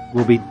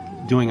 We'll be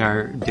doing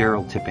our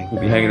Daryl tipping. We'll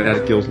be hanging out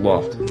at Gil's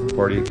Loft.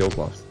 Party at Gil's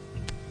Loft.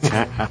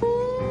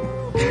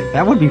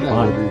 That would be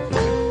fun.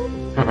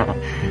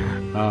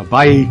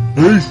 Bye.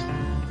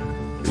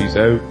 Peace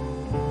out.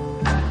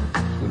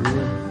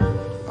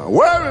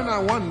 Where and I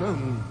wonder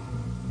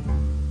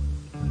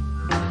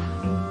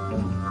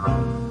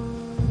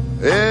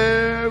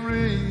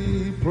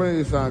every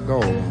place I go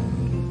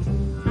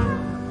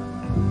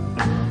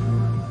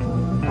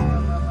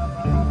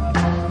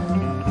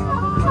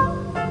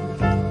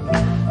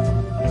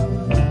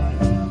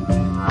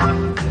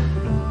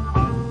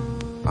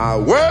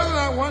where and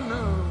I wonder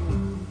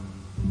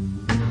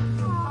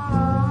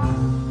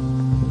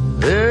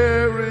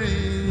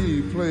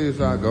every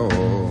place I go.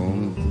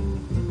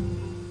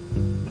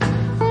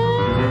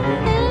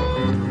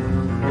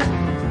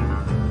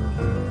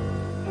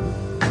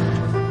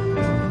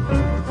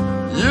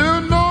 You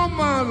know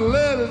my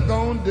lady's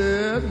gone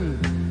dead,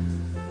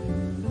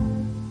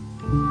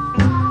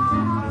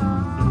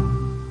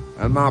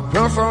 and my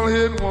pencil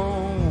hit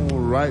won't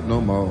write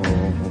no more.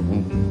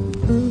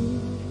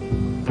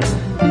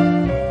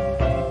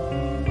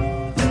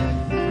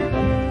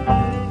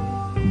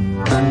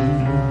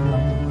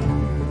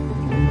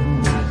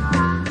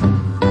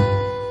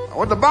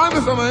 I want to buy me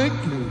some ink,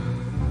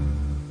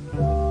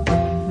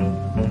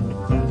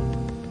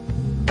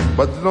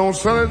 but they don't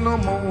sell it no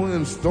more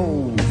in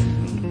stores.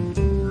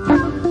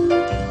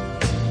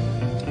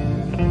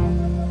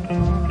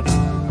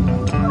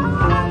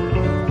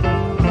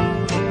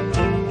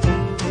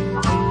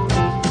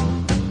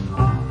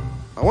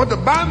 I want to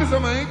buy me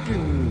some ink,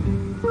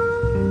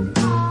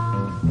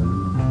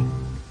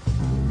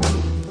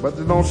 but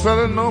they don't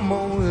sell it no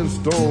more in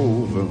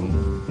stores.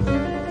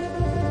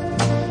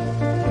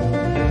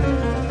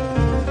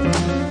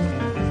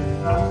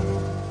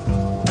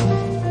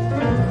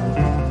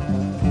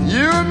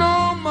 You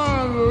know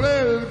my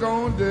lady's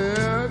gone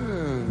dead,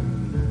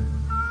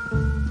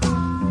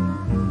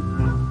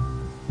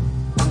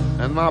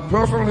 and my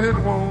pencil hit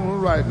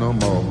won't write no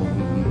more.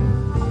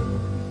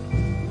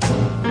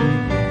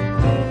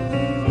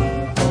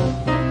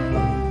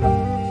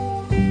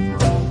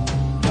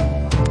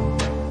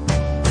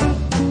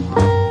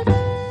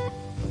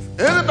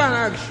 Anybody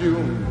asks you,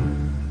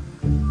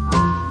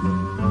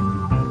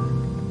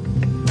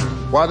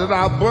 why did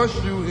I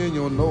bust you in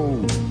your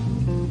nose?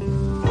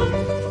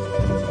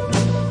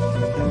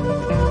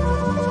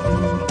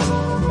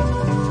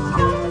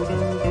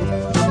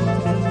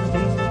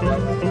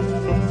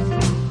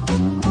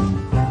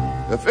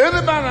 If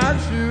anybody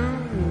asks you,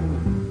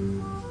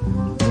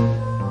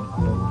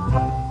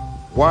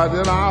 why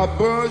did I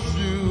bust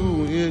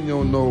you in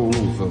your nose?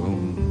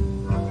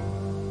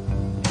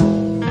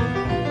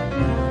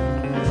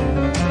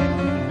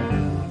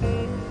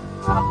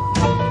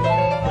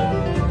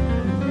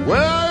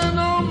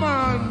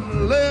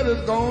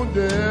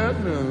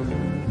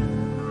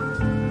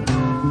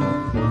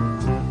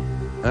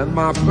 and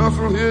my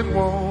pencil it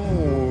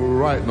won't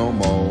write no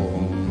more.